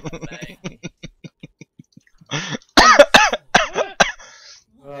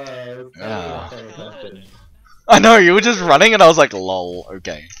 Ah. Paying attention. I know, you were just running and I was like, lol,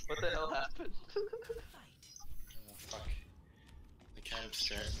 okay. What the hell happened? Oh fuck. The camp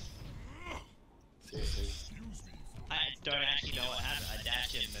strat. Seriously. I don't actually know what happened. I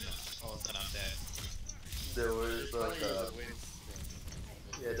dashed in and then all of a sudden I'm dead. There was It's like probably the wins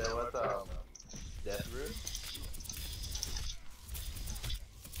thing. yeah, there was death rune.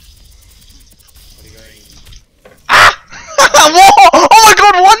 What are you going? Whoa! Oh my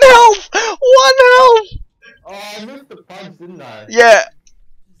god, 1 health! 1 health! Oh, I missed the punch, didn't I? Yeah.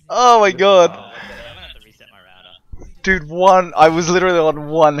 Oh my god. Oh, I'm gonna have to reset my router. Dude, I was literally on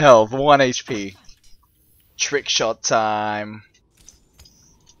 1 health, 1 HP. Trick shot time.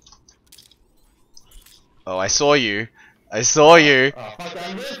 Oh, I saw you. I saw you. Oh, fuck,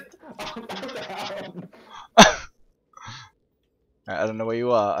 I missed! Oh, down. I don't know where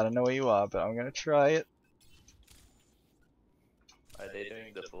you are. I don't know where you are, but I'm gonna try it. Are they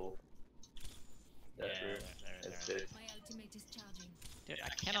doing the full death Yeah, rune? It's they're- good. My ultimate is charging. Dude, I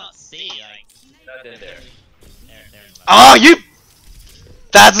cannot see. Like, Not in there. they're in my. Oh, you!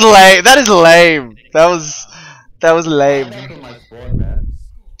 That's lame. That is lame. That was Back lame. from my spawn, man.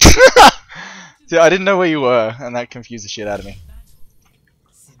 Dude, I didn't know where you were, and that confused the shit out of me.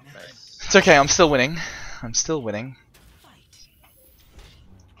 Nice. It's okay. I'm still winning. I'm still winning.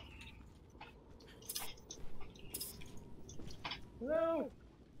 No.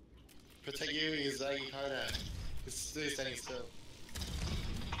 Protect you, he's lagging harder. He's still standing still.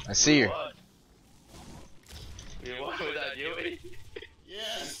 I see you. We won without Yui.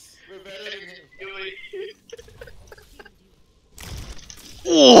 Yes! We're better than him! Yui.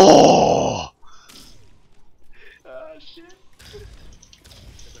 Oh! Ah shit.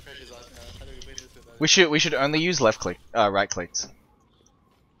 The pressure's on now. How do we win this without We should only use left click, right clicks.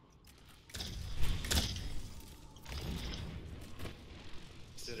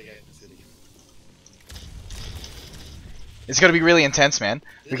 Let's do it again, let's do it again. It's gotta be really intense, man.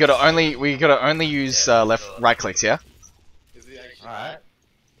 We gotta only use right clicks, yeah. Is he actually? Alright.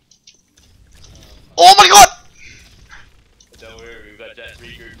 Oh my god! Don't worry, we've got that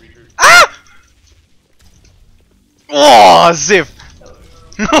regroup. Ah! Oh, Ziv!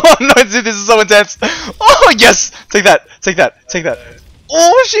 Oh no, Ziv, this is so intense! Oh yes! Take that! Take that! Take that!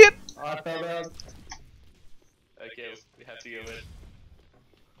 Oh shit! Oh, I fell down. Okay, we have to give it.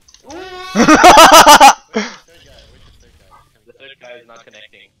 Third guy, where's the third guy? The third guy is not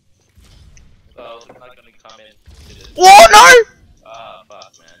connecting. So it's not gonna come in to this. Oh no! Ah,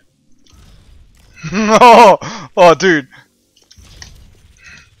 fuck, man. Oh, dude.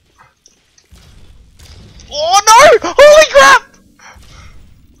 Oh no! Holy crap!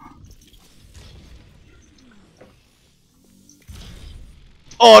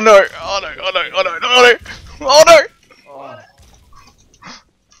 Oh no! Oh no! Oh no! Oh no! Oh no! Oh no! Oh.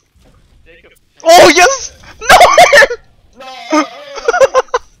 Jacob. Oh yes! No! No!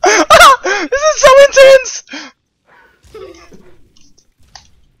 This is so intense!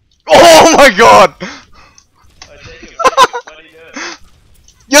 Oh my god! Oh, Jacob, what are you doing?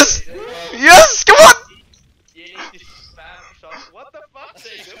 Yes! Yes! Come on! You need to spam shots. What the fuck,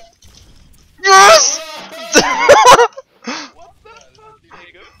 Jacob? Yes! What the fuck,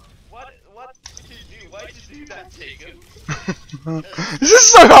 Jacob? What did you do? Why'd you do that, Jacob? This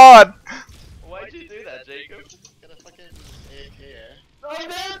is so hard! Why'd you do that, Jacob? Got a fucking AFK, eh? Oh,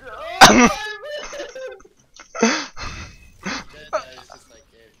 man! That guy is just like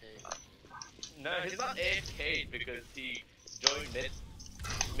AFK. No, he's not AFK because he joined mid.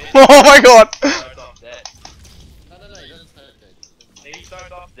 Oh my god! Starts off dead. No, he doesn't start dead. He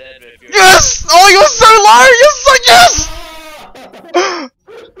starts off dead if you're. Yes! Oh, you're so low! You're so yes!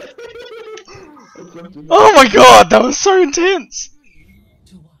 Oh my god, that was so intense!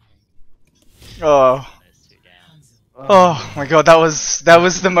 Oh. Oh my god, that was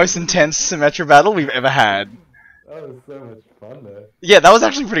the most intense Symmetra battle we've ever had. That was so much fun, though. Yeah, that was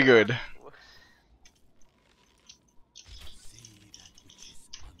actually pretty good.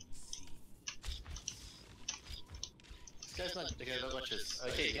 This guy's not. Okay, don't watch this.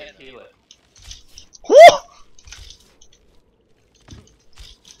 Okay, get heal it. Woo!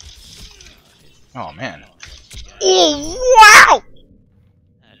 Oh man. Oh wow!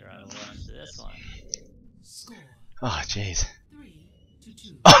 I'd rather watch this one. Score Oh jeez.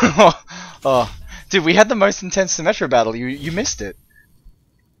 3-2. Oh, dude, we had the most intense Symmetra battle. You missed it.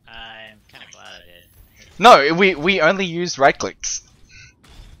 I'm kind of glad I did. No, we only used right clicks,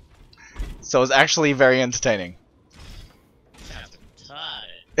 so it was actually very entertaining. Sounds retarded.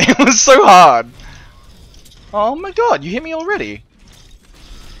 It was so hard. Oh my god, you hit me already.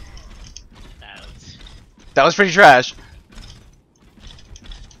 That was pretty trash.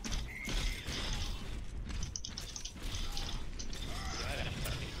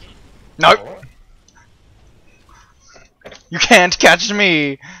 Nope. You can't catch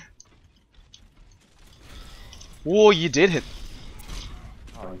me. Whoa, you did hit.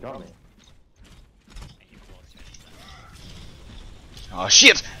 Oh, you got me. Oh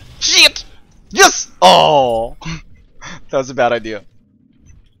shit! Shit! Yes! Oh! That was a bad idea.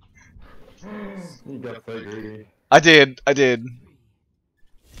 You got so greedy. I did.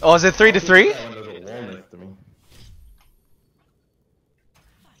 Oh, is it 3 to 3? That one doesn't wall next to me.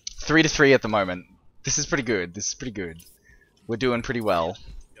 3 to 3 at the moment. This is pretty good. We're doing pretty well.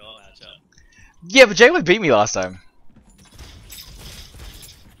 Your matchup. Yeah, but Jay would beat me last time.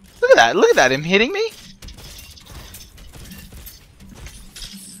 Look at that, him hitting me?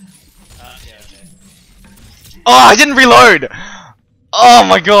 Yeah, okay. Oh, I didn't reload! Oh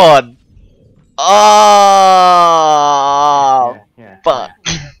my god! Oh, Yeah. fuck.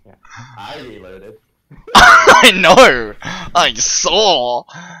 Yeah. I reloaded. I know! I saw!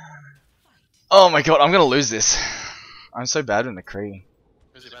 Oh my god, I'm gonna lose this. I'm so bad with McCree.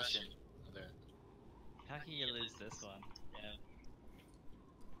 Where's Sebastian? Oh, there. How can you lose this one? Yeah.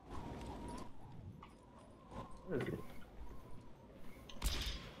 Where is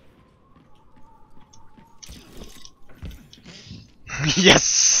he?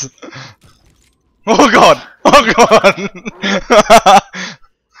 Yes! Oh god! Oh god!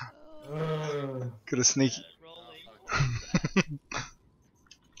 Got a sneaky. Rolling.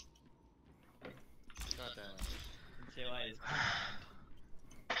 God damn. JY is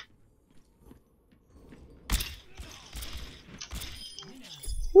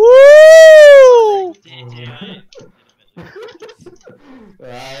Woo! JY.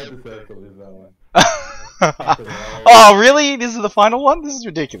 I deserve to lose that one. Oh really? This is the final one? This is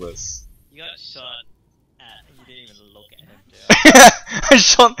ridiculous. You got shot at and you didn't even look at him,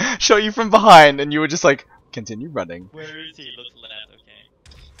 I shot you from behind and you were just like, continue running. Where is he? Look left, okay.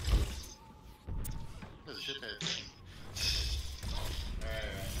 There's a shithead.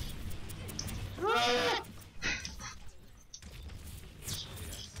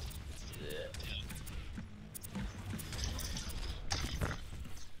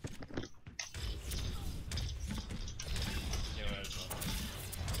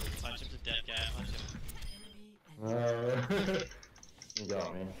 Punch him to death, guy. Punch him. You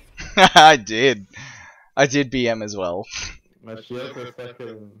got me. I did BM as well. My shield for a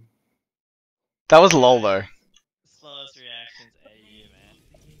second. That was lol though. Slowest reactions AU, man.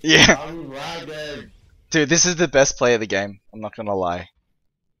 Yeah. I'm lagging. Dude, this is the best play of the game. I'm not gonna lie.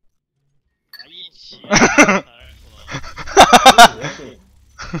 Are you cheating?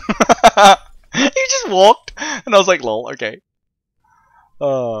 You just walked, and I was like, lol, okay.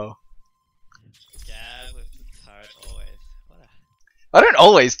 Oh. Gab with the turret always. What a... I don't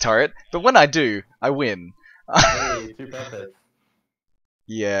always turret, but when I do, I win. Hey, 2 perfect.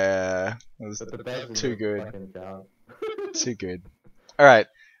 Yeah, it was But the best is too your good. fucking job. Too good. Alright,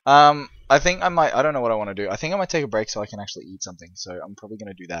 I think I don't know what I want to do. I think I might take a break so I can actually eat something, so I'm probably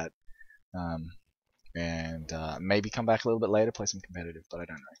going to do that. And maybe come back a little bit later, play some competitive, but I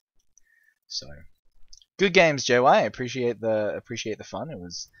don't know. So, good games, JY. I appreciate the fun. It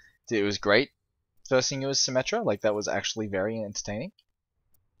was great. First thing, it was Symmetra. Like, that was actually very entertaining.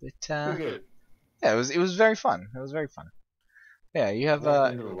 But Too good. yeah, it was very fun. It was very fun. Yeah, you have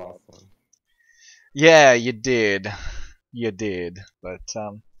Walked into the last one. yeah, you did. But yeah,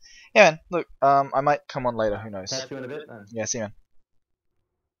 man. Look, I might come on later. Who knows? Catch you in a bit then. Yeah, see you, man.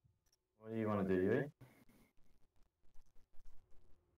 What do you want to do, Yui?